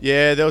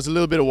 Yeah, there was a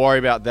little bit of worry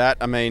about that.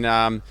 I mean,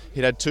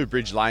 it had 2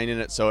 bridge lane in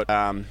it, so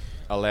it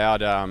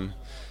allowed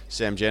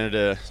Sam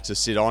Jenner to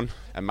sit on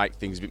and make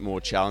things a bit more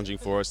challenging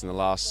for us in the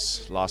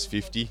last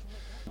 50.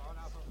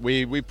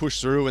 We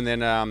pushed through, and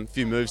then a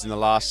few moves in the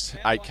last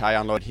 8k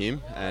unloaded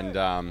him,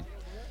 and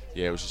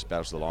it was just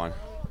battle to the line.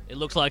 It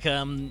looked like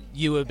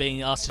you were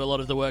being asked to do a lot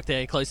of the work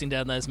there, closing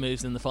down those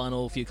moves in the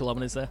final few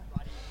kilometres there.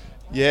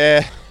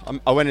 Yeah,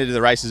 I went into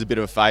the race as a bit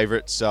of a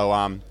favourite, so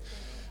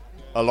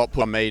a lot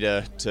put on me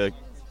to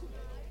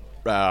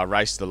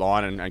race the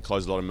line and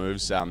close a lot of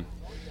moves, and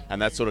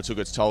that sort of took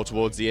its toll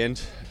towards the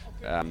end.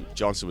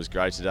 Johnson was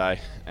great today,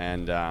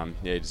 and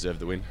he deserved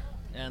the win.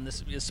 And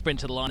this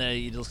sprint to the line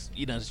there,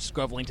 just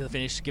grovelling to the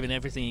finish, giving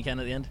everything you can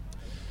at the end.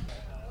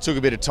 Took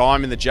a bit of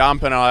time in the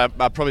jump, and I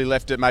probably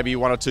left it maybe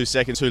 1 or 2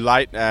 seconds too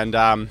late,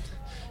 and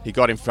he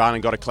got in front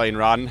and got a clean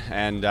run,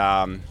 and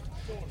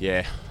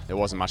there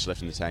wasn't much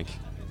left in the tank.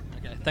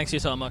 Okay, thanks for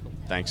your time, Michael.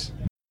 Thanks.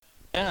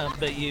 Yeah,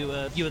 but you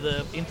were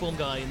the informed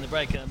guy in the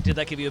break. Did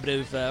that give you a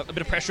bit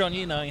of pressure on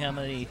you, knowing how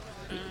many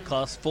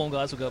class form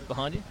guys will go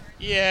behind you?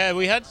 Yeah,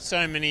 we had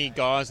so many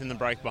guys in the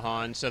break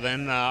behind, so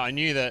then I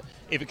knew that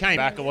if it came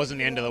back, it wasn't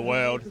the end of the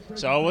world.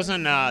 So I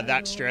wasn't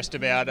that stressed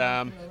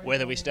about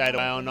whether we stayed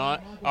away or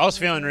not. I was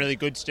feeling really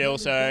good still,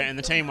 and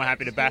the team were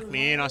happy to back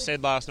me in. I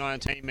said last night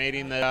at a team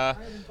meeting that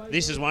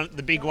this is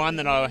the big one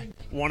that I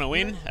want to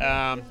win.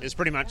 It's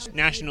pretty much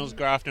Nationals,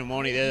 Grafton,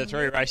 Warnie. They're the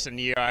 3 races in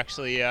the year I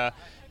actually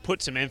put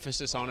some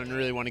emphasis on and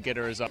really want to get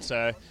a result.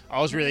 So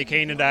I was really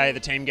keen today. The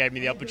team gave me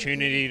the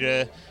opportunity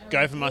to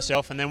go for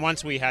myself, and then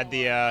once we had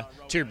the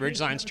 2 bridge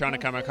lanes trying to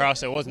come across,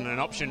 there wasn't an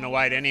option to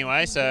wait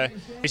anyway, so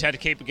we just had to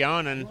keep it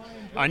going. And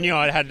I knew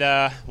I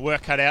had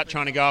work cut out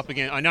trying to go up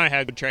again. I know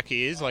how good Trek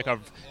he is.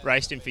 I've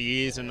raced him for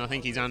years, and I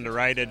think he's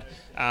underrated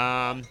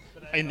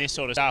in this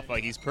sort of stuff.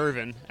 He's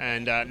proven,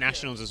 and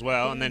Nationals as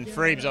well. And then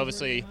Freeb's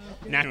obviously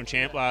national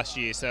champ last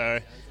year, so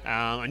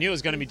I knew it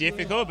was going to be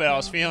difficult, but I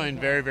was feeling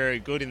very, very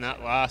good in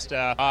that last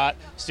part.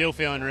 Still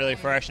feeling really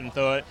fresh, and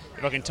thought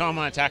if I can time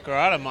my attack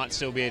right, I might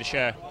still be able to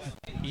show.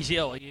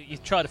 You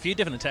tried a few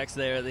different attacks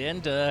there at the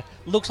end.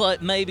 Looks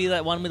like maybe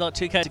that one with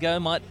 2k to go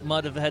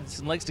might have had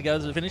some legs to go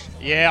to the finish.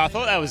 Yeah, I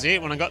thought that was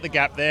it. When I got the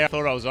gap there, I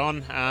thought I was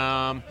on.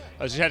 I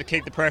just had to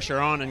keep the pressure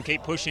on and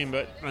keep pushing,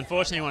 but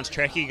unfortunately once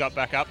Trekkie got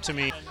back up to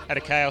me, had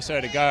a K or so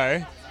to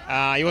go,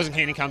 he wasn't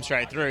keen to come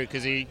straight through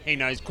because he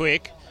knows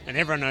quick, and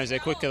everyone knows they're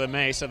quicker than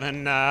me. So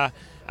then I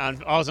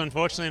was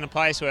unfortunately in a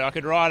place where I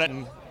could ride it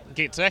and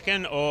get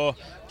second, or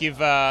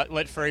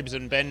let Freebs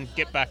and Ben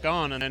get back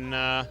on and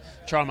then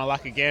try my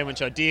luck again,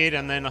 which I did.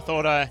 And then I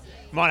thought I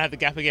might have the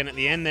gap again at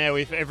the end there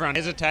with everyone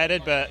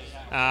hesitated, but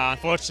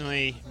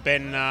unfortunately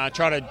Ben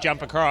tried to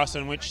jump across,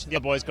 in which the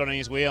other boys got on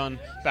his wheel and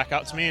back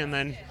up to me, and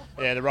then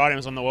the riding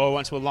was on the wall.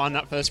 Once we were lined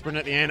up for the sprint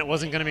at the end, it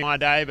wasn't going to be my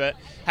day, but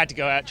had to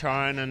go out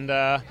trying,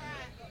 and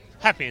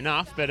happy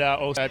enough, but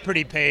also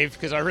pretty peeved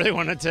because I really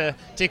wanted to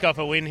tick off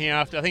a win here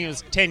after, I think it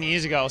was 10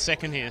 years ago I was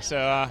second here,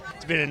 so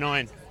it's a bit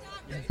annoying.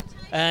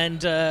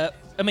 And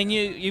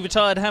you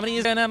retired how many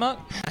years ago now, Mark?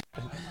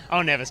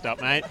 I'll never stop,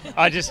 mate.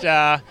 I just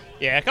a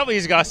couple of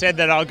years ago I said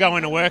that I'll go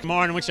into work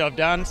more, in which I've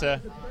done. So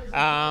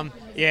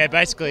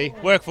basically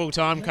work full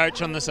time,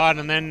 coach on the side,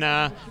 and then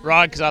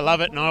ride because I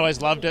love it and I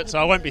always loved it. So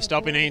I won't be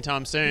stopping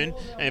anytime soon.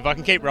 And if I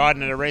can keep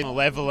riding at a reasonable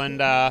level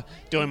and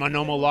doing my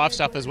normal life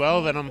stuff as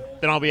well, then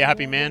I'll be a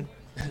happy man.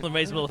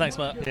 Reasonable, thanks,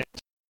 Mark. Yeah.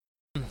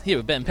 here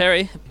with Ben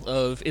Perry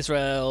of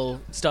Israel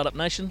Startup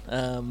Nation.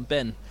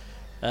 Ben,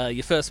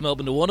 your first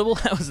Melbourne to Warrnambool,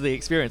 how was the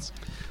experience?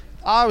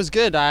 Oh, it was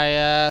good.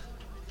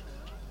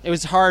 It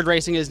was hard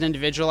racing as an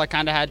individual. I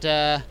kind of had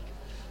to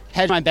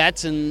hedge my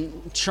bets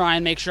and try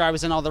and make sure I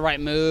was in all the right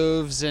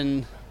moves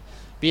and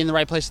be in the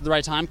right place at the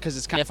right time, because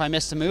it's kind of, if I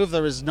missed a move,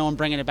 there was no one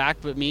bringing it back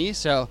but me.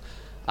 So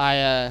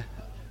there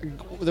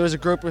was a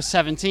group with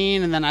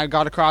 17, and then I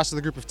got across to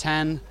the group of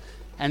 10.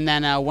 And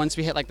then once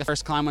we hit like the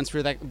first climb, once we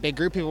were that big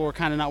group, people were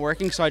kind of not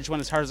working, so I just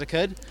went as hard as I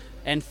could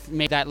and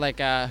made that like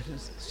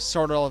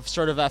sort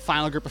of a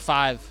final group of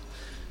 5.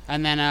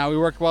 And then we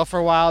worked well for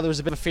a while. There was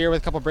a bit of fear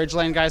with a couple bridge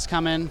lane guys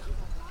coming.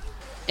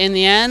 In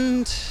the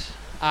end,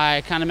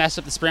 I kind of messed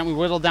up the sprint. We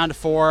whittled down to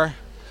 4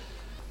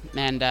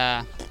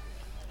 and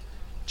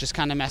just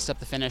kind of messed up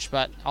the finish.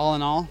 But all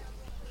in all,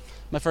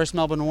 my first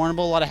Melbourne to Warrnambool,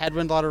 a lot of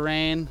headwind, a lot of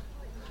rain.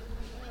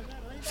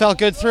 Felt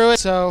good through it,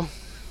 so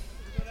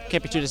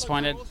can't be too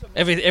disappointed.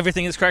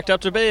 Everything is cracked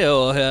up to be,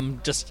 or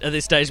just at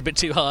this stage a bit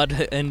too hard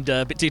and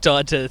a bit too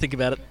tired to think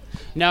about it?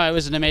 No, it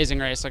was an amazing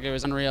race. Like, it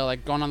was unreal.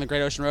 Like, going on the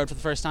Great Ocean Road for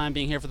the first time,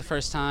 being here for the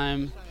first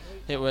time,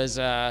 it was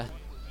an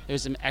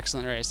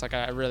excellent race. Like,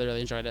 I really,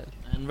 really enjoyed it.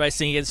 And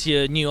racing against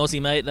your new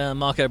Aussie mate,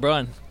 Mark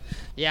O'Brien.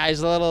 Yeah,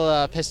 he's a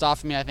little pissed off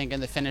at me, I think,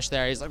 in the finish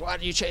there. He's like, why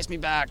did you chase me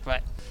back?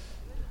 But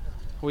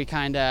we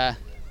kind of,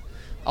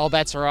 all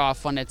bets are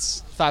off when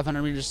it's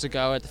 500 meters to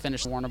go at the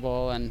finish of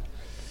Warrnambool, and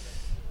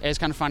it was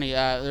kind of funny.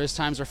 There's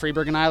times where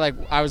Freeberg and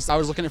I was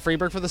looking at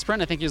Freeberg for the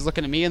sprint. I think he was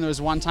looking at me, and there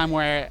was one time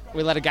where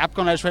we let a gap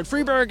go, and I just went,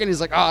 Freeberg, and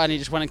he's like, oh, and he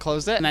just went and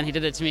closed it, and then he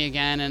did it to me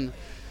again, and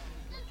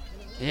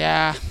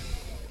yeah.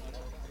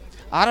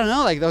 I don't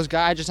know, like those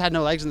guys just had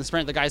no legs in the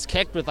sprint. The guys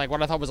kicked with like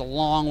what I thought was a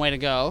long way to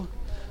go.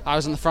 I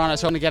was in the front, I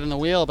was hoping to get in the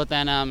wheel, but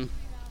then all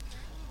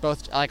 3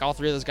 of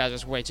those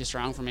guys were way too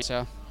strong for me,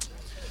 so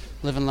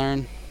live and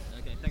learn.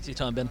 Okay, thanks for your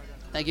time, Ben.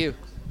 Thank you.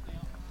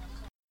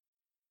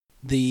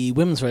 The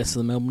women's race of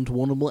the Melbourne to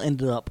Warrnambool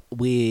ended up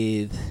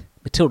with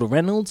Matilda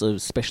Reynolds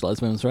of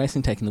Specialised Women's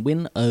Racing taking the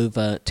win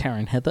over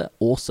Taryn Heather,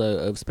 also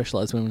of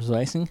Specialised Women's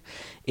Racing.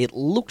 It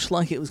looked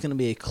like it was going to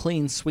be a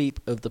clean sweep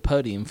of the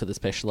podium for the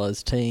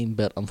Specialised team,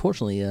 but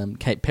unfortunately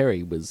Kate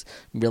Perry was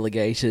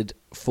relegated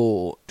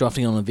for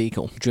drafting on a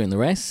vehicle during the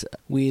race,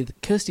 with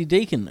Kirsty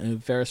Deacon of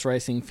Veris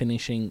Racing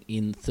finishing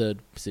in 3rd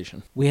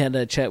position. We had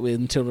a chat with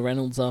Matilda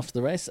Reynolds after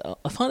the race.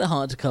 I find it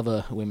hard to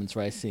cover women's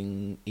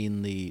racing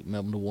in the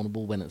Melbourne to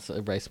Warrnambool when it's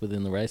a race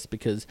within the race,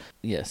 because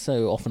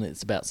so often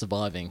it's about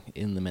surviving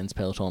in the men's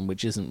peloton,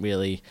 which isn't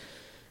really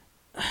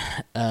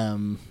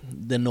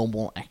the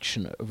normal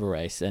action of a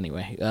race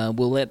anyway.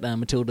 We'll let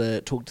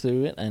Matilda talk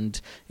through it, and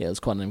it was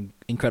quite an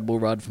incredible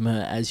ride from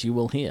her, as you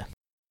will hear.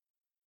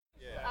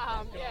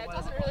 It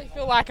doesn't really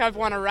feel like I've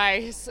won a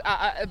race,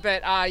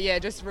 but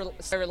just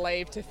so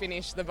relieved to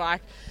finish the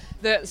bike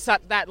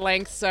that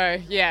length. So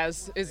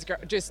it's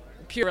just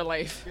pure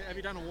relief. Have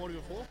you done a water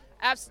before?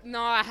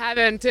 No, I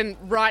haven't, and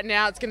right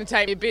now it's going to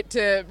take me a bit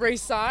to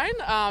re-sign.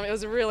 It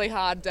was a really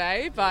hard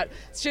day, but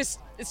it's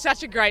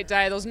such a great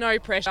day. There was no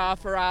pressure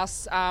for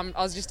us. I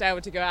was just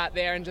able to go out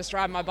there and just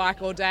ride my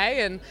bike all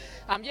day, and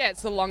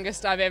it's the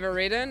longest I've ever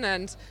ridden,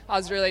 and I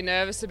was really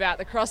nervous about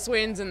the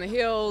crosswinds and the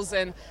hills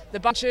and the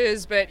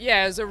bunches, but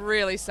it was a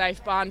really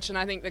safe bunch, and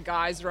I think the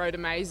guys rode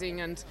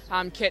amazing and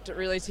kept it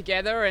really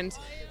together, and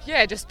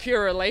just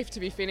pure relief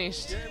to be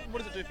finished. Yeah,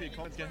 what does it do for your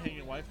confidence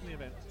hanging away from the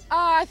event?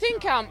 I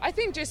think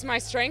just my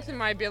strength and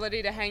my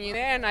ability to hang in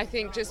there, and I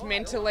think just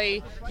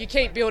mentally you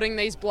keep building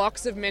these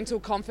blocks of mental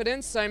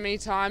confidence. So many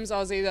times I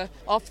was either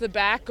off the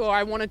back or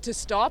I wanted to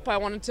stop.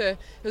 It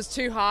was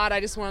too hard. I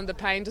just wanted the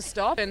pain to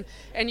stop, and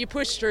you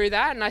push through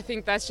that, and I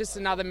think that's just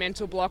another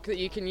mental block that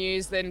you can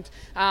use and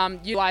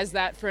utilise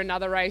that for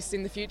another race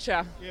in the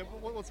future. Yeah,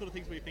 what sort of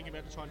things were you thinking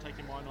about to try and take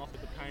your mind off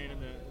of the pain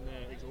and the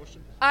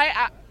exhaustion?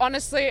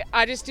 Honestly,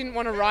 I just didn't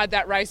want to ride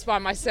that race by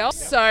myself,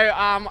 so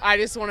I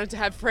just wanted to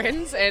have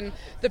friends, and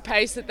the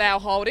pace that they were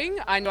holding,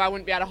 I knew I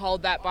wouldn't be able to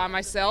hold that by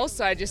myself,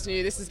 so I just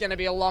knew this is going to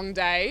be a long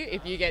day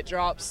if you get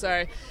dropped.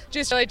 So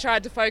just really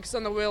tried to focus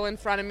on the wheel in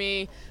front of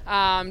me,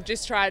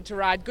 just tried to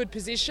ride good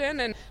position,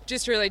 and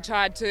just really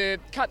tried to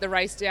cut the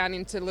race down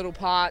into little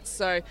parts.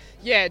 So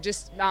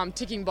just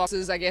ticking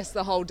boxes, I guess,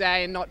 the whole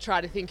day, and not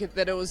try to think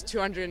that it was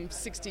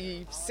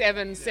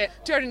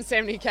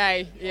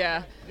 270k.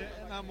 Yeah.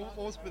 What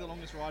was the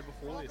longest ride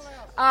before this?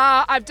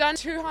 I've done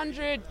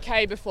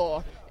 200k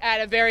before at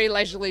a very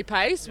leisurely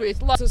pace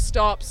with lots of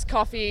stops,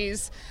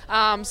 coffees.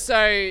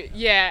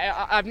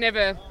 I've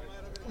never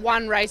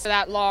one race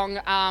that long,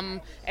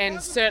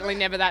 and certainly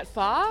never that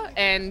far.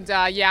 And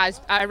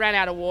I ran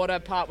out of water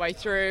partway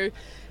through.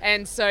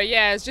 And so,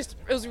 it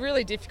was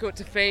really difficult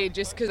to feed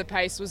just because the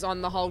pace was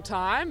on the whole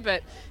time.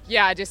 But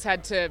I just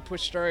had to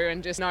push through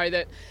and just know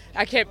that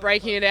I kept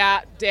breaking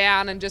it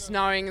down and just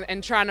knowing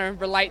and trying to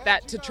relate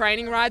that to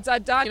training rides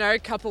I'd done. A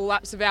couple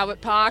laps of Albert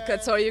Park,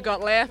 that's all you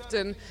got left,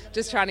 and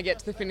just trying to get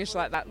to the finish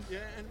like that. Yeah,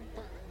 and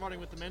riding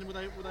with the men? Were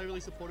they really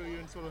supportive of you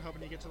and sort of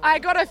helping you get to the I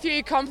got a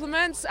few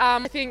compliments.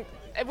 I think,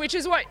 which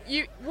is what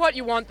you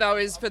want though,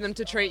 is for them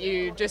to treat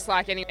you just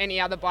like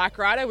any other bike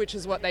rider, which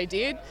is what they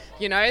did.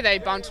 You know, they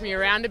bumped me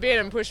around a bit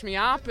and pushed me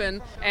up,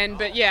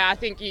 but yeah, I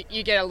think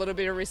you get a little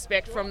bit of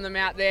respect from them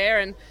out there,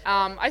 and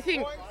I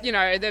think, you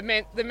know,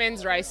 the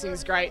men's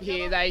racing's great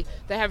here. They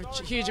have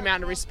a huge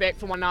amount of respect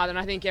for one another, and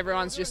I think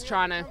everyone's just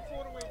trying to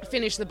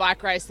finish the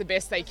bike race the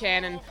best they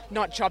can and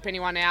not chop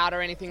anyone out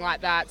or anything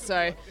like that.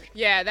 So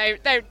yeah,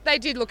 they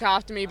did look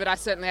after me, but I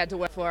certainly had to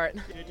work for it.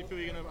 Yeah, do you feel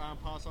you're going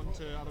to pass on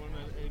to other women?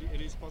 It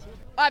is possible?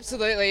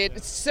 Absolutely,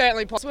 it's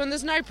certainly possible, and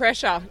there's no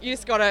pressure. You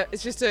just gotta.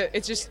 It's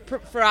just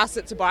for us.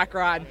 It's a bike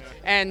ride,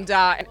 and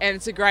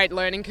it's a great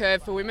learning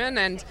curve for women,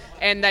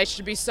 and they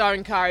should be so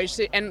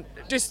encouraged, and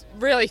just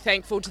really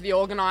thankful to the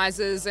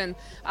organisers and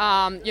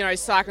you know,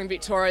 Cycling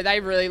Victoria. They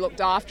really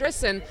looked after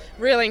us and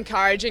really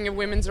encouraging of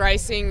women's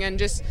racing, and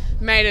just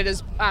made it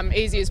as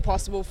easy as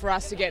possible for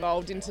us to get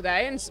involved in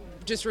today, and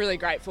just really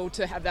grateful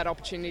to have that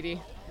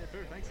opportunity.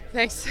 Yeah,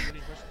 Thanks.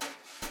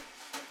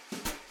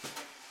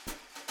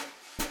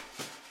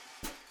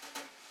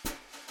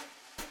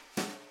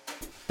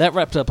 That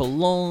wrapped up a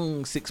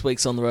long 6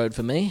 weeks on the road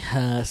for me.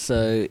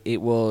 So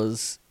it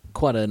was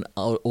quite an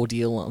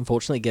ordeal,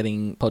 unfortunately,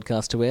 getting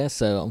podcast to air.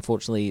 So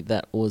unfortunately,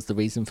 that was the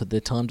reason for the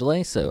time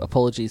delay. So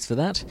apologies for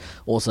that.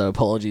 Also,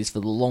 apologies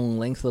for the long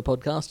length of the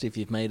podcast. If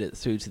you've made it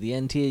through to the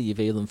end here, you've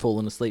either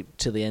fallen asleep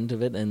to the end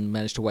of it and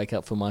managed to wake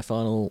up for my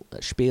final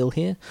spiel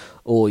here,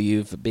 or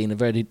you've been a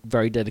very,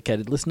 very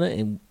dedicated listener.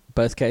 In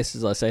both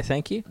cases, I say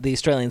thank you. The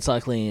Australian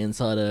Cycling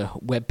Insider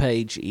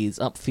webpage is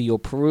up for your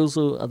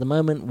perusal at the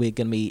moment. We're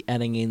going to be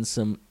adding in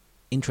some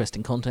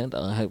interesting content.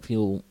 I hope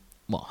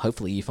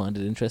hopefully you find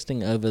it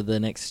interesting over the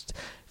next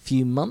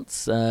few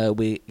months. We're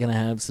going to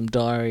have some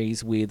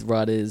diaries with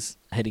riders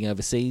heading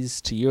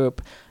overseas to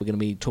Europe. We're going to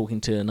be talking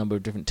to a number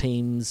of different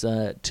teams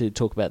to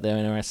talk about their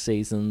NRS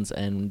seasons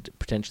and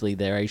potentially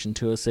their Asian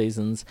Tour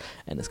seasons,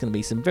 and it's going to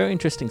be some very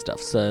interesting stuff.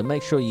 So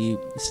make sure you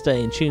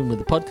stay in tune with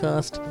the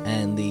podcast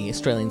and the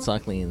Australian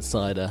Cycling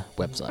Insider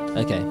website.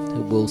 Okay,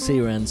 we'll see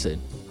you around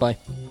soon. Bye.